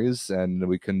memories, and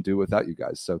we couldn't do it without you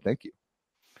guys. So thank you.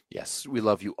 Yes, we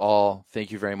love you all.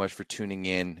 Thank you very much for tuning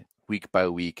in week by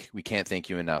week. We can't thank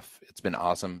you enough. It's been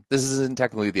awesome. This isn't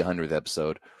technically the 100th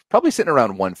episode. Probably sitting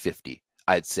around 150,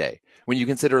 I'd say. When you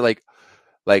consider are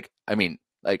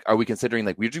we considering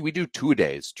like we do 2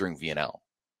 days during VNL?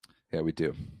 Yeah, we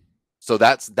do. So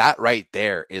that right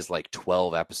there is like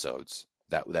 12 episodes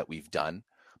that we've done.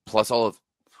 Plus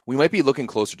we might be looking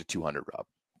closer to 200, Rob.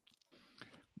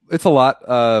 It's a lot,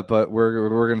 but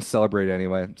we're going to celebrate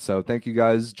anyway. So thank you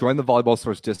guys. Join the Volleyball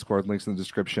Source Discord. Links in the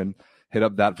description. Hit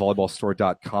up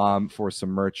thatvolleyballstore.com for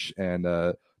some merch. And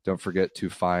don't forget to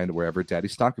find wherever Daddy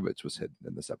Stankovic was hidden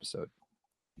in this episode.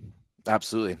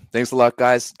 Absolutely. Thanks a lot,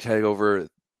 guys. Head over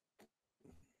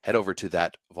to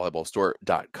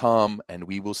thatvolleyballstore.com, and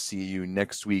we will see you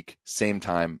next week. Same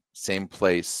time, same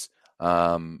place.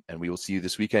 And we will see you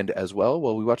this weekend as well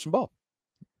while we watch some ball.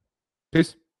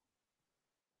 Peace.